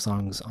favorite Italo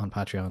songs on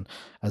Patreon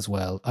as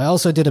well. I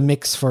also did a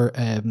mix for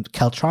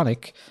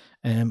Keltronic,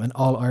 an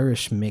all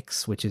Irish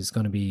mix, which is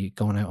going to be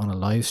going out on a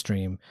live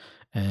stream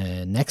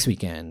next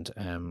weekend,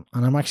 and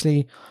I'm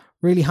actually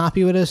really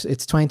happy with it.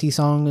 It's 20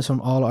 songs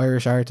from all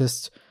Irish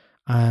artists,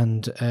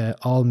 and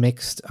all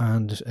mixed,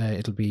 and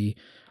it'll be.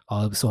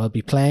 So I'll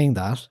be playing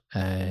that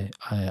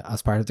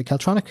as part of the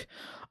Keltronic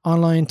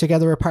Online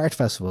Together Apart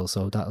Festival,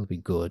 so that'll be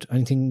good.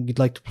 Anything you'd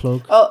like to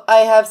plug? Oh, I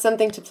have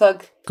something to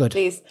plug. Good.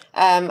 Please.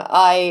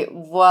 I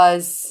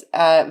was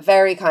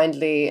very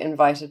kindly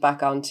invited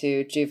back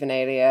onto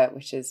Juvenalia,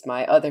 which is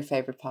my other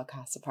favourite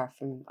podcast apart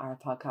from our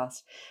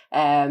podcast,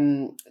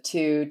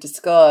 to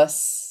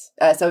discuss...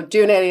 so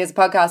Juvenalia is a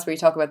podcast where you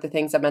talk about the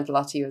things that meant a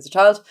lot to you as a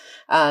child,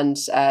 and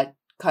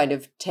kind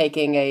of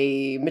taking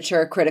a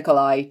mature critical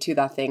eye to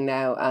that thing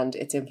now and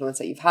its influence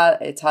that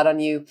it's had on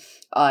you.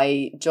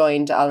 I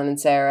joined Alan and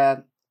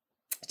Sarah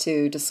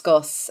to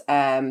discuss the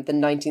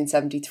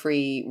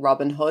 1973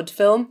 Robin Hood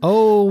film.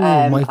 Oh,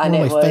 one of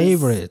my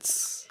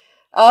favourites.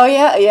 Oh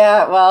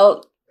yeah.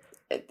 Well,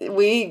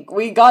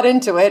 we got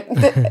into it.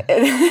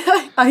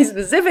 I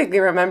specifically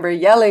remember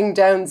yelling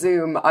down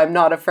Zoom, "I'm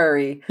not a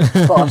furry,"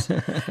 but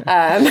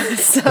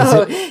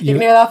so you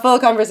can hear that full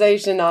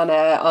conversation on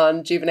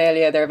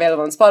Juvenalia. They're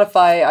available on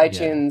Spotify,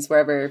 iTunes,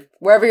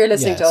 wherever you're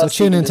listening to us.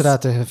 So tune into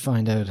that to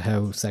find out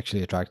how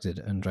sexually attracted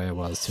Andrea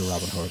was to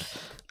Robin Hood.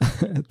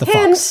 The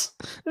fox.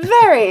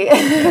 Very.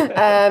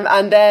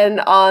 And then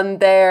on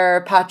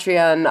their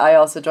Patreon, I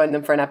also joined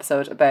them for an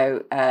episode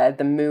about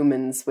the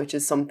Moomins, which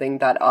is something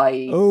that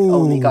I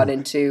only got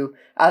into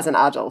as an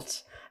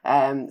adult.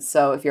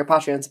 So if you're a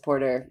Patreon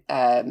supporter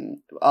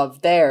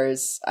of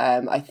theirs,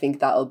 I think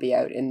that'll be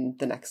out in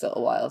the next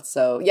little while.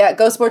 So yeah,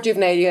 go support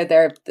Juvenalia.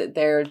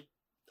 They're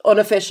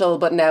unofficial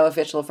but now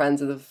official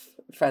friends of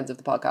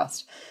the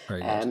podcast,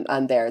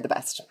 and they're the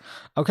best.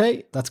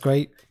 Okay, that's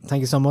great.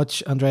 Thank you so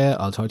much, Andrea.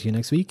 I'll talk to you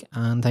next week,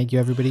 and thank you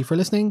everybody for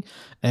listening.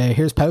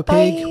 Here's Pow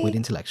Pig with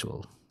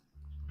Intellectual.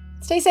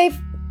 Stay safe.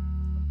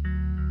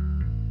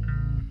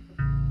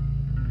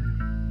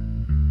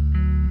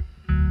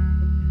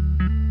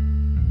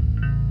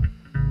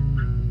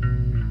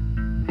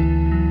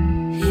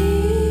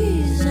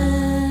 He's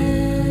an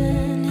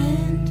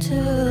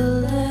intellectual.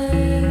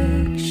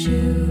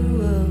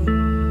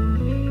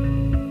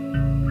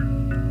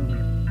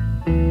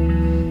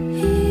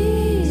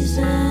 He's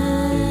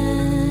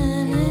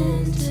an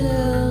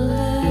intellectual.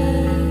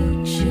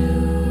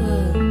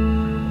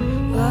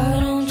 Why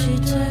don't you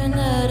turn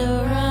that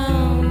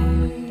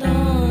around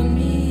on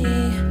me?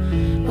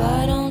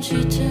 Why don't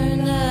you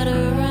turn that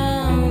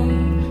around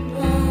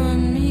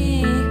on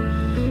me?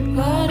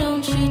 Why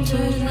don't you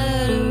turn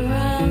that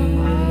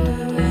around,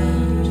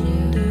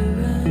 around,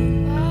 around?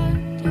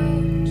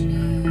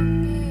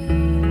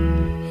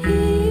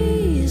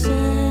 He's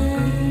in.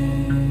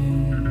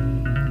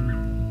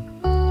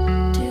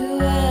 Do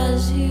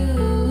as you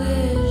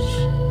wish.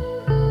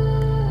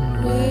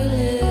 We're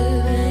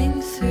living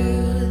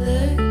through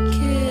the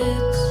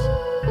kids.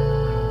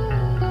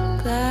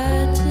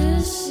 Glad to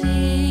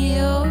see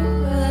your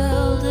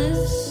well.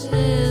 This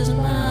is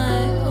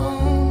my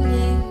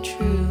only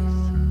truth.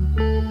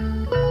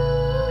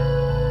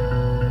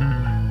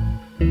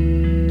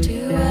 Do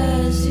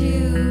as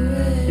you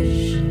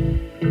wish.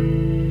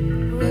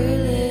 We're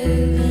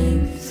living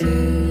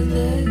through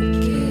the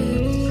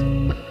kids.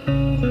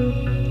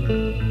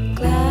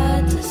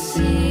 Glad to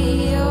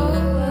see your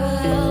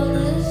well.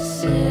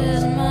 This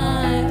is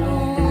my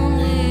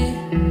only.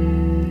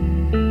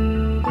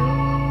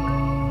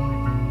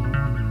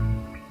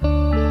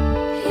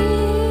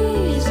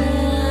 He's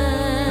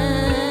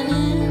an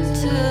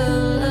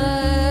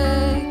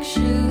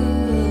intellectual.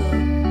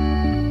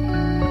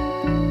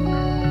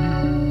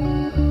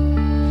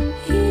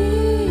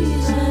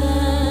 He's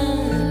an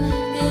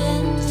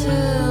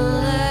intellectual.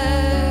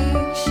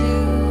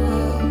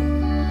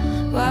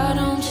 Why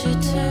don't you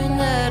turn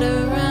that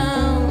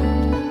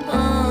around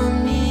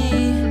on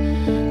me?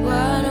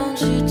 Why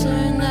don't you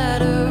turn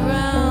that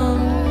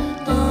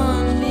around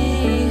on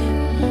me?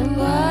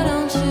 Why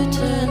don't you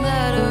turn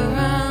that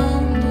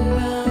around,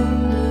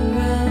 around,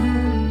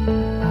 around?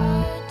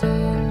 Why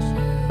don't you?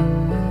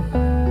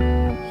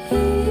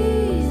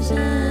 He's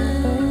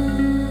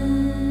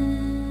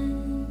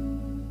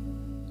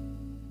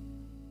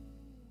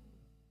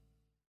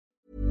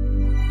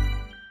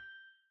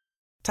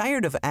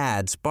Tired of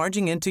ads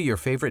barging into your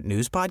favorite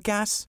news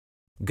podcasts?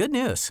 Good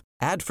news.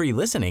 Ad-free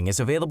listening is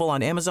available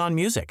on Amazon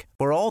Music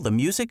for all the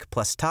music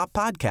plus top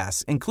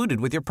podcasts included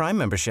with your Prime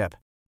membership.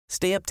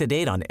 Stay up to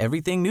date on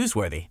everything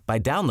newsworthy by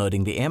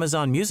downloading the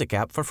Amazon Music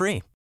app for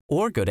free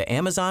or go to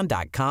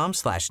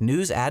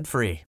amazon.com/news ad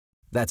free.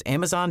 That's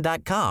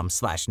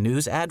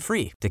amazon.com/news ad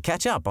free to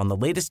catch up on the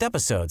latest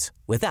episodes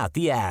without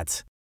the ads.